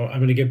 so I'm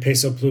going to give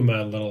Peso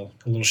Pluma a little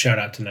shout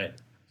out tonight.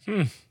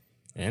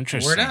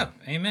 Interesting. Word up.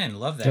 Amen.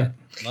 Love that. Yeah.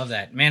 Love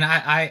that. Man,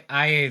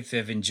 I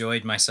have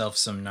enjoyed myself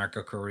some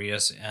narco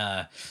corridos,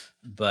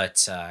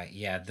 but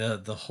yeah,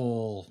 the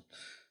whole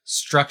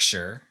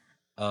structure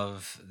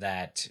of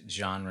that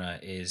genre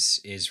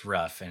is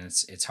rough, and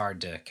it's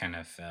hard to kind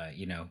of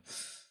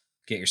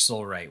get your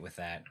soul right with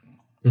that.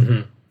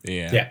 Mm-hmm.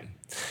 Yeah.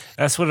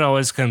 That's what it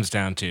always comes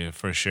down to,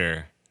 for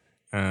sure.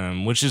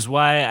 Which is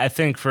why I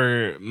think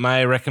for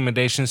my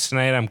recommendations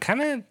tonight, I'm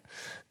kind of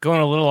going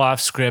a little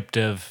off script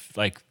of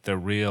like the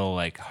real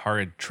like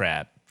hard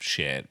trap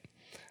shit.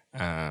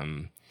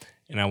 And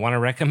I want to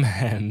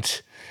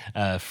recommend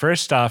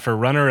first off a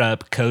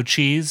runner-up,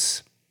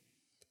 Cochise,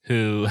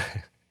 who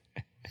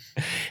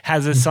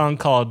has a song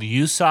called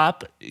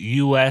USOP,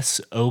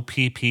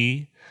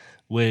 USOPP,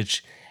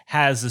 which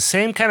has the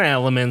same kind of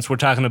elements. We're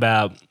talking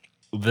about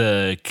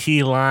the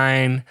key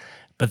line,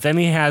 but then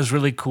he has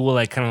really cool,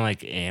 like kind of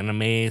like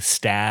anime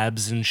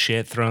stabs and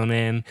shit thrown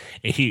in.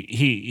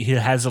 He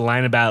has a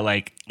line about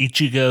like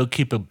Ichigo,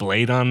 keep a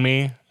blade on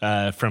me,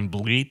 from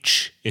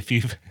Bleach, if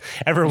you've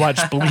ever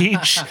watched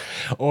Bleach.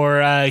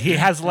 Or he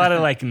has a lot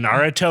of like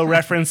Naruto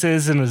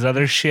references in his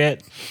other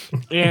shit.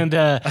 And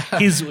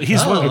he's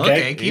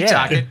okay, keep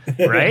talking.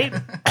 Right?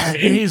 And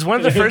he's one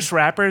of the first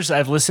rappers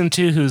I've listened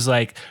to who's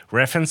like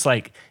referenced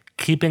like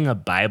keeping a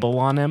Bible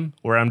on him,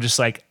 where I'm just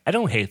like, I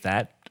don't hate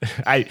that.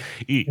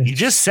 You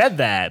just said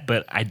that,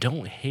 but I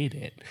don't hate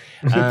it.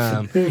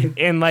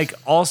 And like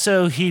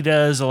also he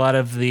does a lot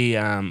of the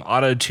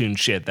auto-tune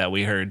shit that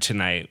we heard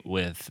tonight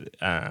with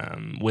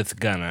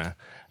Gunna.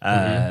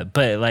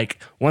 But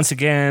like once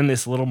again,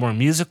 it's a little more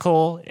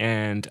musical,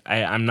 and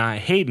I'm not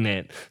hating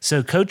it.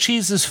 So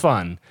Cochise is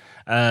fun.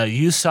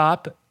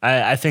 Usopp,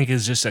 I think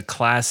is just a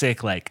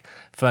classic, like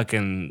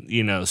fucking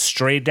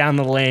straight down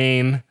the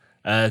lane.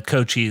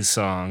 Cochise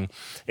song.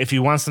 If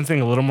you want something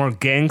a little more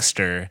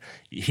gangster,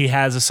 he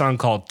has a song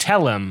called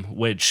Tell 'Em,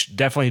 which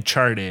definitely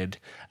charted,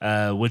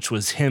 which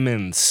was him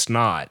and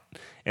Snot.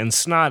 And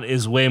Snot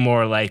is way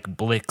more like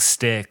Blick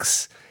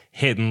Sticks,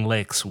 Hitting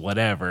Licks,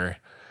 whatever.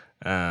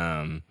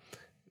 And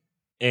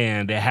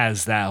it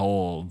has that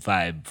whole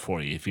vibe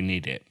for you if you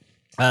need it.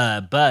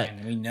 But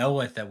and we know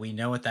what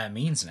that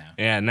means now.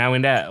 Yeah, now we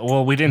know.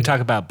 Well, we didn't talk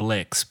about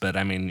Blicks, but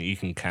I mean you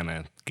can kind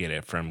of get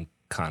it from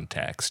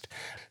context.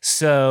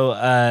 So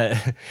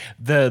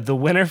the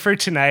winner for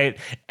tonight,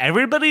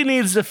 everybody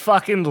needs to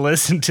fucking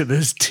listen to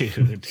this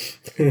dude.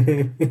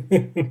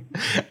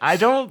 I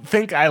don't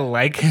think I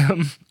like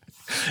him,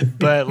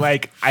 but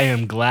like I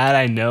am glad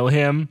I know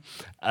him.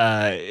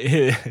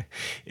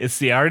 It's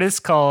the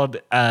artist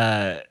called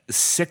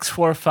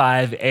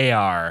 645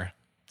 AR.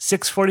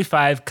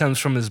 645 comes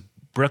from his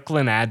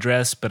Brooklyn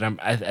address, but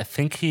I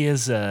think he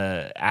is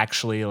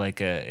actually like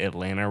a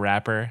Atlanta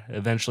rapper.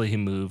 Eventually, he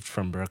moved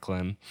from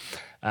Brooklyn.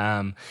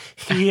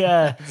 He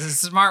this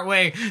is a smart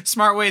way,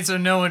 so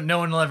no one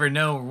will ever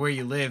know where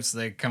you live, so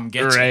they come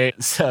get you.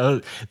 Right.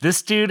 So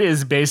this dude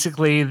is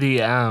basically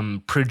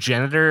the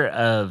progenitor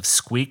of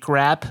squeak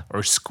rap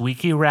or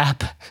squeaky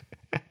rap.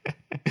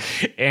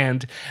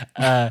 And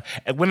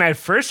when I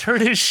first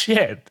heard his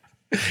shit,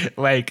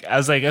 like I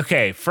was like,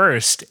 okay,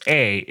 first,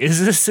 A,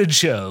 is this a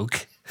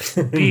joke?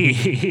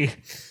 B,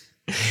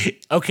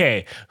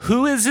 okay,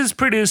 who is his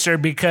producer?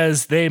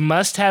 Because they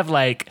must have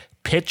like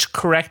pitch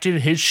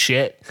corrected his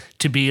shit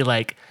to be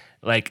like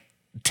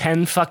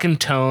 10 fucking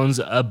tones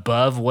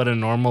above what a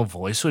normal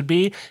voice would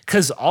be.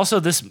 Because also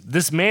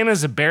this man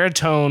is a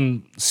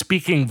baritone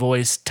speaking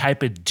voice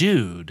type of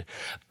dude.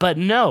 But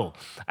no,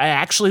 I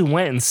actually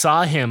went and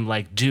saw him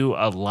like do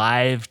a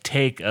live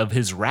take of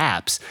his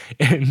raps,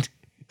 and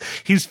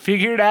he's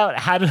figured out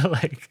how to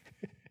like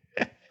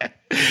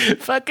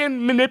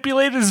fucking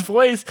manipulate his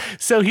voice.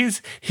 So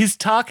he's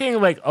talking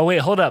like, oh wait,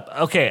 hold up.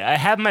 Okay, I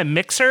have my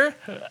mixer.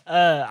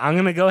 I'm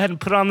gonna go ahead and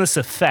put on this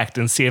effect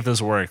and see if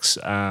this works.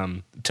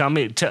 Tell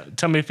me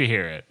if you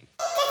hear it.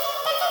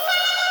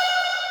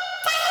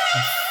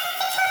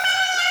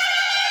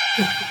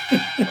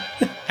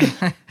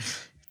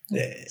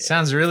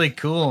 Sounds really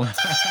cool.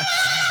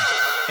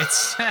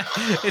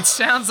 It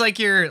sounds like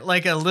you're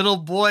like a little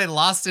boy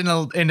lost in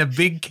a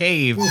big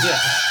cave. Yeah.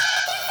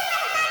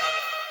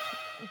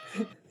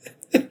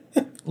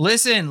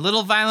 Listen,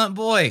 little violent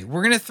boy,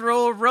 we're going to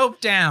throw a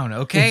rope down,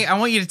 okay? I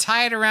want you to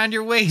tie it around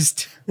your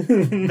waist.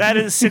 That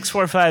is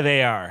 645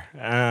 AR.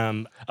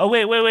 Oh,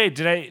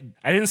 wait. I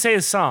didn't say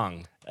his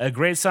song. A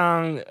great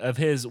song of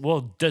his,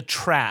 well, The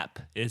Trap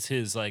is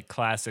his like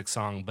classic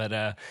song,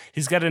 but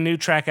he's got a new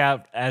track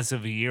out as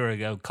of a year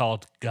ago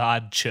called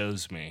God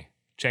Chose Me.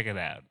 Check it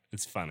out.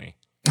 It's funny.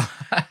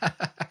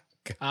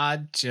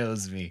 God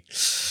chose me.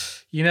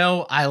 You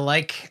know, I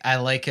like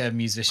a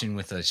musician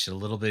with a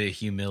little bit of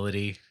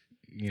humility.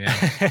 You know,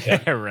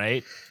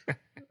 Right?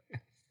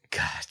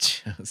 God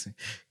chose me.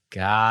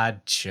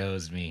 God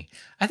chose me.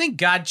 I think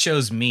God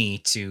chose me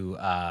to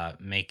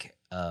make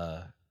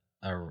a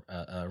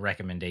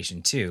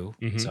recommendation too.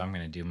 Mm-hmm. So I'm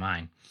going to do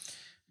mine.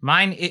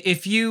 Mine, I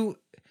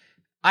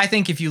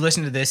think if you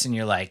listen to this and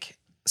you're like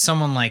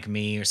someone like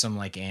me or someone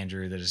like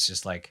Andrew that is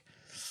just like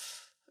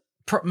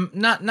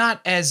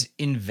not as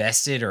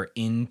invested or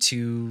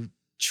into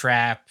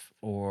trap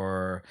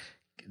or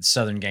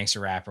Southern gangster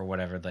rap or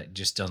whatever, that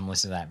just doesn't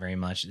listen to that very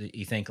much.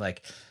 You think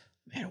like,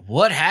 man,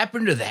 what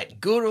happened to that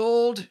good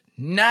old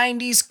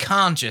 90s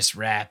conscious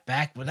rap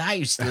back when I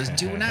used to listen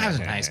to when I was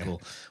in high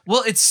school?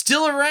 Well, it's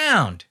still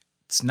around.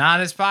 It's not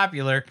as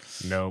popular.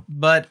 Nope.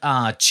 But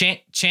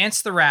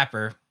Chance the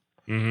Rapper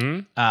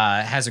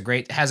has a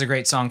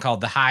great song called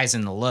The Highs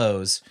and the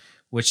Lows,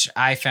 which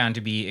I found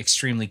to be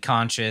extremely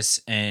conscious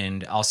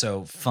and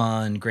also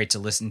fun, great to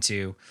listen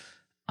to.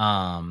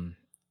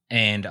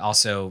 And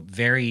also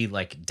very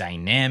like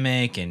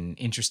dynamic and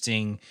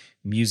interesting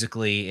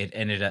musically.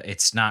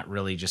 It's not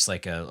really just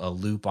like a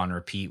loop on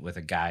repeat with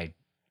a guy,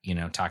 you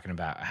know, talking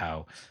about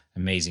how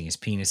amazing his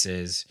penis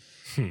is.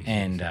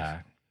 And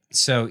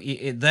so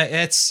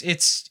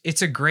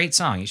it's a great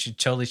song. You should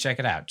totally check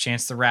it out.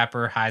 Chance the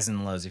Rapper, Highs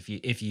and Lows.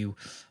 If you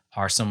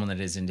are someone that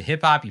is into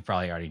hip hop, you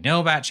probably already know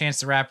about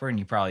Chance the Rapper, and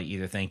you probably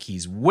either think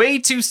he's way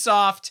too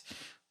soft,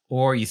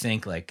 or you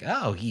think like,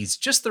 oh, he's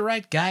just the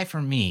right guy for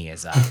me,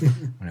 as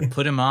I'm going to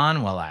put him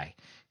on while I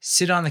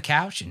sit on the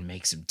couch and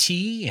make some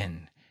tea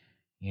and,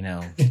 you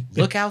know,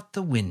 look out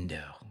the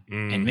window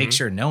and make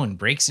sure no one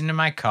breaks into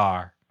my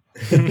car.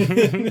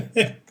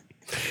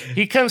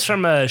 He comes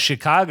from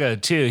Chicago,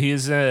 too.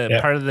 He's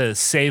part of the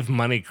Save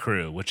Money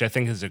crew, which I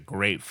think is a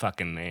great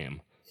fucking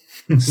name.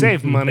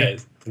 Save Money.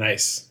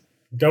 Nice.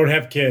 Don't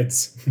have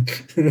kids.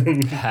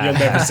 You'll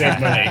never save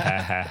money.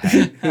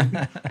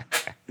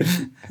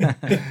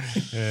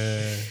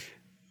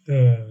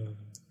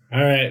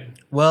 All right.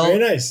 Well, very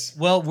nice.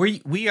 Well,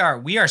 we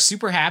are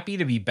super happy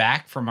to be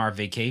back from our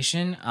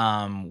vacation.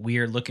 We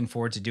are looking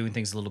forward to doing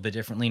things a little bit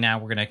differently now.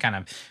 We're going to kind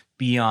of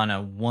be on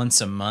a once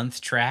a month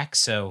track.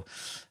 So,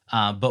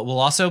 but we'll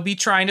also be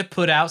trying to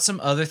put out some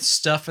other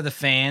stuff for the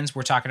fans.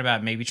 We're talking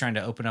about maybe trying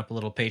to open up a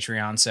little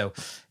Patreon. So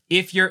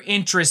if you're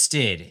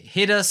interested,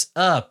 hit us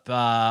up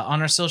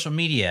on our social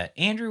media.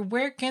 Andrew,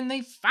 where can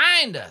they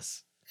find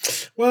us?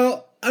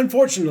 Well,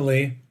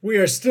 unfortunately, we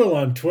are still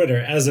on Twitter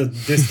as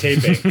of this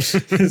taping.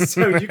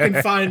 So you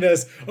can find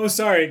us. Oh,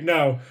 sorry.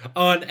 No,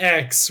 on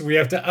X. We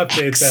have to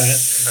update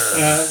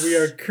that. We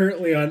are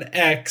currently on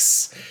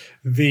X,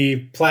 the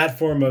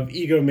platform of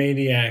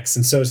egomaniacs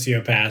and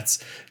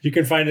sociopaths. You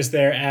can find us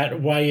there at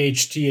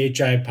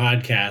YHTHI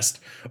Podcast.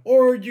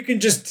 Or you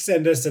can just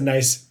send us a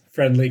nice,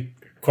 friendly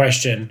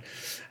question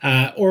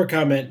or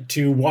comment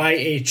to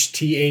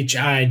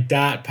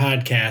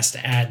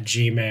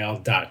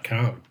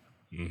yhthi.podcast@gmail.com.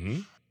 Mm-hmm.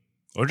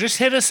 Or just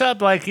hit us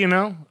up like, you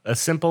know, a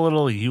simple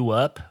little "you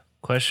up?"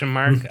 question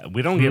mark.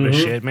 We don't give a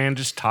shit, man.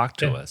 Just talk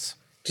to us.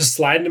 Just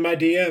slide into my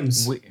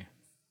DMs.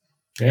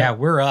 Yeah,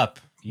 we're up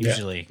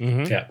usually. Yeah.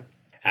 Mm-hmm. Yeah,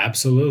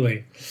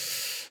 absolutely.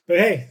 But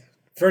hey,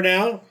 for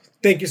now,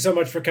 thank you so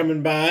much for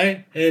coming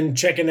by and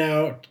checking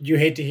out You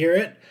Hate to Hear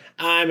It.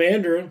 I'm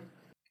Andrew.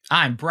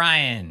 I'm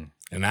Brian.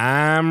 And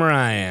I'm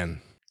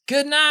Ryan.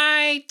 Good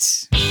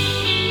night.